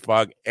about Matty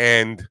Fogg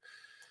and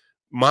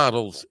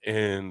models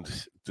and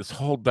this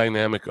whole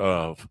dynamic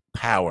of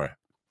power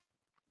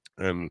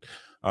and.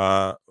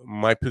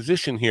 My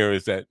position here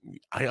is that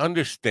I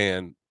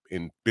understand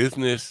in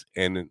business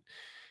and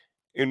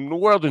in the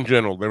world in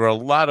general, there are a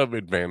lot of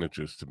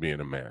advantages to being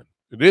a man.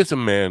 It is a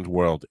man's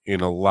world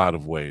in a lot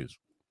of ways.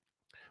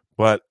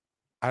 But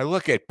I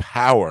look at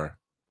power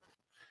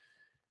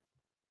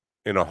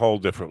in a whole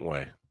different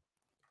way.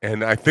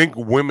 And I think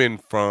women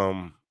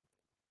from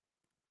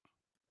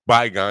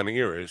bygone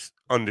eras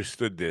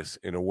understood this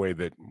in a way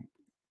that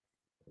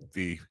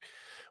the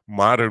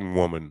modern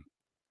woman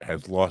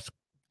has lost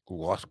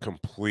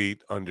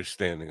complete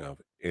understanding of.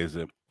 Is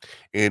it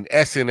in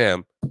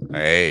S&M?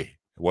 Hey,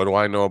 what do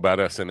I know about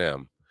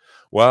S&M?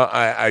 Well,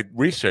 I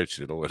researched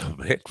it a little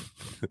bit.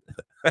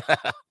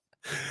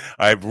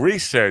 I've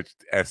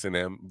researched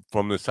S&M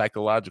from the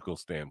psychological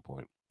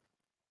standpoint,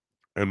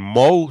 and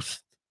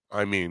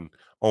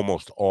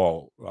almost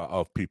all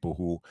of people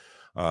who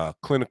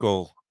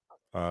clinical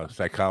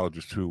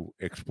psychologists who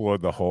explore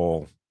the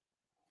whole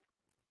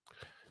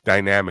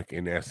dynamic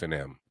in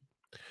S&M.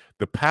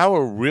 The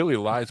power really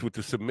lies with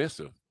the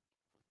submissive.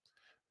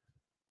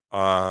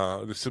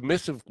 The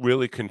submissive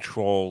really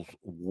controls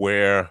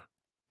where,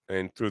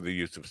 and through the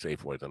use of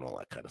safe words and all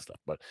that kind of stuff,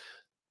 but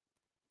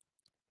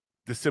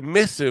the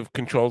submissive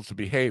controls the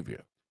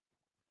behavior.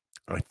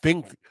 I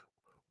think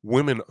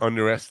women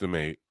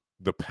underestimate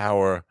the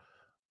power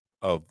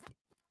of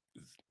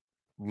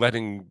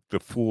letting the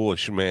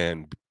foolish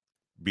man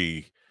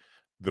be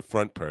the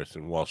front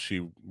person while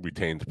she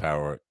retains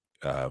power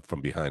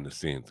from behind the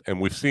scenes. And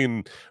we've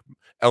seen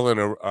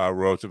Eleanor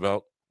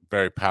Roosevelt,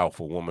 very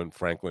powerful woman.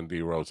 Franklin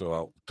D.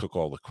 Roosevelt took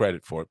all the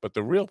credit for it. But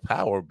the real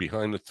power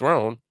behind the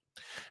throne,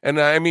 and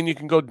I mean, you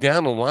can go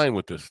down the line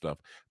with this stuff.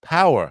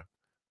 Power.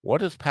 What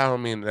does power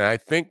mean? And I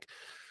think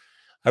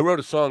I wrote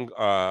a song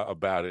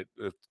about it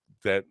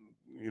that,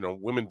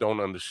 women don't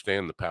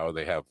understand the power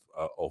they have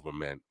over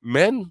men.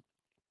 Men,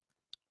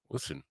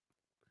 listen,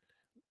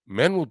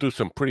 men will do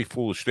some pretty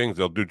foolish things.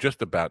 They'll do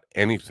just about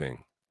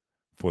anything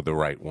for the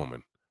right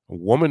woman. A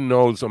woman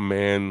knows a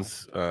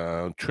man's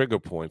trigger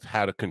points,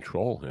 how to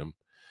control him.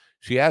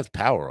 She has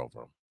power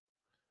over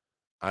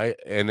him.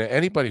 And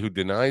anybody who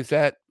denies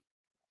that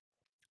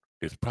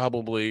is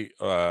probably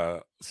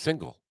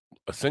single.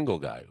 A single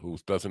guy who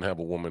doesn't have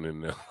a woman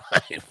in their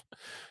life,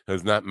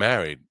 is not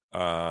married,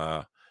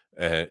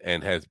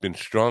 and has been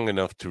strong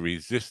enough to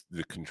resist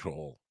the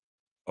control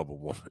of a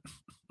woman.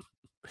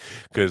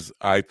 Because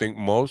I think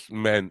most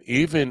men,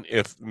 even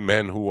if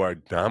men who are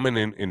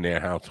dominant in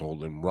their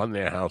household and run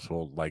their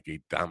household like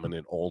a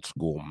dominant old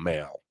school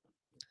male,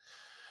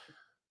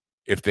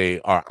 if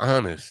they are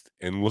honest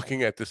in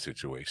looking at the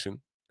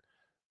situation,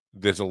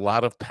 there's a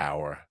lot of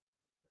power,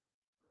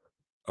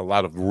 a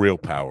lot of real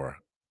power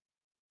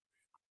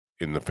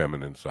in the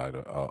feminine side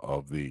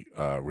of the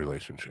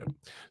relationship.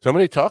 So I'm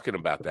going to be talking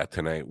about that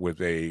tonight with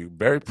a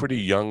very pretty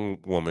young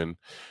woman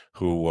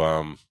who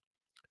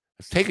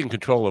has taken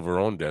control of her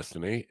own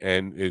destiny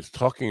and is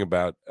talking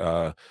about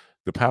the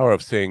power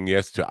of saying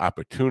yes to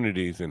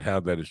opportunities and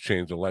how that has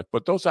changed her life.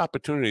 But those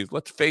opportunities,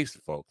 let's face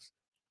it, folks,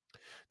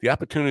 the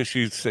opportunities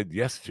she said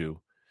yes to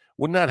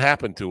would not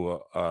happen to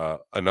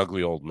an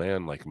ugly old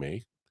man like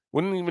me.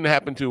 Wouldn't even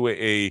happen to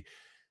a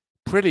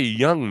pretty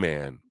young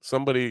man,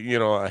 somebody,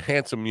 a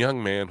handsome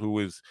young man who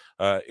is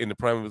in the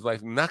prime of his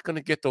life, not going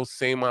to get those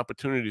same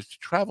opportunities to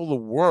travel the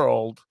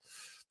world,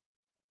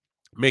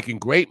 making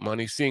great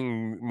money,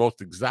 seeing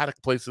most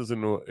exotic places in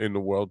the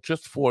world,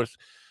 just for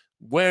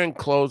wearing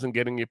clothes and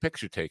getting your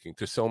picture taken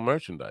to sell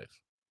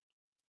merchandise.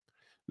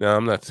 Now,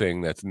 I'm not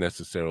saying that's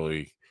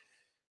necessarily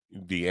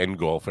the end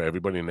goal for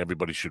everybody, and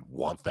everybody should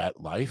want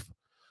that life.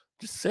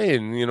 Just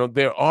saying,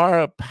 there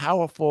are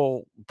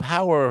powerful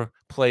power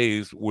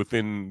plays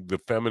within the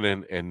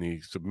feminine and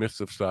the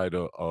submissive side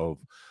of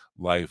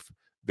life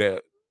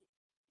that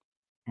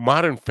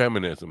modern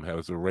feminism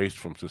has erased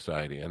from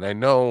society. And I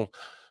know,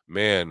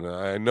 man,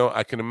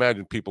 I can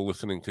imagine people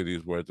listening to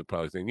these words are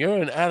probably saying,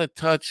 you're an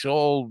out-of-touch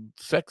old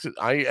sexist.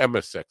 I am a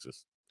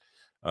sexist,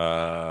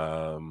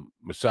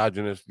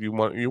 misogynist. You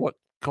want,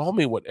 call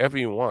me whatever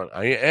you want.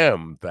 I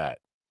am that,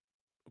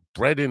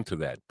 bred into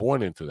that,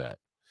 born into that.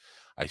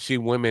 I see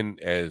women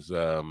as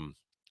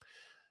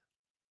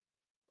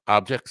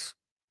objects.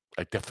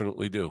 I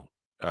definitely do.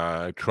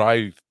 I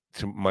try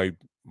to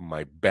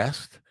my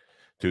best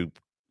to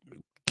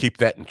keep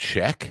that in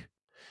check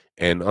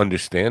and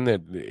understand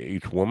that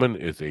each woman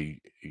is a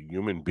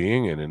human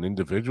being and an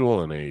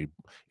individual and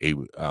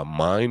a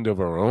mind of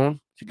her own.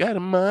 She got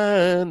a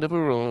mind of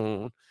her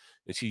own,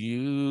 and she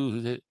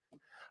uses it.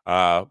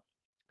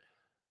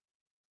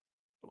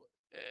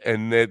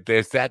 And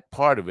there's that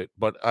part of it,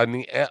 but on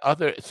the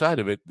other side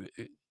of it,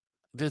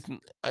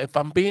 if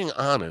I'm being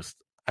honest,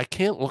 I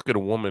can't look at a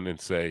woman and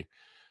say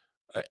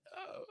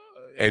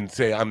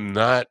I'm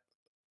not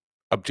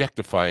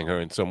objectifying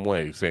her in some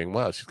way, saying,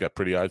 "Wow, she's got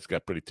pretty eyes, she's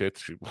got pretty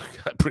tits, she's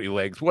got pretty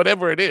legs."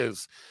 Whatever it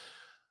is,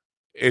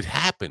 it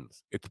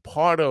happens. It's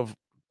part of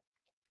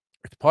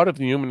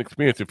the human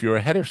experience. If you're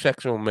a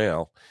heterosexual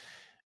male,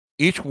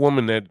 each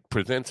woman that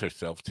presents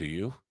herself to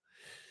you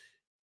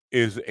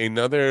is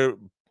another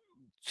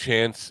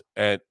chance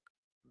at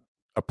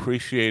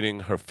appreciating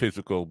her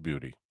physical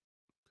beauty.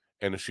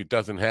 And if she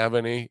doesn't have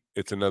any,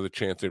 it's another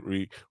chance at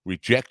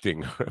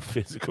rejecting her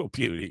physical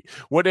beauty.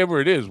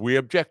 Whatever it is, we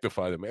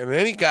objectify them. And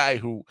any guy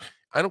who,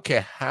 I don't care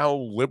how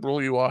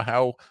liberal you are,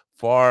 how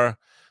far,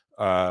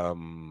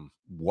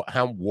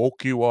 how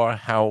woke you are,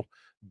 how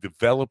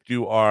developed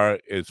you are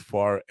as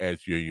far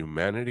as your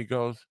humanity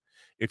goes,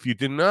 if you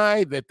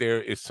deny that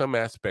there is some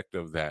aspect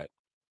of that,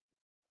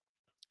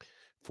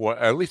 for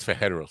at least for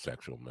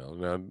heterosexual male.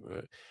 Now,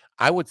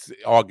 I would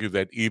argue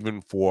that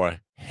even for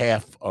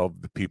half of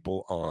the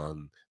people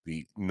on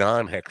the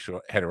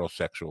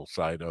non-heterosexual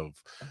side of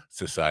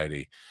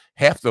society,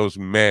 half those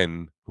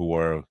men who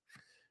are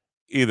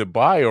either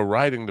bi or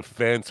riding the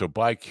fence or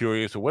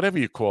bi-curious or whatever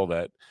you call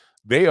that,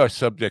 they are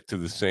subject to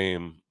the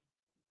same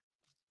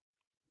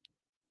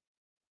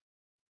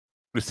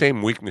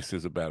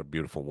weaknesses about a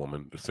beautiful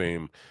woman, the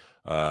same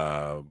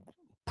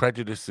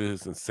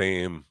prejudices and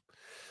same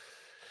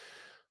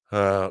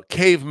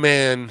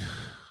caveman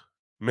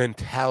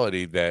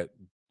mentality that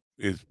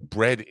is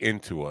bred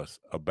into us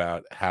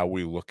about how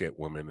we look at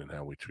women and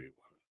how we treat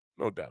women.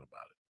 No doubt about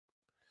it.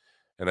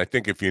 And I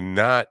think if you're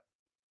not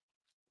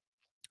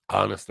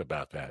honest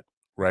about that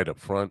right up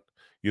front,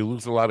 you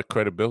lose a lot of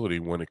credibility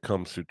when it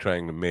comes to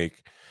trying to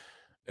make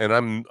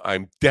and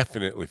I'm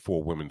definitely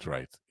for women's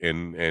rights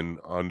and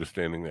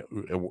understanding that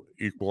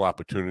equal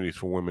opportunities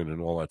for women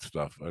and all that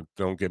stuff.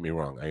 Don't get me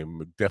wrong. I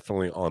am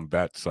definitely on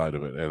that side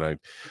of it, and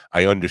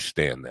I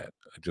understand that.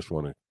 I just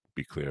want to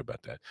be clear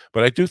about that.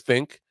 But I do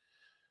think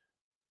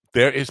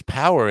there is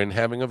power in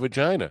having a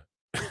vagina.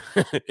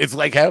 it's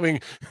like having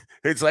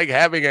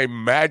a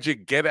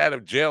magic get out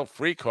of jail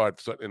free card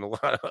in a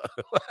lot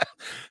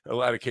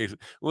of cases.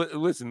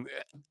 Listen,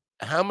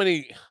 how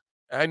many?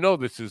 I know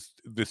this is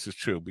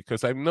true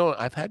because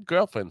I've had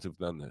girlfriends who've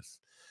done this.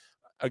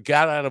 I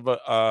got out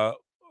of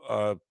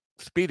a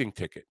speeding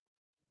ticket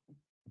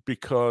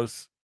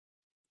because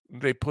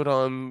they put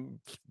on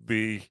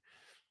the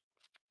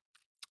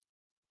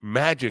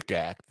magic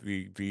act,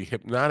 the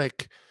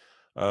hypnotic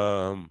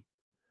um,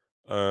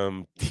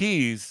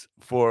 tease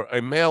for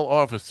a male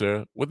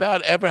officer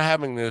without ever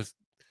having to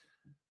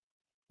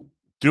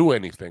do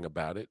anything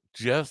about it.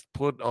 Just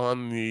put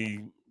on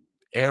the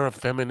air of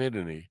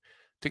femininity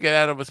to get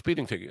out of a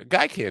speeding ticket. A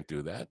guy can't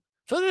do that.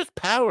 So there's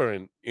power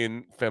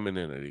in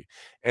femininity.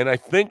 And I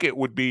think it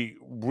would be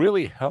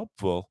really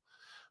helpful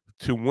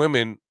to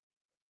women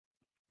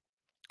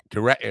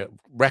to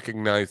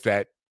recognize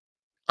that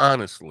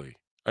honestly.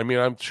 I mean,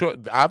 I'm sure,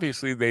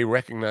 obviously, they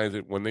recognize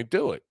it when they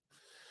do it.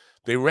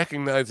 They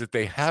recognize that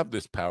they have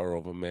this power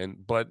over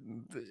men, but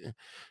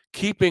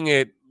keeping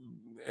it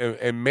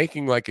and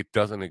making like it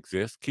doesn't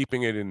exist,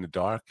 keeping it in the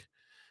dark,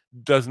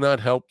 does not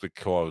help the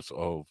cause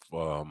of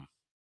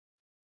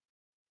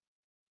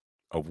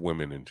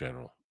women in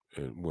general,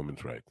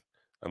 women's rights.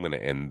 I'm going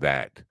to end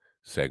that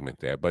segment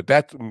there. But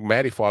that's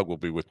Matty Fogg will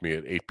be with me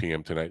at 8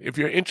 p.m. tonight. If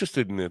you're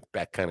interested in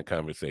that kind of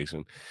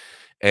conversation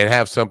and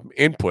have some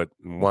input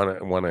and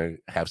want to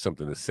have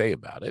something to say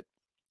about it,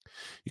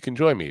 you can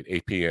join me at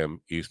 8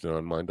 p.m. Eastern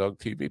on Mind Dog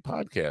TV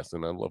podcast,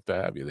 and I'd love to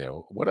have you there.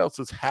 What else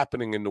is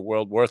happening in the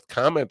world worth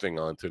commenting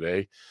on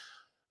today?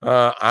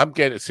 I'm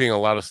seeing a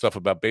lot of stuff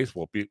about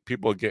baseball.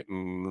 People are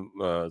getting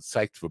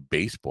psyched for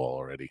baseball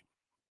already.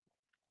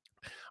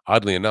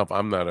 Oddly enough,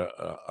 I'm not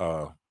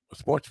a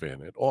sports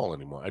fan at all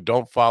anymore. I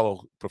don't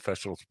follow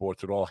professional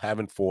sports at all.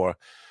 Haven't for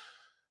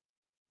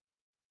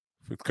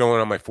it's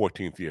going on my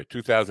 14th year.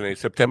 2008,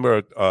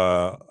 September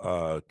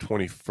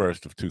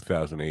 21st of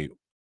 2008.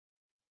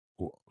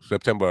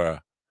 September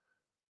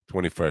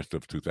 21st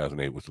of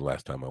 2008 was the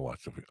last time I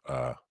watched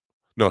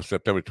no,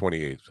 September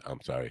 28th, I'm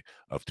sorry,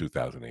 of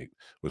 2008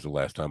 was the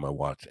last time I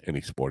watched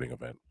any sporting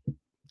event.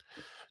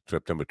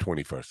 September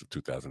 21st of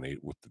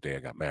 2008 was the day I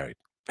got married.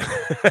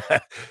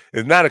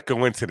 It's not a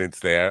coincidence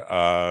there.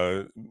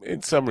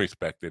 In some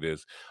respect, it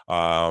is.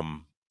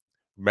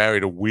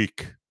 Married a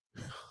week.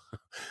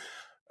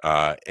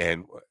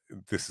 And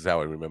this is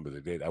how I remember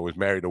the date. I was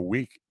married a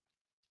week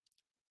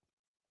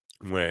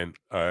when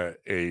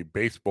a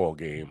baseball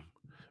game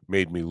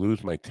made me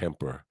lose my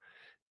temper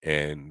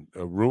and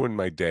ruined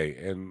my day.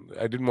 And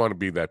I didn't want to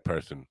be that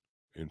person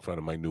in front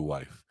of my new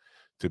wife,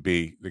 to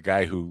be the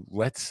guy who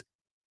lets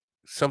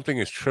something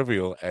as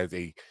trivial as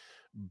a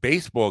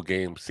baseball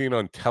game seen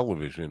on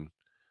television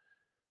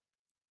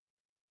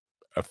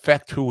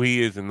affect who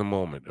he is in the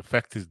moment,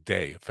 affect his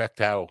day, affect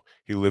how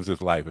he lives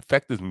his life,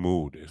 affect his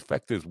mood,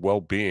 affect his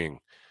well-being,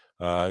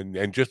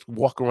 and just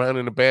walk around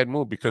in a bad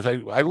mood. Because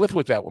I lived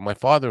with that with my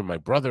father and my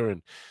brother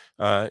and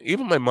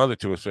even my mother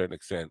to a certain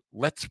extent.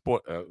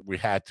 We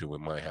had to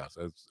in my house.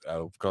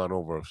 I've gone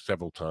over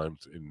several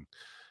times.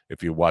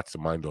 If you watch the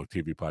Mind Dog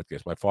TV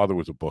podcast, my father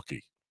was a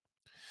bookie.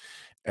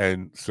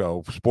 And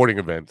so sporting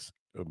events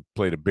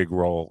played a big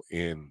role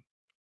in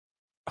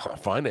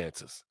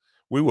finances.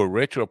 We were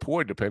rich or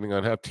poor depending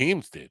on how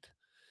teams did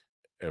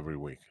every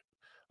week.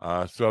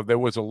 So there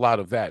was a lot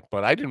of that.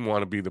 But I didn't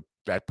want to be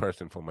that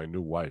person for my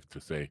new wife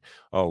to say,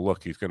 oh,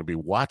 look, he's going to be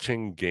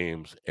watching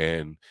games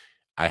and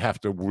I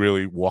have to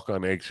really walk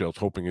on eggshells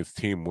hoping his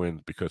team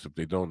wins, because if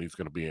they don't, he's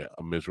going to be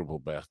a miserable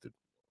bastard.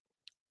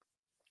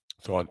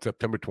 So on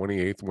September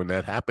 28th, when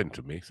that happened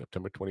to me,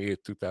 September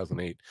 28th,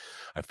 2008,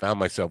 I found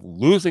myself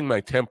losing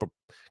my temper,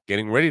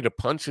 getting ready to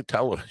punch the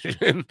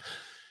television.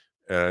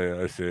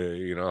 I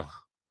said,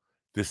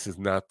 this is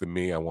not the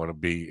me I want to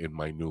be in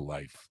my new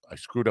life. I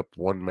screwed up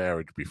one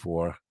marriage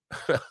before.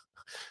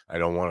 I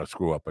don't want to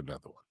screw up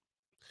another one.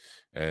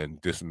 And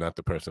this is not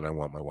the person I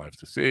want my wife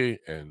to see,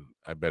 and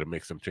I better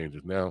make some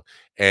changes now.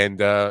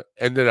 And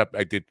ended up,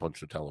 I did punch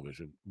the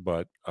television,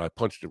 but I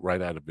punched it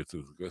right out of its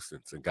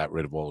existence and got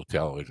rid of all the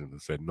televisions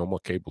and said, no more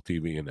cable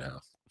TV in the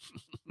house.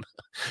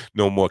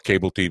 No more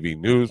cable TV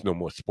news, no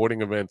more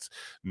sporting events,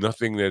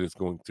 nothing that is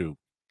going to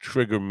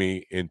trigger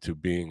me into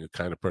being the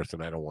kind of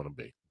person I don't want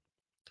to be.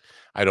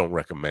 I don't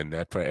recommend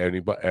that for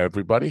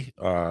everybody.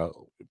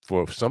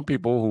 For some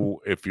people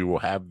who, if you will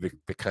have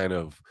the kind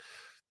of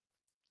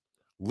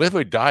live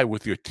or die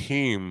with your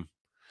team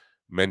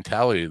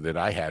mentality that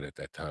I had at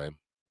that time,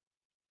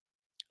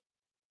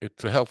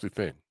 it's a healthy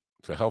thing.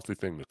 It's a healthy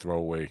thing to throw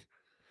away.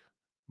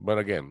 But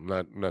again,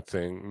 not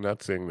saying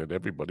that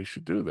everybody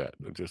should do that.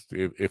 Just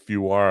if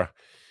you are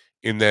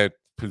in that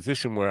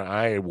position where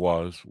I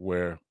was,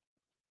 where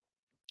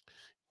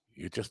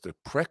you're just a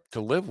prick to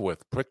live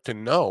with, prick to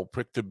know,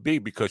 prick to be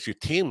because your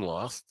team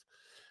lost.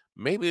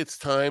 Maybe it's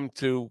time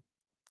to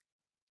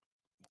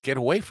get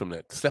away from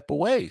that. Step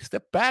away.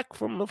 Step back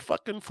from the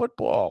fucking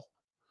football.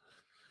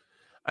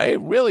 I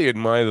really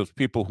admire those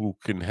people who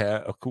can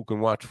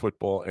watch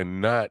football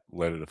and not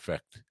let it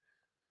affect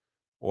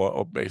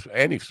or basically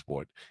any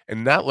sport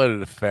and not let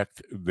it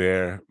affect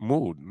their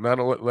mood, not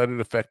let it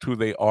affect who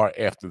they are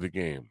after the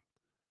game.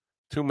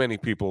 Too many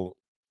people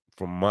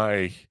from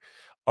my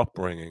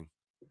upbringing,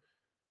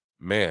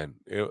 man,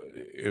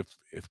 if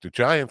the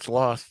Giants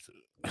lost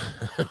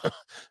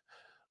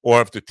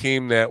or if the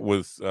team that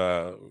was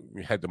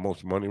had the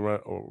most money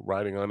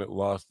riding on it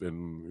lost,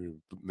 and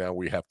now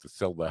we have to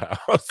sell the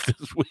house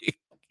this week.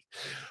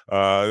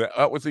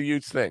 That was a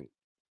huge thing.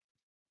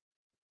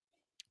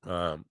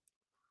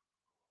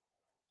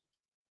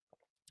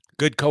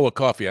 Good Koa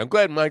coffee. I'm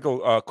glad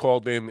Michael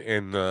called in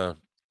and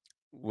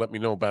let me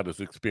know about his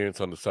experience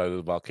on the side of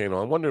the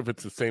volcano. I wonder if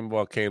it's the same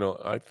volcano.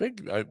 I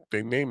think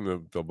they named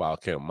the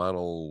volcano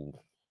Mauna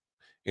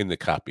in the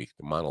copy,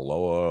 the Mauna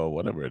Loa,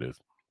 whatever it is.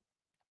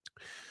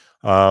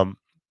 Again,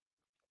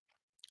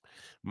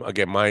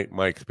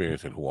 my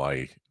experience in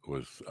Hawaii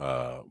was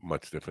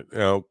much different. You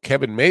know,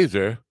 Kevin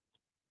Mazur,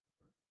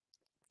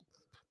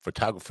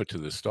 photographer to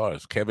the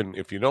stars. Kevin,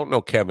 if you don't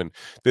know Kevin,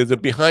 there's a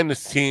behind the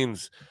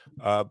scenes,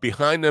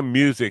 behind the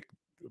music,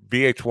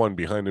 VH1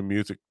 behind the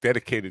music,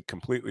 dedicated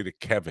completely to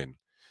Kevin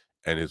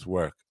and his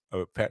work.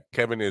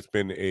 Kevin has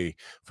been a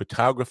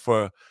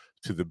photographer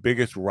to the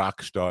biggest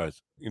rock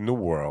stars in the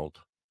world,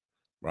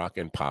 rock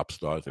and pop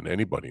stars, and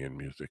anybody in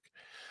music.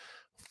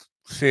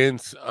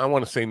 Since, I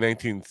want to say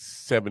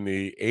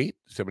 1978,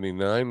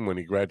 79, when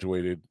he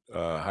graduated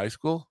high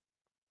school.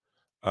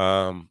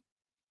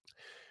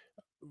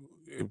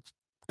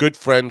 Good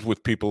friends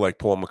with people like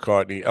Paul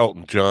McCartney.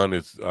 Elton John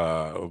is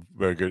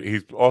very good.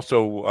 He's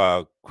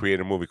also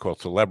created a movie called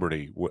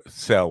Celebrity,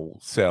 Sell,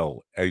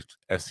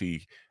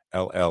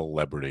 S-E-L-L,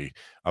 Celebrity,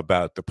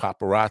 about the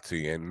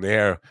paparazzi and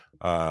their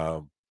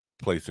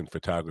place in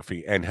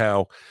photography and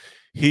how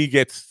he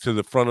gets to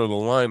the front of the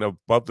line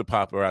above the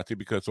paparazzi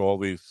because all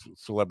these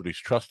celebrities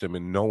trust him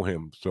and know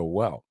him so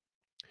well.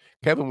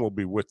 Kevin will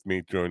be with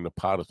me during the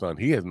Podathon.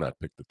 He has not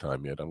picked the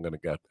time yet. I'm going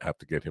to have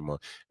to get him on.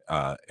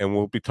 And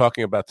we'll be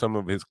talking about some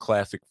of his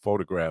classic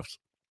photographs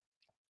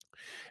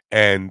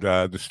and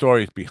the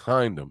stories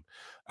behind them.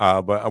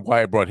 But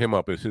why I brought him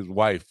up is his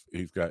wife.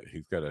 He's got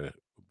a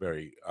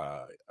very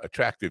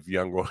attractive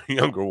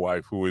younger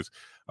wife who is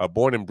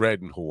born and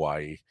bred in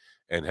Hawaii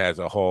and has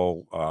a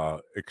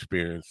whole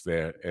experience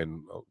there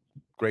and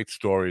great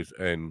stories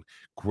and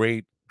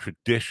great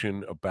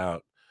tradition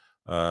about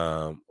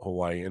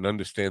Hawaii and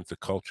understands the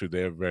culture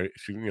there.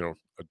 She, a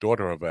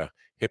daughter of a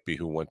hippie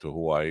who went to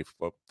Hawaii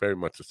for very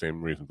much the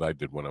same reasons I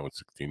did when I was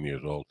 16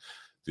 years old.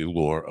 The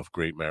allure of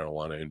great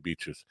marijuana and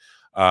beaches.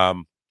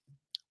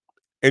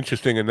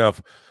 Interesting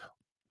enough,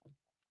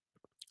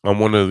 on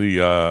one of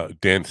the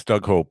Dan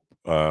Stughope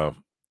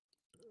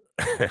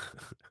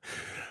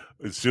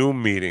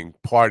Zoom meeting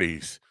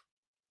parties.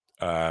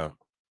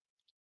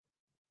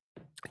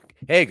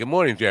 Hey, good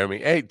morning, Jeremy.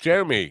 Hey,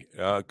 Jeremy,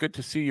 good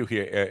to see you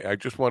here. I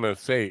just want to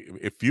say,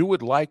 if you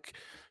would like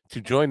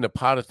to join the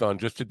Podathon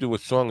just to do a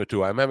song or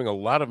two, I'm having a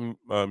lot of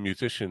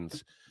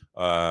musicians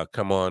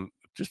come on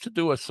just to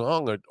do a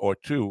song or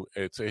two.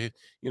 It's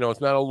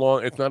not a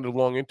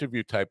long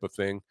interview type of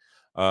thing.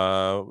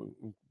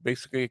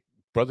 Basically,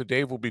 Brother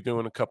Dave will be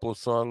doing a couple of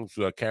songs.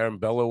 Karen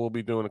Bella will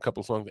be doing a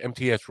couple of songs.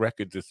 MTS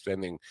Records is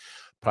sending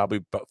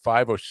probably about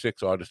 5 or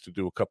 6 artists to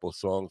do a couple of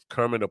songs.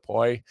 Kermit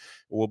Apoy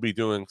will be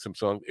doing some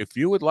songs. If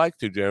you would like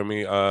to,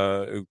 Jeremy,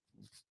 I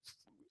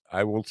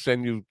will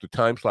send you the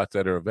time slots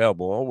that are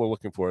available. All we're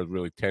looking for is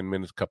really 10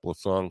 minutes, couple of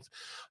songs,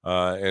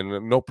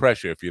 and no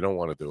pressure if you don't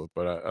want to do it.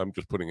 But I'm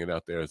just putting it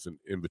out there as an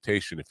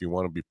invitation if you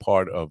want to be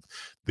part of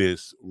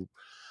this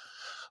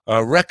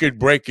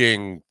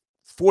record-breaking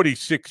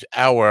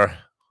 46-hour.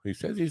 He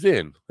says he's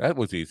in. That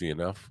was easy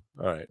enough.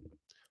 All right.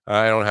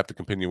 I don't have to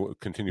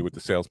continue with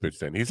the sales pitch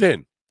then. He's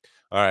in.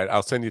 All right.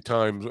 I'll send you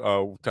times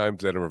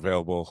that are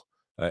available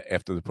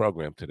after the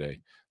program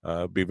today.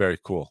 Be very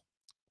cool.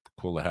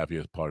 Cool to have you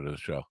as part of the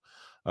show.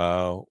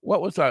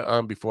 What was I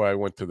on before I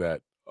went to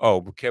that?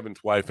 Oh,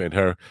 Kevin's wife and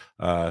her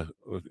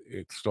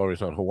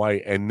stories on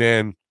Hawaii. And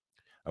then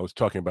I was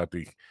talking about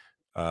the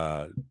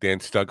Dan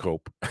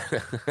Stughope.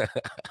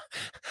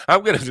 I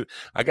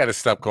got to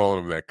stop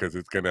calling him that because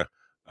it's going to,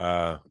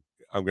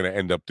 I'm going to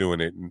end up doing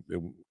it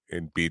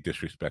and be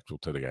disrespectful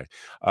to the guy.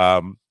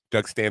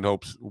 Doug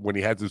Stanhope's, when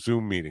he had the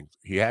Zoom meetings,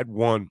 he had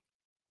one.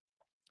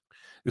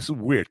 This is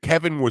weird.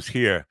 Kevin was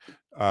here.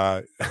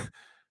 Apioi.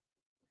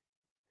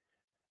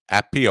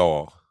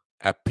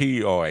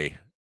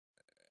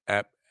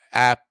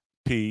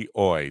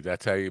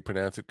 That's how you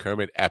pronounce it.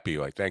 Kermit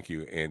Apioi. Thank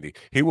you, Andy.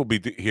 He will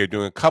be here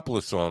doing a couple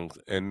of songs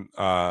and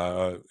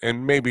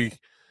maybe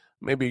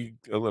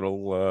a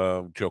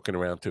little joking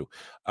around too.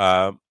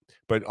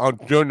 But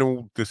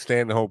during the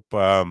Stanhope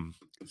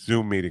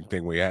Zoom meeting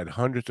thing, we had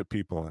hundreds of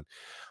people on.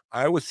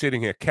 I was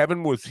sitting here.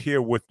 Kevin was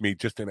here with me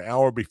just an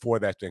hour before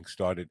that thing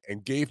started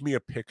and gave me a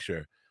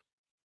picture.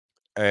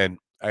 And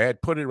I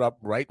had put it up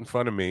right in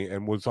front of me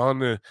and was on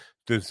the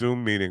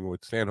Zoom meeting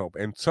with Stanhope.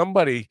 And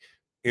somebody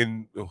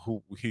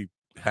who he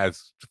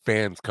has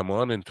fans come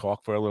on and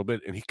talk for a little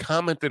bit. And he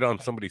commented on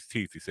somebody's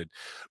teeth. He said,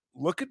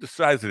 look at the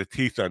size of the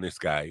teeth on this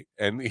guy.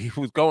 And he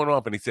was going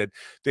off and he said,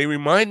 they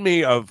remind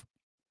me of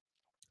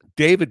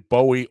David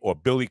Bowie or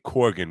Billy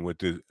Corgan with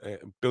the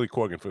Billy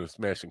Corgan for the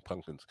Smashing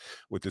Pumpkins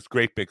with this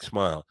great big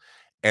smile.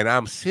 And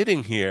I'm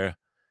sitting here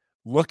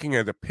looking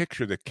at a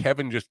picture that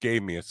Kevin just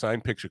gave me, a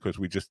signed picture, because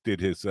we just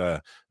did his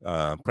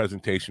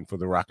presentation for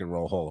the Rock and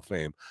Roll Hall of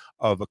Fame,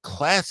 of a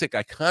classic,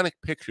 iconic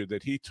picture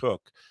that he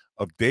took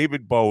of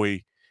David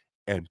Bowie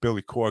and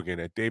Billy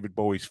Corgan at David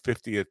Bowie's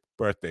 50th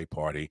birthday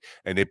party.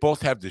 And they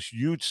both have this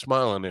huge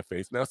smile on their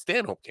face. Now,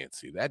 Stanhope can't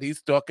see that.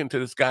 He's talking to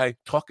this guy,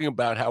 talking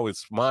about how his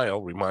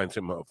smile reminds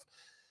him of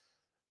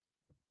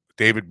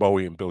David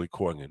Bowie and Billy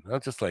Corgan.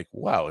 I'm just like,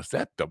 wow, is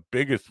that the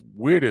biggest,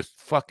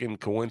 weirdest fucking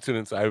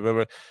coincidence I've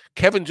ever...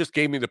 Kevin just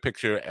gave me the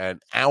picture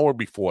an hour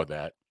before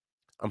that.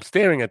 I'm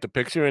staring at the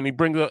picture and he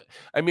brings up...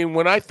 I mean,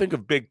 when I think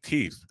of big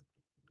teeth,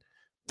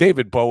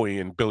 David Bowie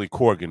and Billy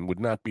Corgan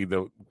would not be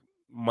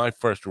my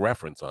first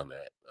reference on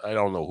that. I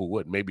don't know who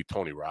would. Maybe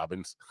Tony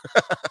Robbins.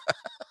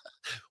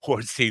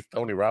 Horse teeth,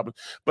 Tony Robbins.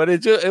 But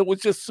it was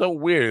just so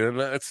weird,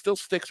 and it still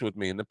sticks with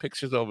me. And the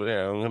picture's over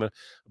there.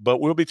 But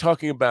we'll be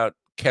talking about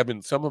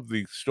Kevin, some of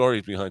the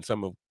stories behind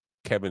some of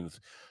Kevin's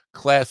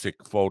classic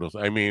photos.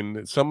 I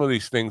mean, some of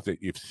these things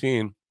that you've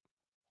seen.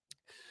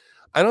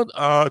 I don't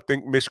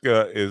think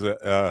Mishka is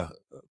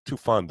too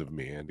fond of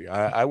me, Andy.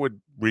 I would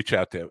reach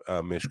out to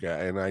Mishka,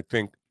 and I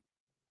think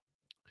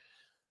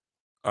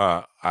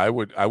I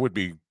would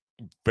be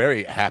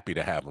very happy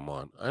to have him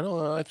on. I don't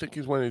know. I think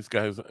he's one of these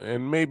guys,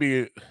 and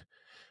maybe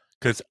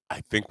because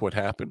I think what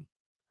happened.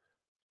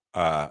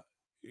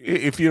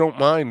 If you don't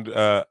mind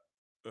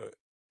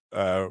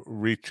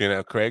reaching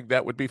out, Craig,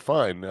 that would be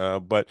fine.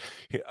 But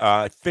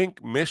I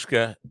think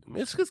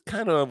Mishka's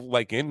kind of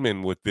like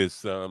Inman with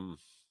this.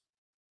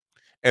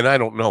 And I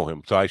don't know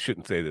him, so I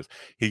shouldn't say this.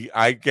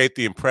 I get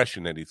the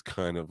impression that he's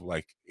kind of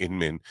like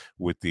Inman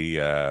with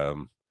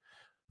the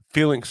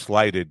feeling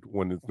slighted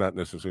when it's not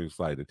necessarily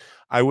slighted.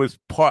 I was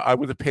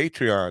a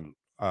Patreon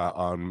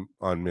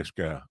on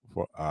Mishka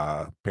for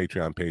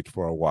Patreon page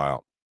for a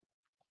while.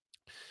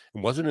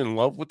 And wasn't in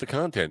love with the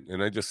content,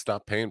 and I just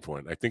stopped paying for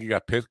it. I think he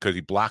got pissed because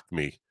he blocked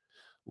me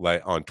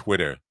on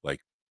Twitter like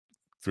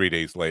 3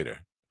 days later.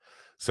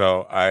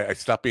 So I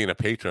stopped being a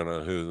patron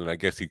on his, and I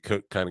guess he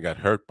kind of got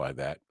hurt by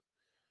that.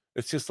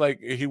 It's just like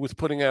he was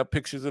putting out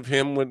pictures of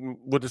him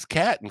with his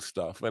cat and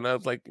stuff, and I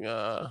was like,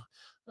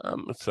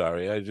 I'm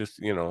sorry. I just,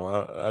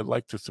 I'd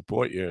like to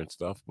support you and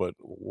stuff, but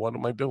what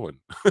am I doing?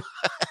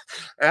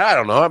 I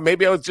don't know.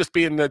 Maybe I was just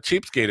being a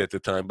cheapskate at the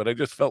time, but I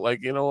just felt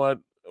like, you know what?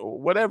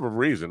 Whatever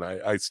reason,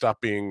 I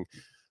stopped being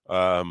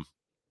a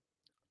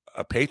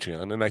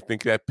Patreon, and I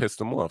think that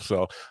pissed him off.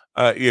 So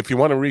if you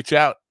want to reach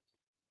out,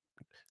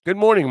 good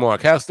morning,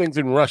 Mark. How's things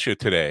in Russia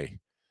today?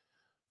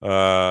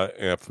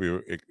 If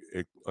you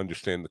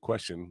understand the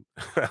question.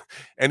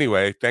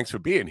 Anyway, thanks for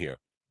being here.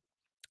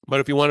 But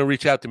if you want to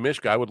reach out to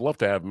Mishka, I would love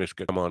to have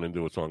Mishka come on and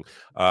do a song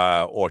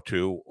or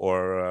two,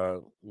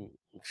 or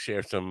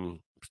share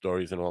some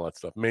stories and all that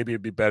stuff. Maybe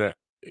it'd be better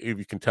if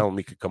you can tell him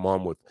he could come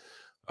on with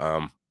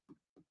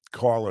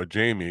Carl or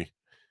Jamie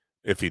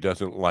if he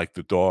doesn't like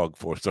the dog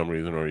for some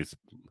reason, or you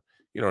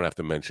don't have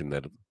to mention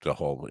that the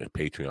whole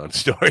Patreon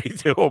story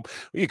to him.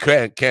 You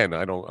can.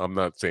 I'm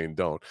not saying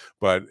don't,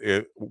 but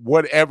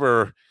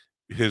whatever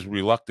his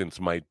reluctance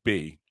might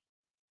be,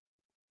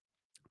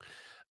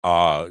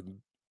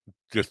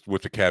 just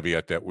with the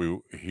caveat that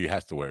he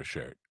has to wear a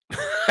shirt.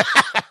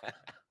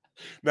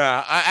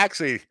 Nah, I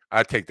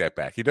take that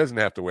back. He doesn't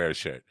have to wear a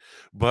shirt,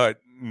 but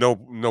no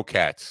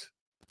cats.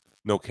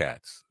 No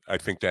cats. I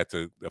think that's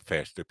a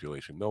fair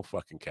stipulation. No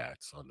fucking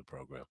cats on the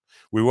program.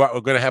 We're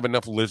going to have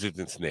enough lizards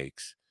and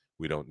snakes.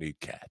 We don't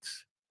need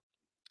cats.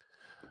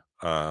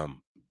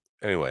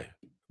 Anyway,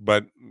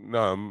 but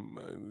no,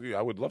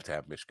 I would love to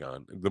have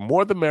Mishkan. The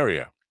more the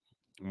merrier.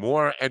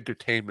 More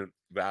entertainment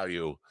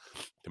value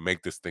to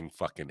make this thing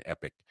fucking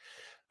epic.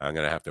 I'm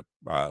going to have to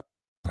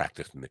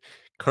practice.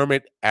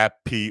 Kermit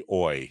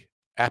Appioi.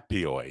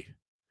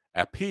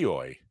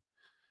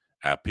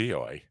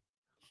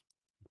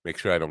 Make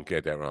sure I don't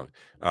get that wrong.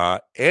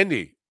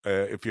 Andy,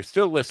 if you're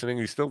still listening,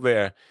 you're still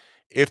there.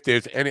 If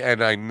there's any,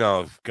 and I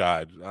know,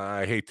 God,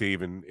 I hate to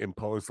even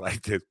impose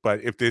like this,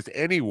 but if there's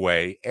any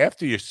way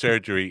after your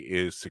surgery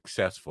is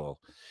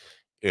successful,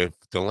 if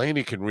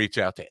Delaney can reach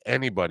out to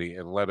anybody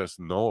and let us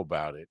know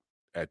about it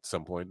at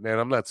some point, and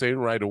I'm not saying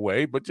right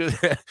away, but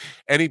just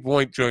any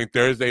point during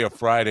Thursday or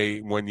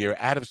Friday when you're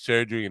out of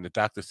surgery and the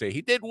doctors say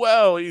he did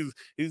well,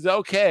 he's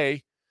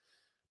okay.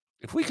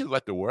 If we could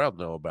let the world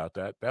know about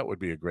that, that would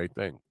be a great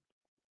thing.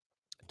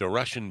 The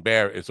Russian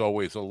bear is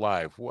always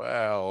alive.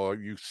 Well,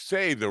 you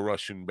say the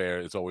Russian bear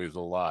is always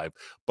alive,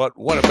 but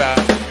what about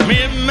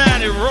me and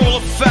Matty roll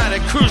a fatty,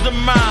 cruise a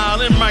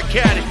mile in my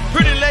caddy,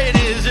 pretty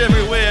ladies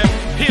everywhere.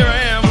 Here I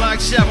am like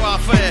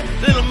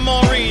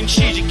green,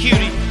 she's a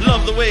cutie.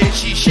 Love the way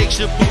she shakes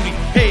her booty.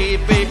 Hey,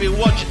 baby,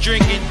 what you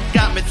drinking?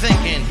 Got me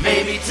thinking,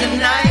 maybe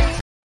tonight.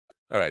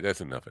 All right,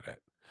 that's enough of that.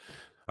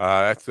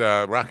 That's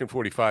Rockin'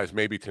 45's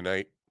Maybe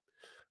Tonight.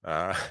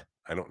 I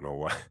don't know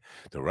why.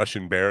 The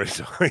Russian Bear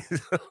is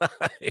always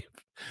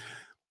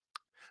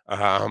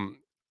alive.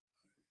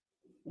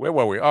 Where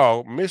were we?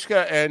 Oh,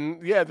 Mishka,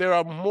 and yeah, there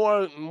are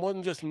more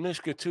than just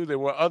Mishka too. There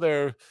were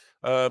other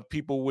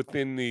people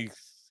within the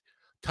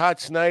Todd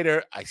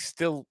Snyder.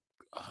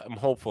 I'm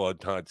hopeful of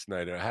Todd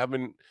Snyder. I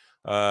haven't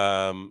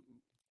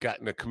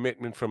gotten a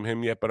commitment from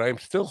him yet, but I'm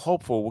still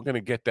hopeful we're going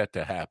to get that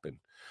to happen.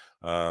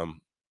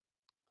 I'm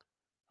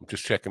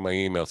just checking my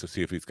emails to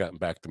see if he's gotten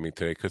back to me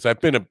today, because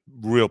I've been a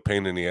real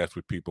pain in the ass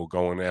with people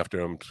going after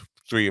him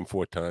 3 and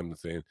 4 times and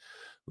saying,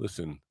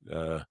 listen,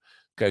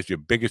 guy's your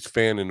biggest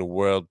fan in the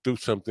world. Do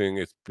something.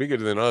 It's bigger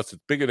than us.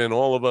 It's bigger than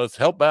all of us.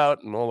 Help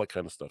out and all that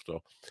kind of stuff.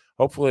 So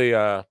hopefully,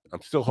 I'm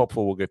still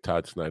hopeful we'll get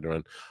Todd Snyder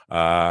on.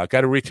 I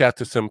got to reach out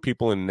to some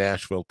people in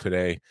Nashville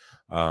today.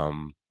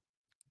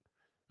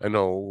 I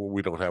know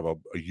we don't have a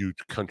huge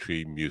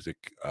country music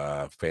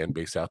fan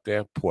base out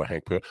there. Poor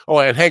Hank Porter. Oh,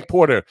 and Hank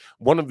Porter,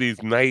 one of these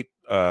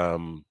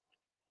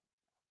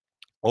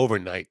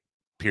overnight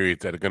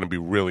periods that are going to be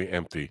really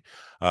empty.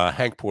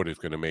 Hank Porter is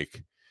going to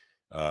make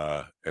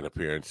an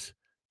appearance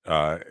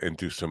and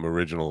do some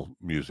original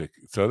music.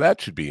 So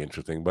that should be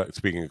interesting. But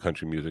speaking of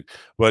country music,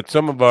 but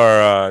some of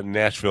our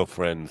Nashville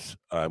friends,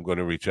 I'm going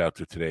to reach out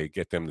to today,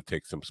 get them to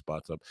take some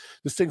spots up.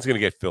 This thing's going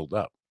to get filled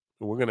up.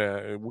 We're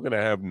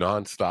gonna have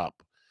nonstop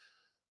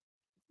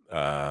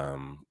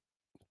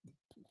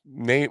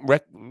name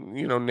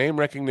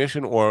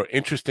recognition or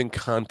interesting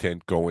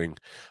content going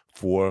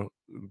for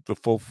the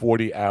full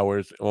 40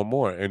 hours or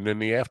more, and then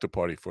the after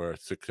party for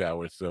 6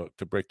 hours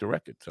to break the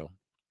record. So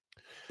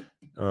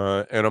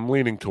and I'm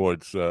leaning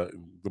towards the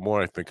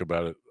more I think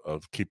about it,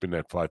 of keeping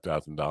that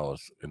 $5,000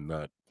 and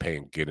not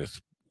paying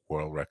Guinness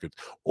World Records,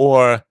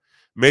 or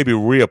maybe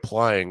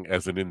reapplying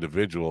as an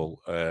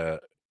individual.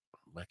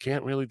 I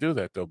can't really do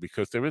that though,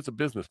 because there is a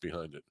business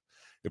behind it.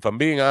 If I'm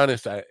being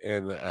honest, I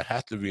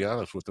have to be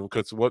honest with them,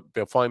 because what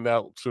they'll find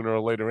out sooner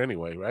or later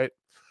anyway, right?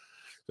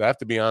 So I have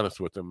to be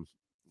honest with them.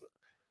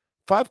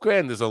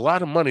 $5,000 is a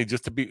lot of money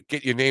just to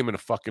get your name in a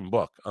fucking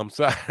book. I'm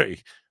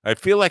sorry. I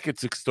feel like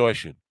it's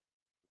extortion.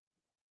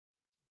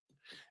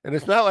 And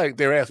it's not like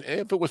they're asking.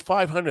 If it was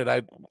 500,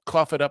 I'd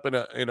cough it up in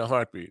a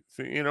heartbeat.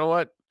 So you know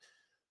what?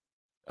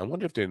 I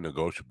wonder if they're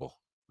negotiable.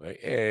 Like,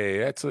 hey,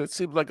 it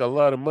seems like a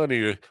lot of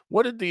money.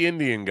 What did the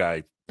Indian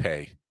guy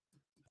pay?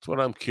 That's what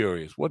I'm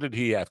curious. What did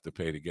he have to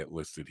pay to get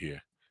listed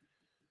here?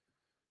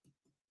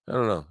 I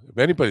don't know. If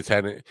anybody's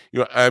had it,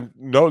 I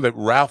know that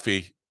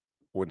Ralphie,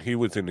 when he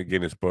was in the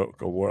Guinness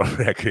Book of World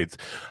Records,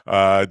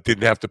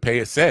 didn't have to pay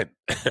a cent.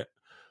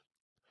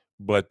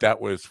 But that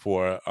was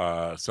for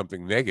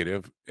something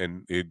negative,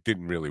 and it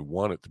didn't really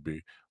want it to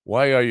be.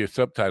 Why are your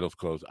subtitles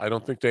closed? I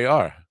don't think they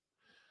are.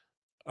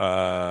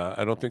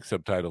 I don't think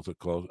subtitles are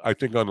closed. I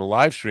think on the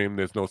live stream,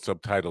 there's no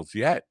subtitles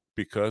yet,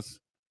 because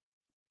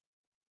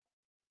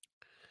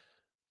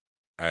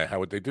how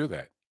would they do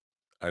that?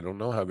 I don't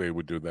know how they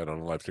would do that on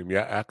a live stream.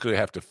 Yeah, actually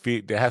have to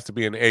feed. There has to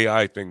be an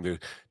AI thing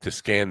to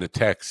scan the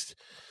text.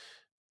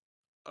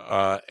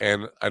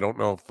 And I don't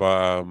know if,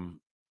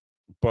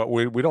 but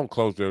we don't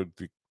close the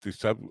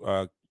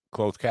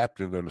closed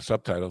captions and the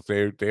subtitles.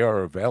 They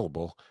are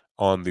available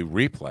on the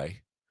replay.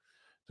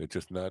 They're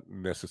just not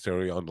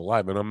necessarily on the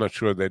live. And I'm not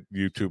sure that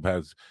YouTube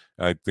has.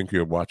 I think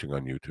you're watching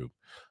on YouTube.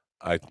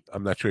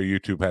 I'm not sure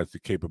YouTube has the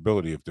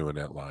capability of doing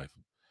that live.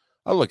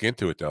 I'll look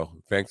into it though.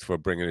 Thanks for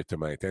bringing it to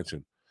my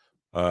attention.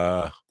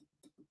 What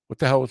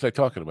the hell was I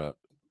talking about?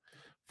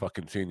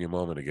 Fucking senior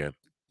moment again.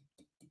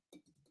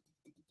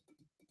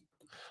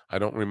 I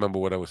don't remember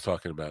what I was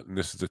talking about, and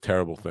this is a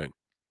terrible thing.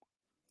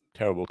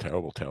 Terrible.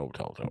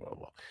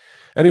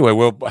 Anyway,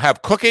 we'll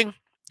have cooking.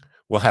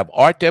 We'll have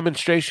art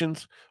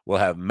demonstrations. We'll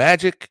have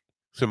magic.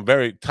 Some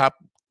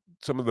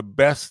of the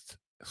best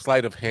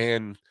sleight of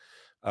hand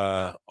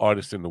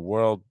artists in the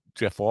world.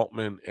 Jeff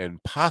Altman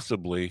and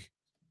possibly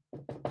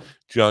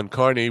John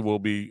Carney will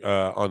be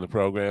on the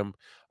program.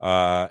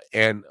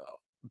 And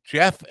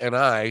Jeff and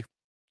I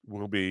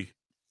will be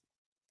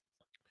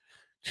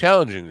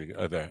challenging the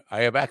other.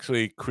 I have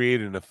actually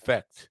created an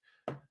effect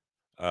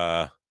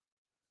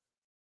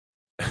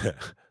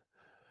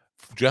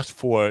just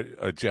for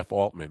Jeff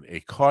Altman, a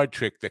card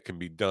trick that can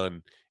be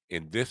done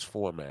in this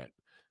format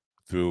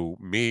through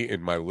me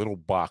in my little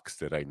box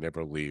that I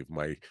never leave,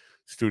 my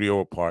studio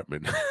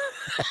apartment.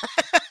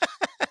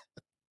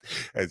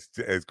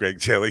 As Greg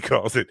Jelly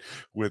calls it,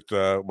 with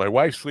my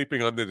wife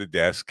sleeping under the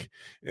desk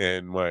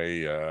and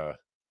my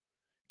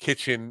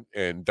kitchen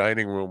and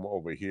dining room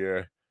over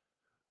here.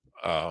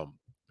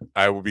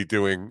 I will be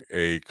doing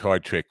a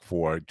card trick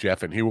for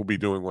Jeff, and he will be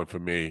doing one for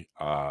me.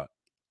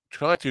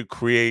 Trying to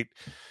create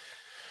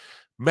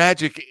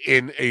magic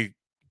in a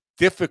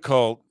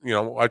difficult,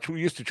 I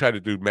used to try to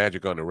do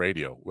magic on the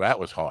radio. Well, that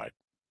was hard.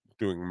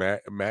 Doing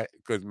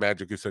because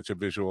magic is such a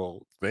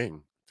visual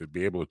thing. To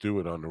be able to do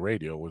it on the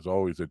radio was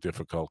always a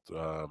difficult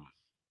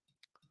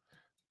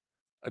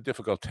a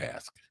difficult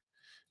task.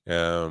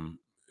 And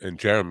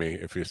Jeremy,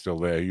 if you're still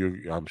there,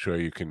 I'm sure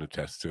you can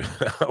attest to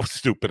how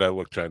stupid I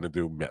look trying to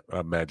do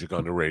magic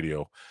on the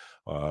radio.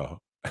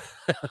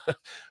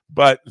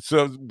 But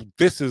so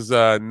this is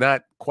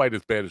not quite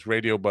as bad as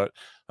radio, but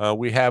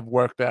we have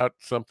worked out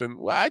something.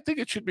 Well, I think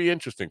it should be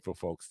interesting for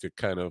folks to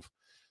kind of,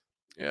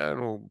 I don't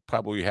know,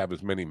 probably have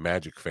as many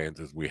magic fans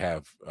as we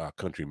have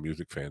country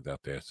music fans out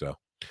there. So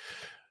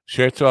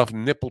shirts off,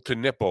 nipple to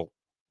nipple.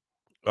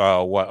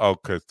 What? Oh,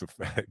 because the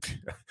fact,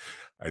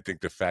 I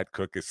think the fat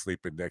cook is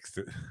sleeping next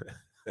to.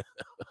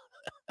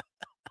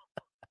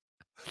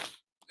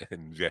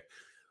 And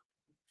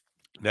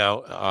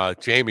now,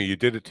 Jamie, you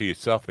did it to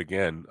yourself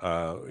again.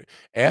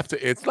 After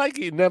it's like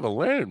you never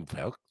learned,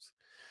 folks.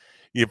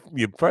 You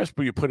first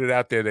you put it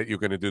out there that you're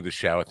going to do the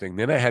shower thing.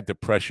 Then I had to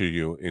pressure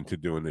you into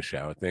doing the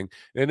shower thing.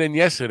 And then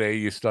yesterday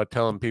you start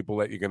telling people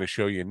that you're going to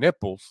show your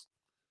nipples,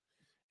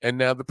 and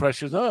now the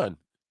pressure's on.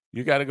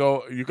 You got to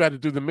go. You got to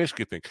do the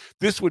Mishka thing.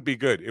 This would be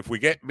good if we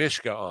get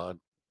Mishka on.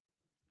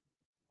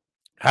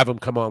 Have him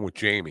come on with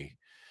Jamie,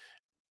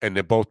 and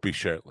they both be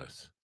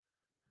shirtless.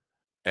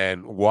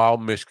 And while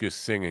Mishka's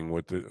singing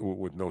with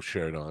no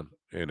shirt on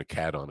and a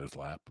cat on his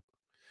lap,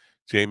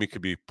 Jamie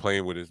could be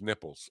playing with his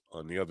nipples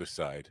on the other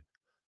side.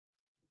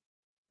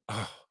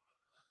 Oh,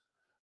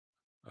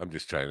 I'm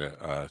just trying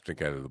to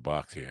think out of the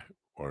box here,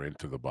 or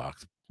into the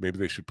box. Maybe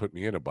they should put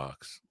me in a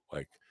box.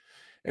 Like,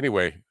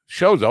 anyway,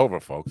 show's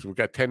over, folks. We've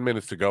got 10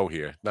 minutes to go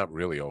here. Not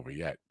really over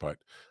yet, but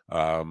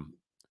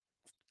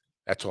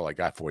that's all I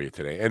got for you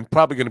today. And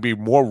probably going to be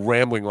more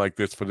rambling like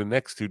this for the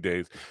next 2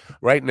 days.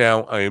 Right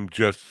now, I am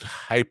just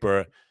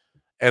hyper.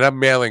 And I'm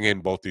mailing in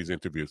both these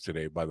interviews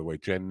today, by the way.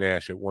 Jen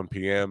Nash at 1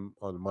 p.m.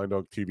 on the Mind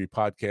Dog TV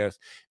podcast,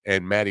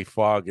 and Matty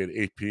Fogg at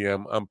 8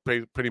 p.m. I'm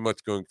pretty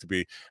much going to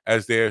be,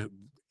 as they're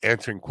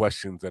answering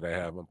questions that I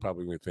have, I'm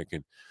probably going to be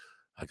thinking,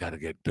 I got to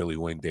get Billy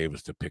Wayne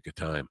Davis to pick a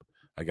time.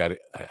 I got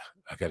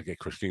to get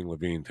Christine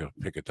Levine to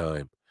pick a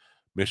time.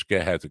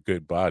 Mishka has a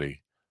good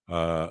body.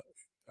 What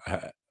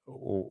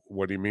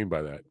do you mean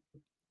by that?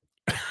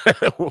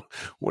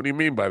 What do you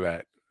mean by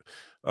that?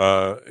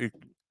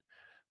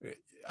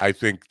 I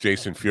think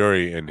Jason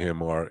Fury and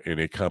him are in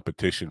a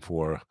competition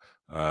for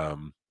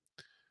the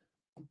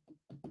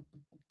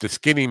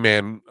skinny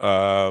man,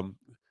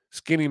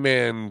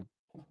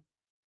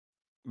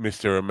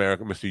 Mr.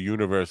 America, Mr.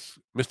 Universe,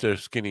 Mr.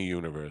 Skinny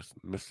Universe,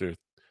 Mr.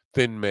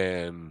 Thin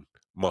Man,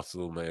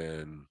 Muscle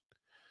Man,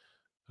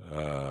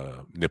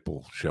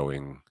 nipple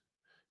showing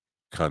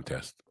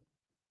contest.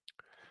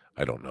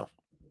 I don't know.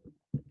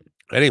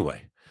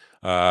 Anyway,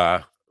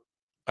 I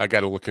got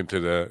to look into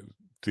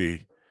the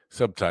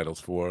subtitles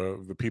for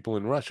the people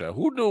in Russia.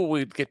 Who knew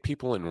we'd get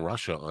people in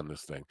Russia on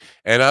this thing?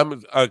 And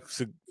I'm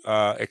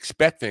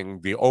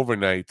expecting the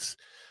overnights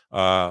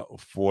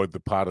for the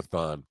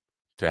Podathon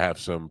to have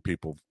some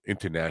people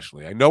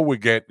internationally. I know we're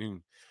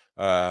getting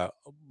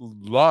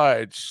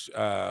large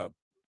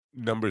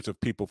numbers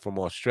of people from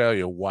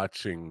Australia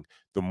watching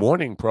the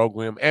morning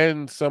program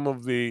and some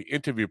of the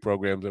interview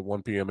programs at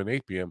 1 p.m. and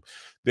 8 p.m.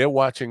 They're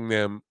watching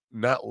them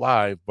not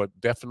live, but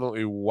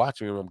definitely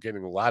watching them. I'm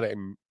getting a lot of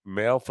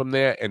mail from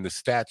there, and the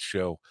stats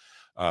show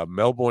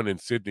Melbourne and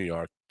Sydney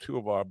are two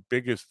of our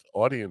biggest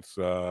audience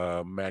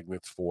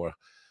magnets for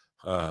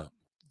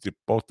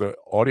both the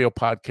audio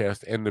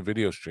podcast and the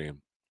video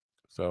stream.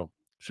 So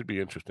should be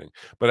interesting.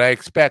 But I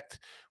expect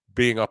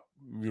being up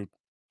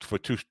for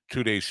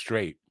two days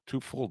straight, 2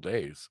 full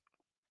days,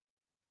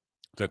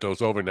 that those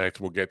overnights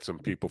will get some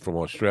people from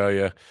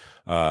Australia,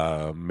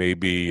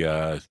 maybe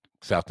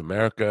South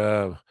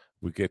America.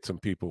 We get some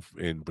people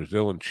in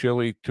Brazil and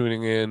Chile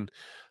tuning in.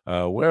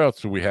 Where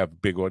else do we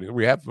have big audience?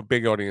 We have a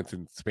big audience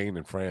in Spain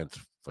and France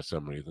for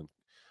some reason.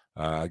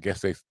 I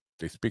guess they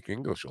speak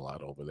English a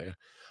lot over there.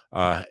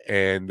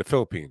 And the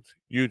Philippines,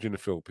 huge in the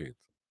Philippines.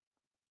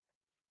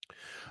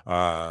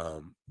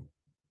 It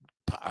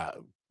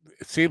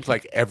seems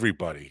like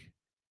everybody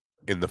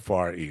in the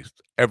Far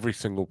East, every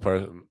single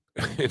person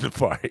in the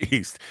Far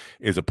East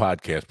is a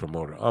podcast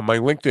promoter. On my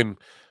LinkedIn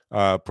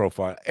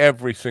profile,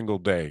 every single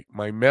day,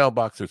 my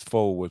mailbox is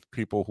full with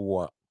people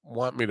who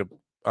want me to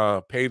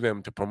pay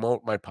them to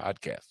promote my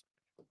podcast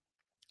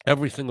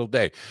every single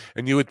day.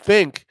 And you would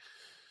think,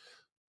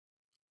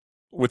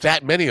 with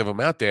that many of them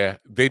out there,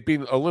 they'd be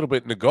a little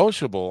bit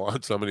negotiable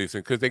on some of these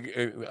things, because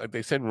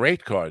they send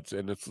rate cards,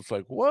 and it's just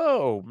like,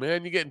 whoa,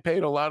 man, you're getting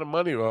paid a lot of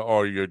money,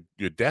 or you're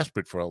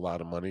desperate for a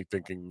lot of money,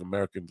 thinking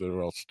Americans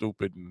are all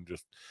stupid and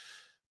just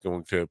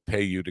going to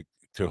pay you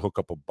to hook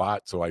up a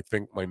bot. So I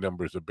think my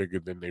numbers are bigger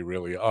than they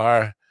really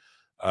are.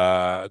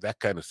 That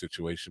kind of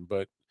situation.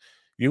 But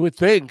you would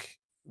think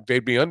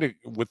they'd be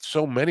with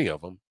so many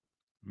of them,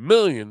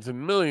 millions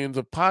and millions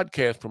of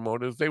podcast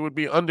promoters, they would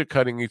be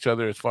undercutting each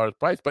other as far as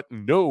price. But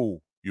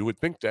no, you would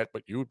think that,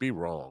 but you would be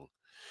wrong.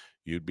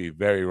 You'd be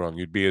very wrong.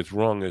 You'd be as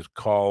wrong as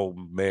Carl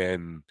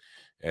Mann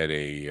at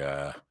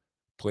a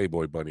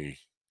Playboy Bunny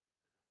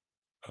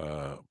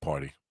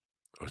party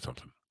or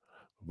something.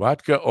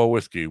 Vodka or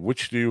whiskey?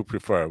 Which do you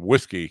prefer?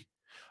 Whiskey.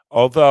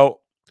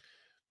 Although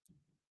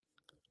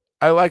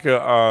I like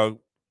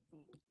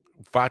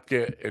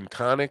vodka and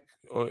tonic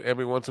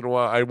every once in a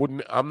while.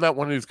 I'm not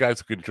one of these guys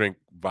who can drink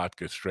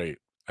vodka straight.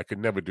 I could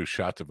never do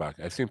shots of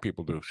vodka. I've seen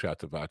people do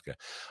shots of vodka.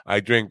 I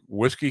drink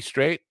whiskey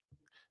straight.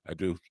 I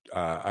do.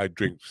 I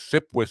drink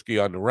sip whiskey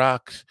on the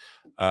rocks.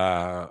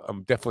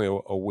 I'm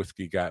definitely a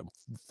whiskey guy,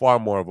 far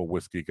more of a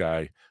whiskey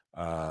guy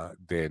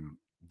than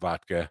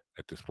vodka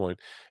at this point.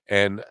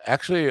 And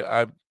actually,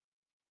 I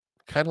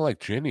kind of like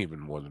gin even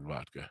more than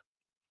vodka.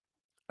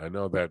 I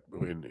know that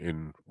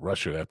in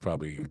Russia that's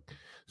probably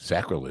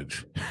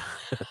sacrilege,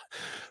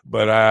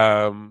 but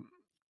I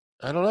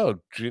don't know.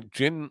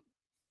 Gin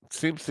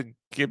seems to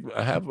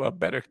have a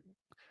better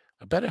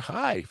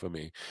high for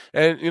me.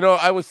 And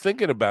I was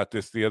thinking about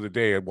this the other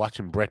day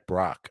watching Brett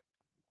Brock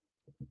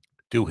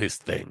do his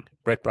thing.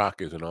 Brett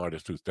Brock is an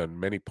artist who's done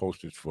many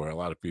posters for a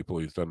lot of people.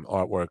 He's done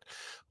artwork,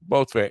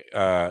 both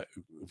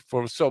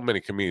for so many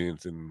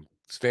comedians, and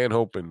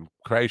Stanhope and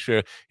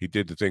Kreischer. He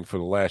did the thing for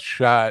The Last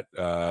Shot.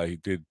 He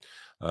did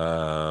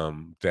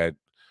that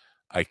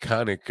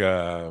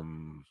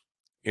iconic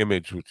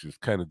image, which is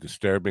kind of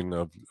disturbing,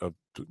 of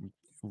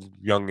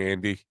young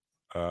Andy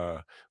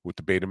with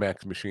the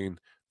Betamax machine.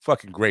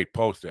 Fucking great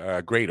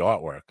poster, great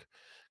artwork.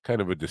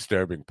 Kind of a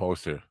disturbing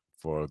poster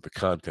for the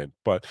content,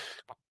 but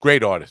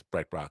great artist,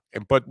 Brett Brock.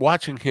 But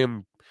watching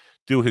him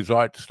do his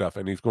art stuff,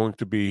 and he's going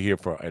to be here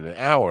for an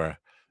hour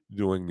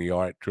doing the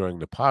art during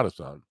the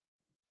Potathon.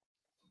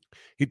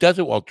 He does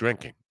it while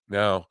drinking.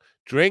 Now,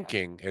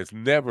 drinking has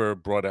never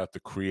brought out the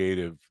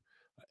creative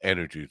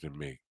energies in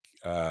me.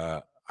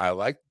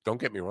 Don't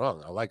get me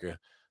wrong, I like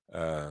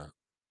a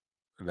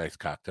nice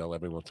cocktail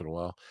every once in a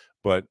while.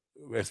 But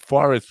as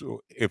far as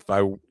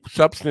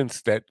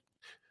substance that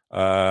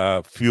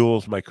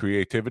fuels my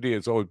creativity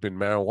has always been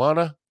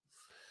marijuana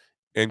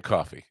and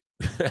coffee.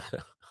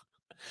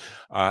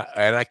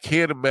 And I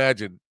can't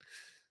imagine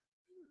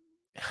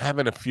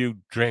having a few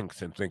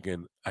drinks and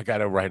thinking, I got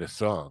to write a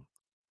song.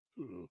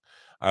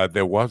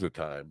 There was a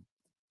time,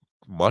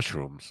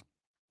 mushrooms,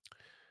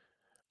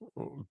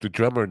 the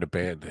drummer in the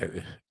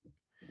band,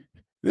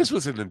 this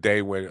was in the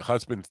day when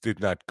husbands did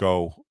not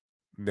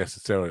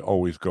necessarily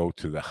always go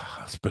to the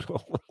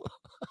hospital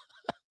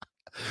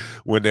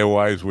when their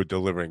wives were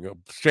delivering.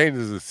 Strange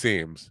as it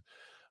seems,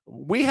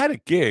 we had a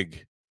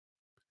gig,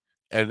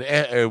 and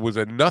it was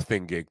a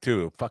nothing gig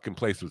too. The fucking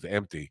place was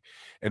empty,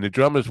 and the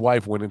drummer's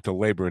wife went into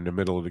labor in the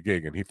middle of the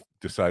gig, and he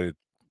decided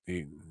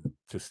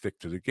to stick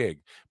to the gig.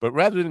 But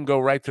rather than go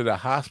right to the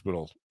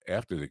hospital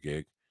after the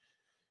gig,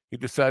 he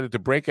decided to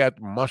break out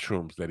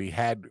mushrooms that he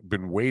had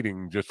been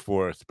waiting just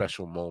for a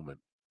special moment.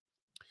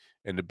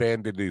 And the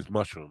band did these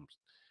mushrooms,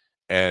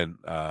 and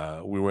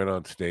we went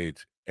on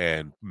stage,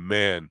 and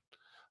man,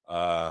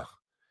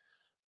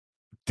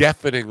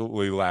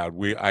 deafeningly loud.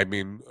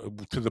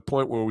 To the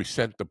point where we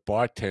sent the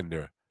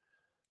bartender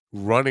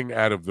running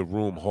out of the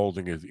room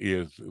holding his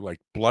ears, like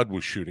blood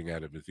was shooting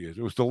out of his ears.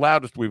 It was the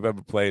loudest we've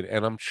ever played,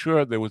 and I'm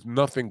sure there was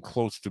nothing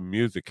close to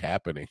music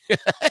happening.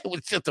 It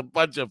was just a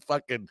bunch of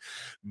fucking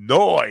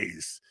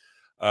noise.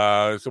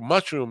 So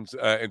mushrooms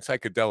and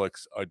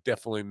psychedelics are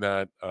definitely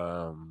not.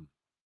 And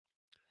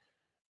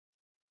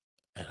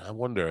I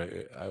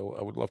wonder, I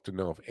would love to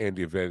know if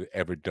Andy have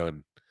ever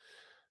done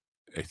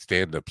a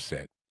stand-up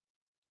set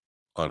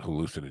on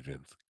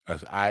hallucinogens.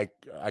 As I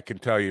can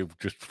tell you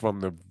just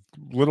from the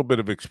little bit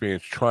of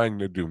experience trying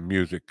to do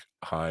music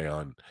high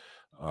on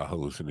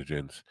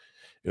hallucinogens,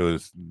 it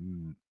was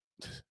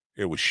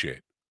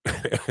shit.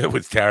 It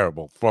was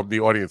terrible from the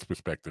audience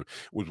perspective.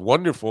 It was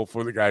wonderful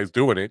for the guys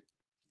doing it,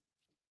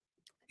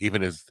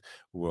 even as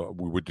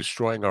we were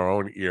destroying our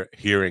own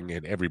hearing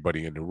and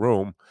everybody in the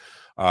room.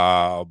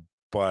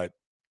 But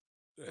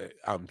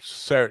I'm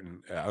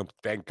certain,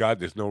 thank God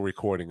there's no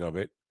recording of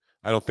it.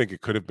 I don't think it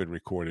could have been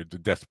recorded. The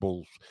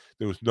decibels,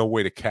 there was no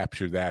way to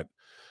capture that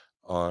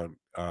on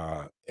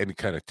any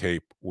kind of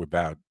tape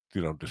without,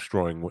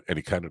 destroying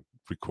any kind of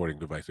recording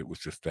device. It was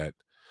just that.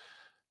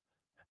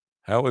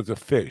 How is a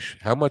fish?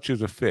 How much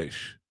is a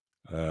fish?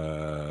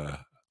 How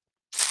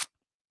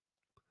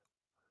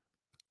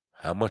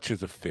much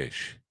is a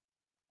fish?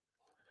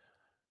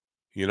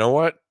 You know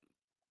what?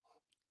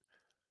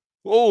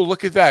 Oh,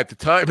 look at that. The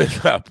time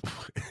is up.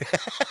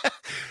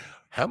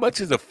 How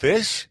much is a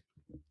fish?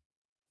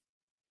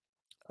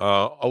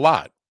 A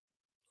lot.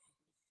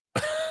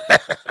 I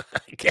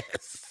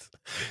guess.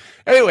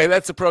 Anyway,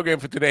 that's the program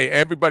for today.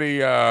 Everybody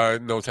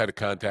knows how to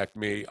contact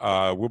me.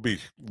 We'll be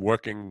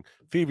working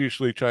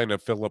feverishly trying to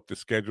fill up the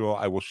schedule.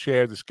 I will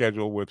share the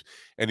schedule with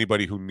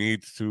anybody who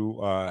needs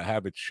to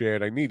have it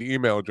shared. I need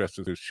email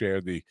addresses to share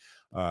the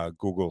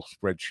Google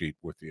spreadsheet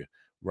with you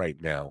right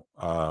now.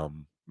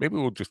 Maybe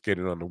we'll just get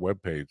it on the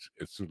webpage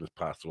as soon as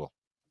possible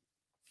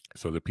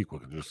so that people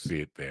can just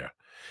see it there.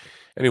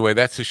 Anyway,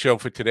 that's the show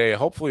for today.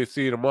 Hopefully,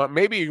 see you tomorrow.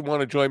 Maybe you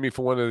want to join me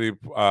for one of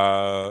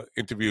the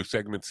interview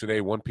segments today,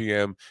 1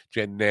 p.m.,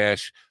 Jen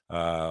Nash,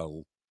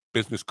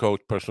 business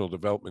coach, personal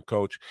development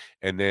coach.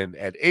 And then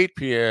at 8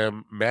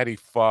 p.m., Matty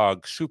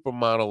Fogg,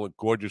 supermodel, a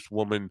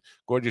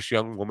gorgeous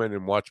young woman,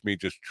 and watch me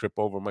just trip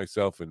over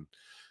myself and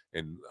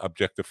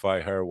objectify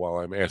her while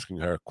I'm asking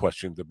her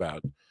questions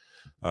about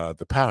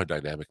the power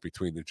dynamic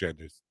between the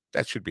genders.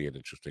 That should be an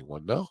interesting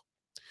one, no?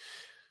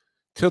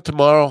 Till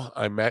tomorrow,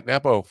 I'm Matt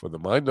Nappo for the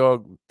Mind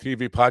Dog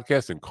TV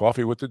podcast and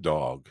Coffee with the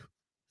Dog.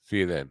 See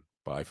you then.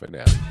 Bye for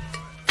now.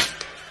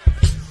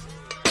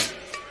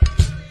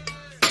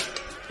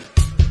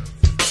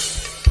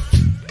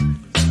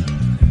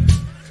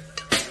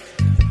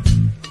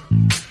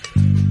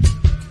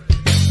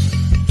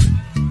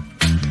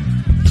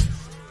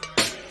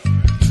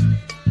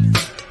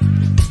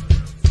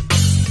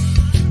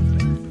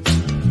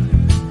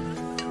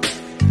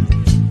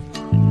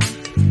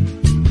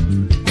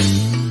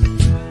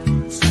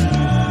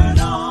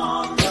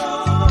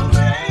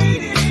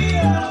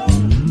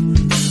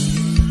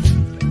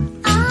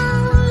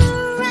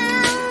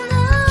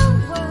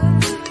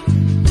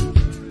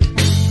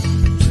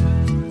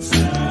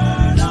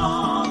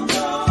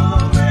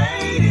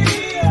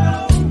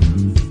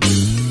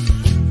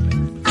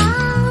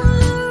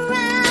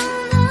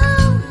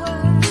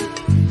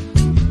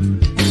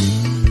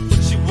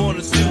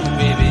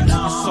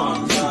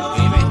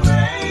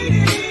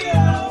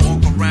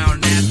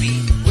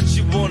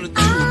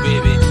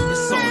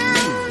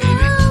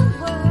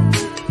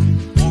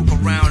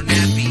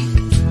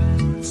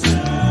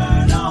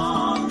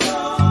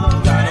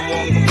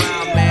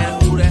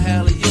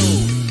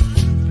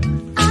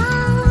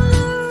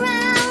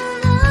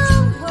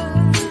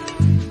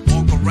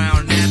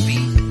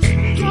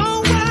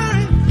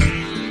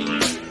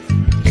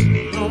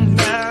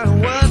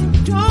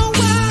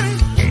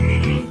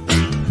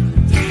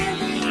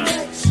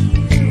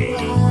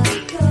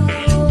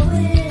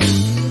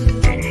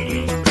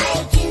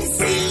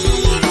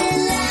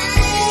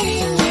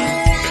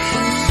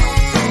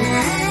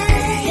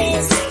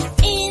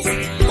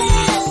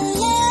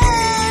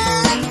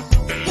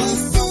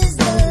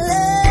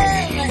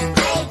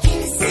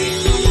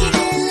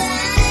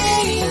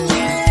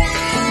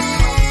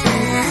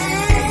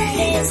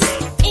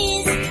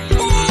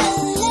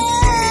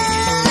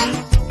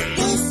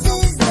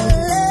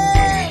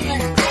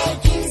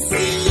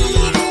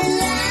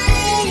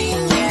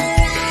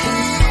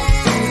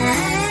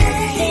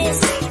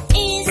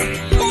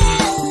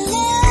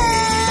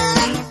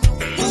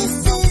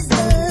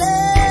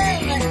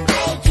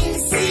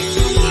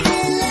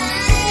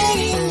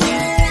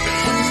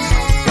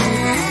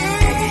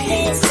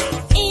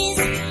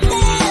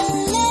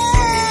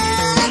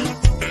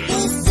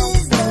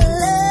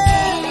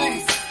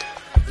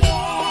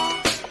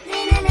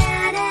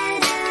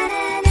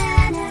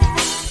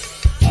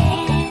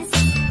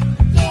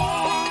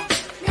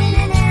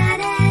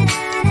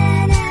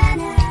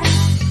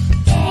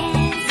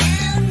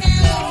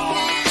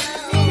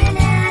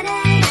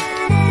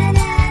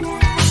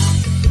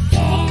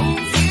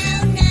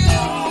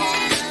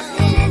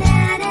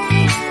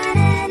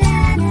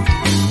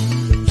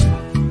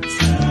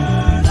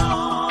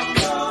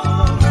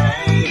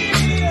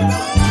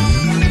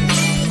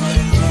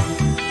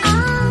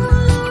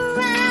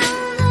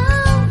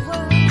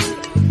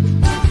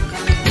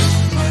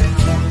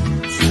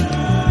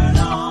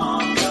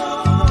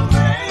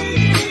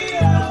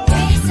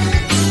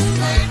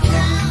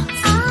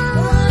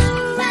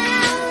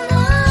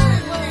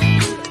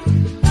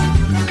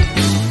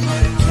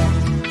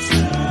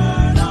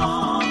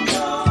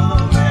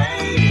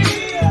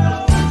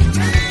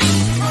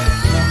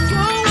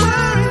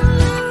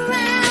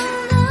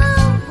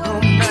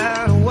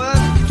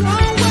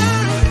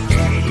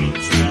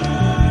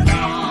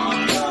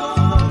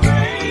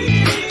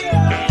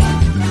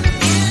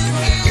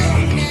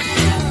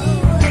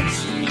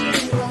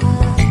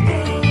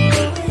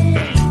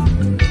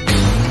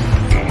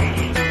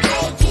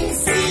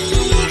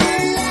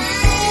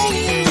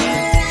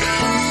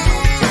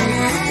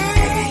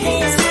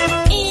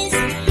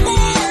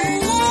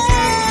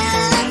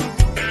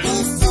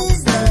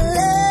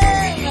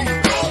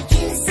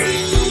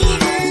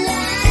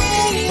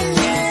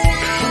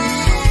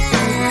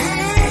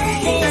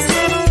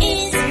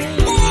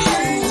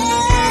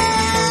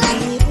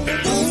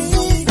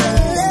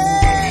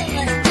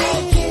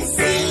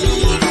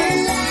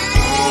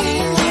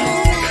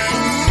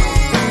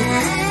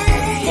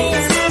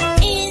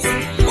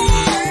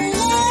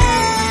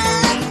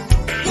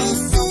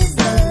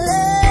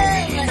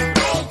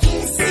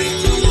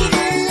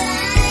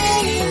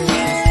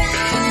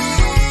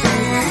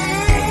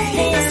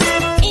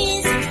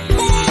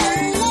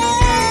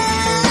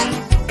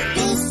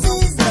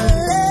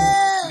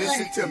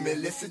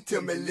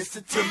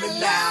 listen to me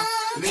now.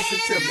 Listen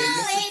to me,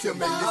 listen to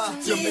me,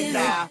 listen to me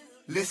now.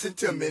 Listen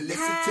to me,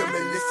 listen to me,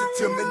 listen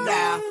to me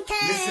now.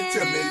 Listen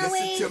to me,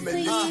 listen to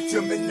me, listen to me now.